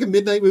did it like a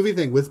midnight movie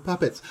thing with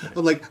puppets.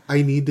 I'm like,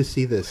 I need to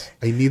see this.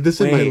 I need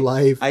this in my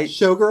life.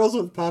 Showgirls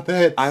with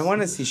puppets. I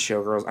want to see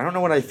Showgirls. I don't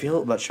know what I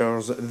feel about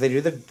Showgirls. Do they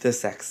do the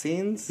sex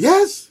scenes?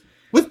 Yes!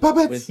 With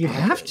puppets. You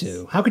have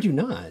to. How could you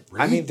not?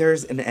 I mean,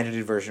 there's an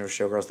edited version of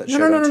Showgirls that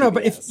No.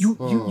 But if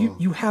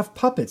you have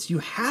puppets, you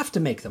have to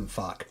make them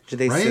fuck. Do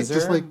they scissor?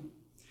 Just like,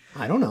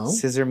 I don't know.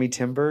 Scissor me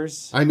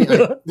timbers? I mean,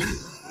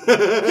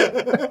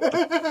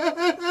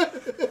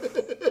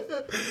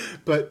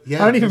 but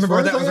yeah, I don't even as remember far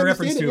what that as was I a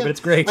reference understand to, it, but it's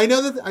great. I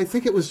know that I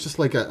think it was just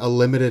like a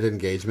limited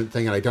engagement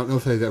thing, and I don't know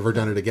if they've ever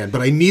done it again.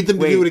 But I need them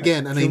to do it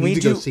again, and I need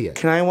to go see it.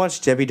 Can I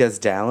watch Debbie Does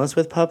Dallas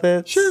with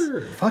puppets?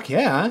 Sure. Fuck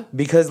yeah.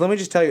 Because let me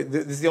just tell you,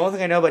 this is the only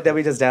thing I know about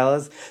Debbie Does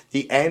Dallas.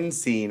 The end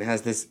scene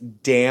has this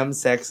damn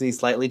sexy,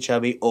 slightly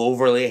chubby,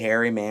 overly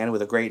hairy man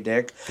with a great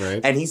dick. Right.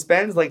 And he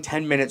spends like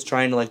 10 minutes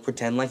trying to like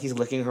pretend like he's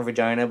licking her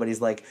vagina, but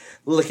he's like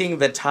licking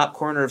the top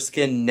corner of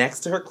skin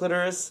next to her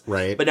clitoris.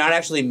 Right. But not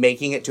actually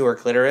making it to her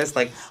clitoris.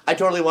 Like, I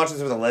totally watched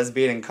this with a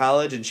lesbian in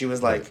college, and she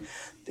was like,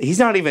 he's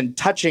not even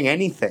touching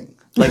anything.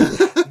 Like,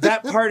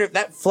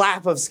 that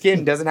flap of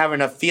skin doesn't have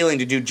enough feeling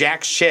to do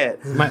jack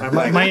shit.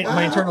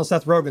 My internal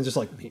Seth Rogen's just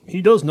like,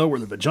 he does know where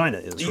the vagina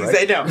is,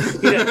 right? No,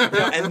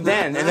 and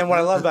then what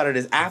I love about it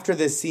is after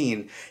this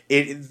scene,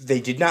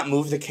 they did not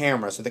move the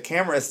camera, so the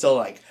camera is still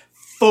like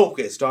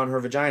focused on her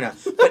vagina,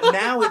 but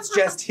now it's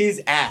just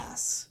his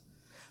ass,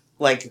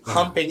 like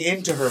humping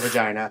into her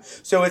vagina.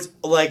 So it's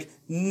like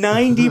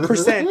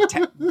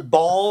 90%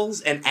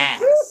 balls and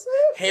ass,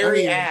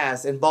 hairy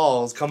ass and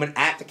balls coming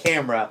at the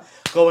camera,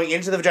 going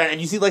into the vagina, and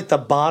you see like the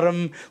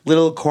bottom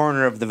little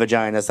corner of the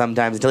vagina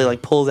sometimes until he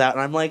like pulls out,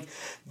 and I'm like,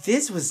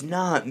 this was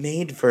not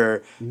made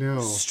for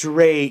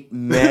straight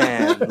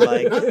men.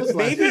 Like,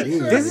 maybe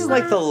this is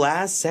like the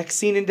last sex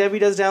scene in Debbie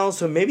Does Dallas,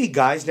 so maybe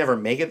guys never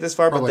make it this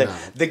far, Probably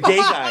but the gay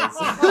guys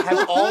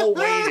have all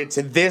waited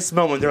to this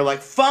moment. They're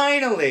like,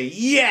 finally,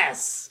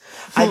 yes!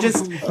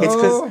 It's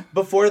because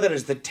before that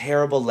is the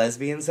terrible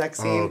lesbian sex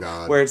scene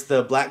where it's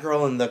the black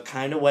girl and the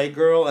kind of white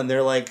girl, and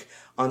they're like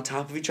on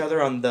top of each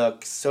other on the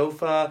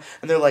sofa,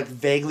 and they're like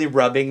vaguely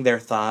rubbing their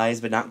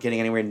thighs but not getting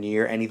anywhere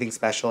near anything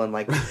special, and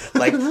like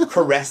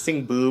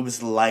caressing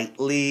boobs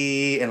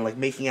lightly and like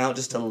making out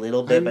just a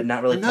little bit but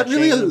not really I'm not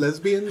touching. really a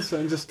lesbian, so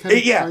I'm just kind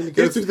of trying to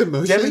go through the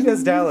motions. Debbie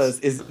Does Dallas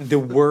is the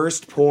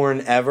worst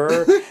porn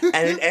ever,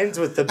 and it ends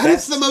with the best. And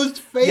it's the most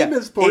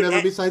famous porn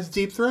ever besides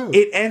Deep Throat.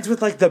 It ends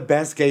with like the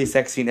best gay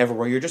sex scene ever,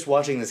 where you're just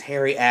watching this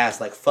hairy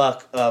ass like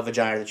fuck a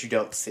vagina that you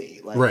don't see.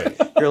 Like,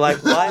 you're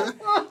like, what?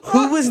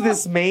 Who was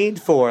this made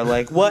for?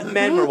 Like, what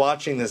men were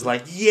watching this?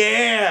 Like,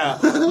 yeah,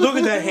 look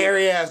at that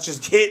hairy ass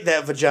just hit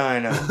that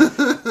vagina.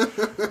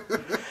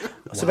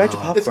 So back to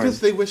popcorn. It's because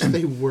they wish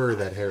they were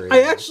that hairy.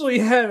 I actually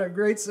had a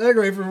great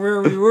segue from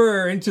where we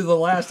were into the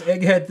last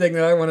egghead thing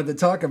that I wanted to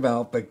talk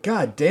about, but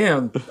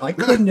goddamn, I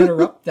couldn't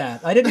interrupt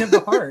that. I didn't have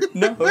the heart.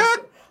 No.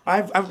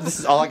 This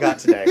is all I got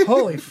today.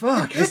 Holy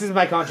fuck. This is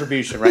my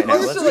contribution right now.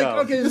 Let's go.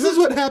 Okay, This is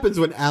what happens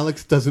when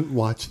Alex doesn't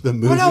watch the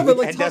movie. Well, no, but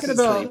like And talking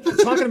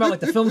doesn't about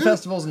like the film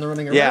festivals and the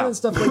running around and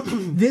stuff. Like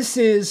this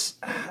is,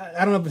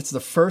 I don't know if it's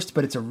the first,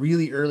 but it's a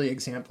really early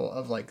example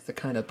of like the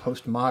kind of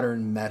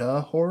postmodern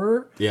meta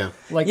horror. Yeah,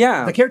 like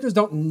the characters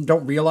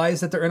don't realize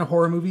that they're in a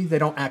horror movie. They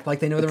don't act like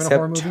they know they're in a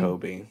horror movie.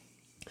 Toby.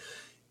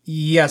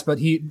 Yes, but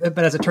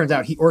as it turns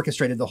out, he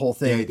orchestrated the whole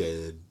thing. Yeah, he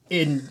did.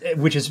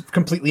 Which is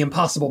completely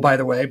impossible, by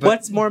the way. But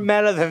what's more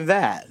meta than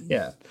that?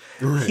 Yeah.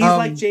 Right. He's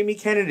like Jamie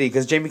Kennedy,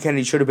 because Jamie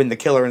Kennedy should have been the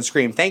killer in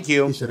Scream. Thank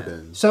you. He should have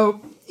been.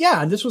 So,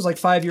 yeah, and this was like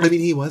 5 years... I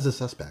mean, he was a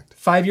suspect.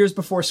 5 years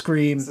before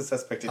Scream. He's a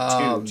suspect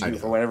in two,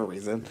 for whatever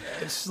reason.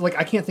 It's like,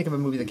 I can't think of a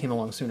movie that came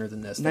along sooner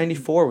than this.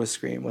 94 was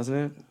Scream,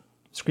 wasn't it?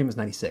 Scream was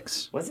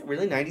 96. Was it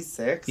really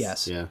 96?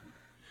 Yes. Yeah.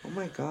 Oh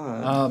my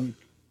god.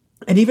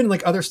 And even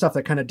like other stuff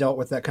that kind of dealt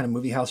with that kind of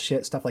movie house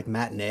shit, stuff like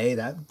Matinee,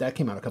 that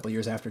came out a couple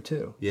years after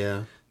too.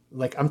 Yeah.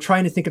 Like, I'm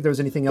trying to think if there was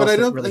anything else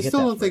But really I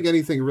still don't think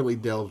anything really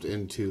delved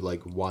into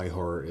like why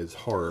horror is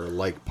horror,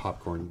 like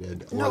Popcorn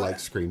did, or like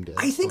Scream did.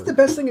 I think the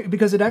best thing,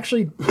 because it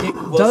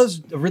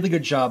does a really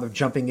good job of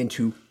jumping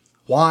into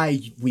why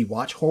we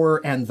watch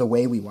horror and the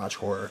way we watch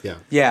horror. Yeah.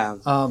 Yeah.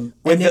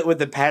 With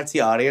the Patsy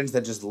audience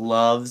that just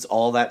loves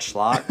all that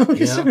schlock.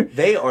 Yeah.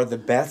 They are the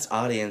best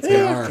audience.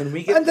 They are. Can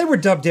we get, and they were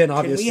dubbed in,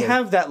 obviously. Can we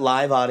have that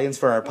live audience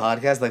for our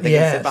podcast? Like they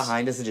can sit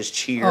behind us and just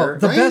cheer. Oh,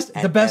 the best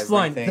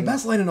everything.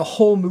 line in the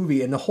whole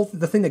movie, and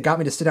the thing that got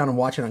me to sit down and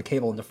watch it on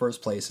cable in the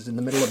first place is in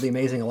the middle of The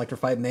Amazing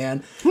Electrified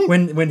Man,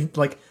 when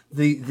like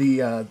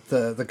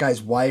the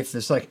guy's wife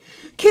is like,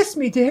 "Kiss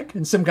me, Dick,"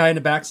 and some guy in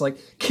the back's like,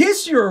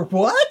 "Kiss your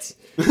what?"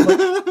 Like,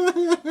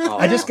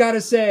 I just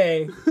gotta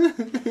say,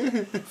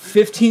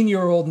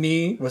 15-year-old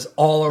me was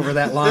all over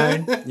that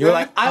line. You were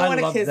like, I want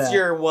to loved kiss that.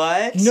 your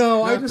what?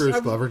 No, Not Bruce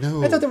Glover.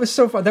 No, I thought that was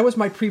so fun. That was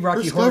my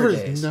pre-Rocky Bruce Horror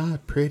Glover's days.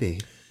 not pretty.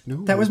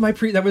 No, That was my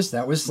that was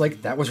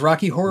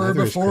Rocky Horror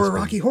Neither is before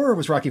Chris Rocky Horror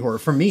was Rocky Horror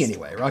for me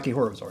anyway. Rocky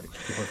Horror was already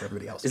Rocky Horror for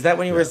everybody else. Is that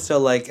when you were still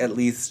like at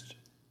least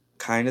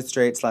kind of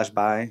straight /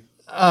 bi?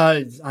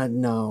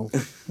 No.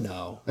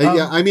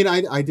 Yeah, I mean,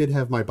 I did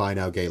have my buy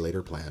now, gay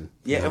later plan.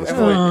 Yeah,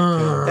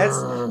 everyone.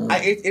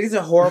 It is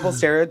a horrible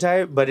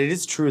stereotype, but it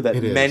is true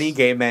that many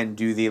gay men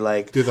do the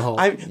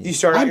whole. You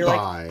start out, I'm you're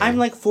bi. like, I'm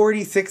like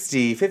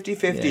 40-60,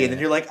 50-50, and then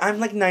you're like, I'm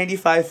like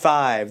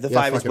 95-5. The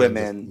 5 is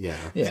women. Yeah.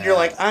 And you're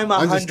like, I'm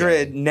I'm just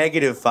 100 gay.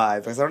 -5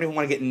 because I don't even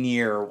want to get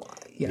near.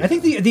 Yeah, I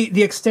think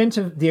the extent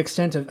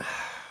of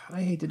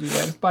I hate to do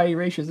that. Bi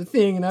erasure is a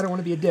thing, and I don't want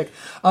to be a dick.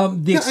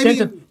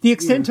 The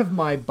extent of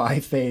my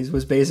bi phase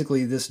was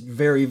basically this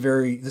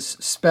this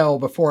spell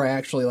before I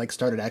actually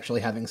started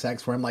having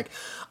sex, where I'm like,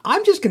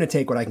 I'm just going to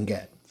take what I can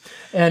get,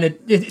 and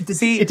it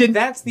didn't.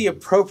 That's the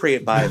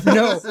appropriate bi phase.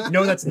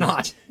 No, that's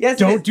not. Yes,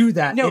 don't do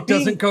that. No, it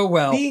doesn't go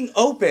well. Being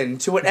open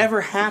to whatever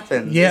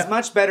happens Yeah. is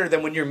much better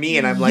than when you're me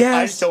and I'm like,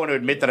 I just don't want to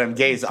admit that I'm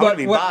gay, so I'm going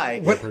to be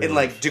bi in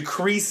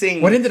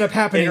decreasing What ended up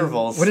happening?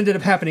 intervals. What ended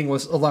up happening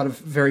was a lot of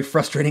very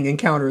frustrating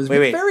encounters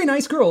with very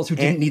nice girls who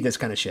didn't need this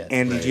kind of shit.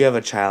 Andy, do you have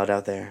a child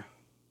out there?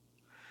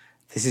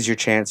 This is your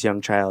chance,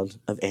 young child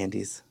of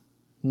Andy's.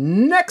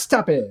 Next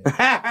topic.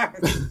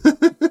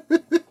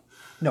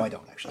 No, I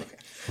don't actually.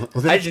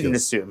 Well, I didn't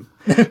assume.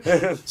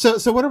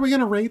 So what are we going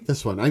to rate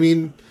this one? I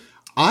mean,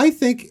 I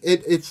think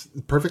it's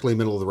perfectly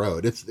middle of the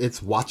road. It's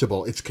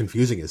watchable. It's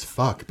confusing as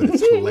fuck, but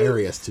it's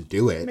hilarious to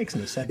do it. Makes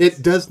no sense.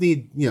 It does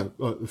need a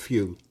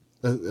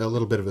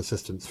little bit of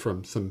assistance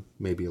from some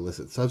maybe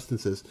illicit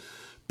substances,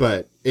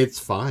 but it's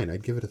fine.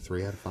 I'd give it a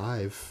 3 out of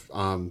 5.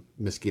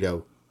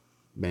 Mosquito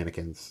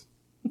mannequins.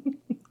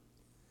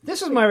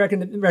 This is my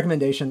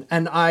recommendation,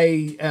 and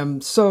I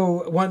am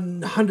so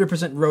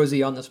 100%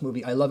 rosy on this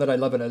movie. I love it,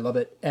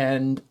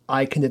 and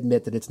I can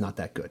admit that it's not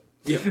that good.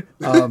 Yeah.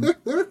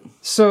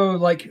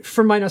 So,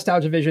 for my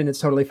nostalgia vision, it's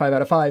totally 5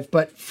 out of 5,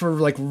 but for,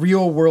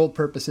 real world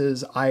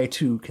purposes, I,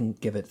 too, can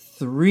give it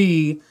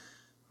 3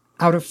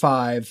 out of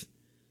 5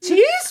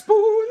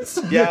 teaspoons.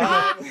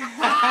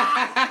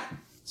 Yeah.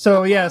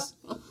 So, yes,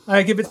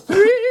 I give it 3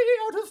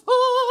 out of 5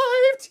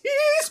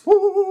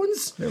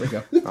 teaspoons. There we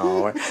go.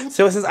 Oh,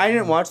 so since I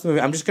didn't watch the movie,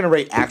 I'm just going to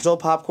rate actual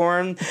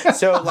popcorn.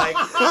 So,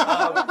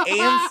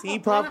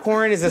 AMC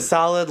popcorn is a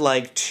solid,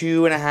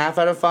 2.5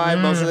 out of 5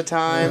 most of the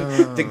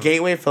time. The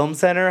Gateway Film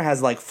Center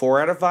has,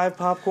 4 out of 5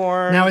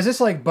 popcorn. Now, is this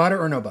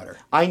butter or no butter?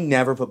 I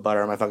never put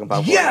butter on my fucking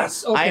popcorn.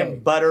 Yes! Okay. I am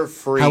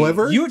butter-free.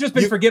 However, You've just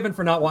been forgiven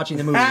for not watching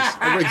the movies.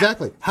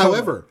 Exactly.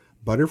 However,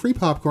 butter-free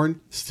popcorn,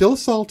 still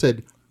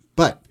salted,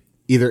 but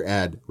either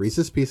add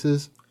Reese's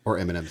Pieces or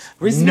M&M's.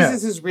 Reese's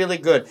Pieces is really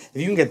good. If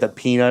you can get the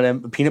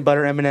peanut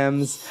butter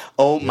M&M's,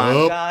 oh my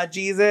God,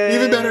 Jesus.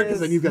 Even better,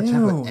 because then you've got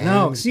chocolate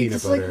and See, peanut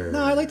it's butter.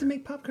 I like to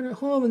make popcorn at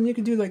home, and you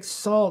can do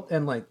salt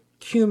and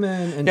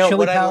cumin and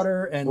chili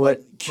powder and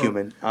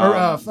cumin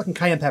or fucking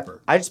cayenne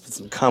pepper. I just put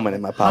some cumin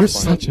in my popcorn. You're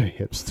such a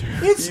hipster.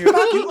 It's You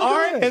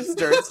are a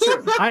hipster. It's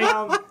true.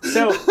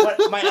 So what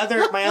my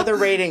other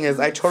rating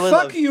is, I totally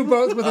fuck love you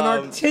both with an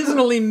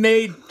artisanally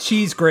made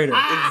cheese grater.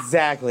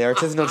 Exactly,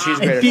 artisanal cheese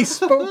A grater.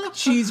 bespoke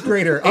cheese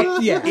grater.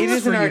 It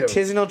is an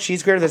artisanal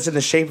cheese grater that's in the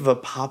shape of a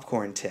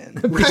popcorn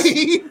tin.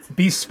 Right?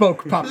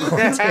 Bespoke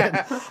popcorn tin.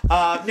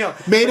 No,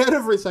 Made out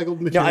of recycled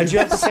material. no, I do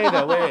have to say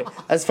though. Wait.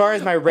 As far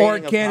as my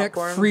rating Organic, of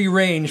popcorn, free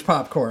range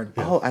popcorn.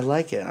 Oh, I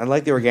like it. I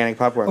like the organic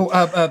popcorn.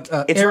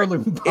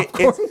 Heirloom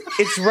popcorn.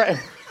 It's right.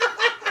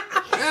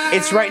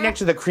 It's right next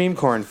to the cream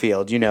corn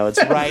field.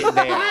 It's right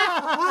there.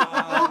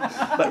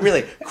 But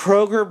really,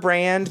 Kroger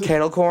brand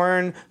kettle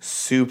corn,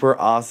 super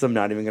awesome.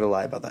 Not even gonna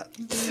lie about that.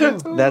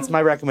 That's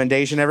my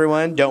recommendation.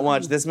 Everyone, don't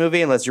watch this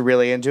movie unless you're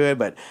really into it.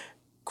 But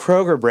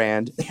Kroger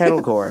brand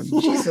kettle corn.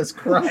 Jesus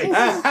Christ.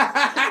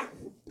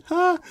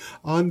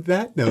 On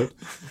that note,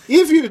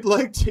 if you'd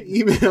like to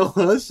email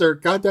us or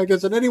contact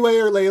us in any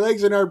way or lay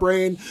legs in our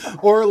brain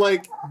or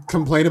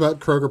complain about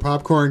Kroger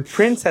popcorn.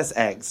 Princess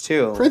eggs,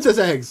 too. Princess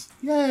eggs.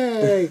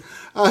 Yay.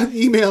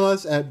 Email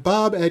us at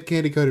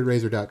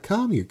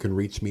bob@candycoatedrazor.com. You can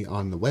reach me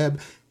on the web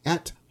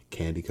at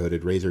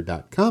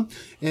candycoatedrazor.com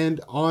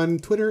and on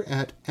Twitter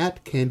at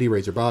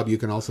candyrazorbob. You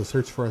can also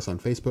search for us on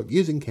Facebook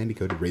using Candy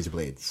Coated Razor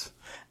Blades.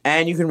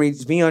 And you can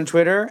reach me on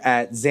Twitter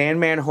at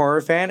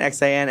ZanmanHorrorFan,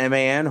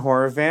 XANMAN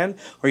HorrorFan,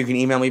 or you can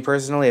email me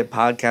personally at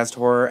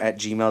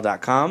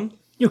podcasthorror@gmail.com.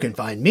 You can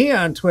find me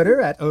on Twitter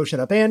at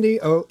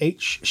OhShutUpAndy,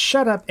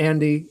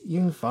 OHShutUpAndy. You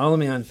can follow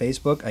me on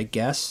Facebook, I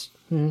guess.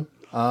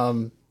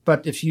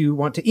 But if you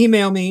want to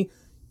email me,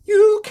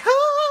 you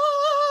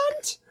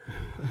can't.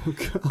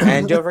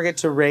 And don't forget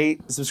to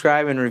rate,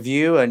 subscribe, and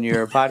review on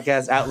your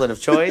podcast outlet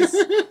of choice.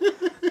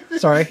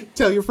 Sorry.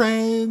 Tell your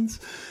friends.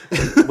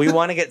 We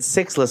want to get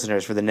 6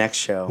 listeners for the next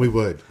show. We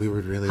would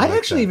really I'd like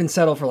actually that. even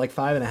settle for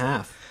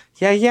 5.5.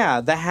 Yeah.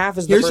 The half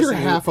is the Here's person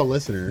your half a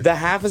listener. The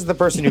half is the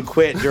person who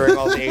quit during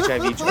all the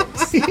HIV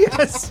jokes.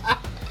 Yes.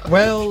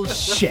 Well,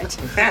 shit.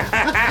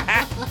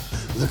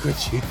 Look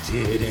what you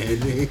did,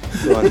 Andy.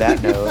 So on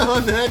that note.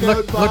 On that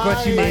note, Look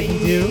what you made me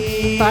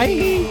do.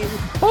 Bye.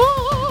 Bye.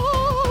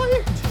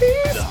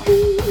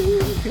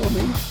 Kill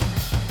me.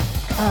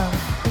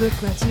 Look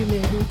what you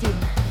made me do.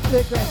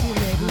 Look what you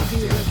made me do.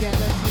 Look at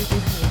what you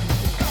did.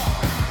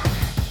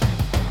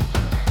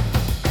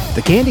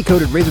 The Candy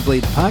Coated Razor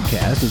Blades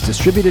podcast is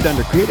distributed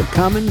under Creative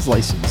Commons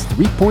License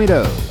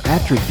 3.0,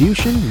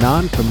 Attribution,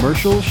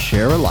 Non-Commercial,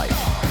 Share Alike.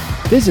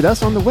 Visit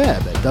us on the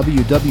web at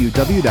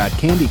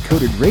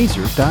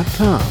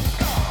www.candycoatedrazor.com.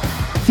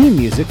 Theme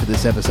music for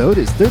this episode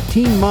is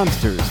 13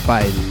 Monsters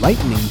by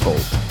Lightning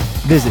Bolt.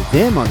 Visit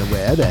them on the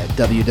web at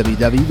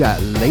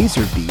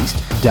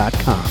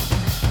www.laserbeast.com.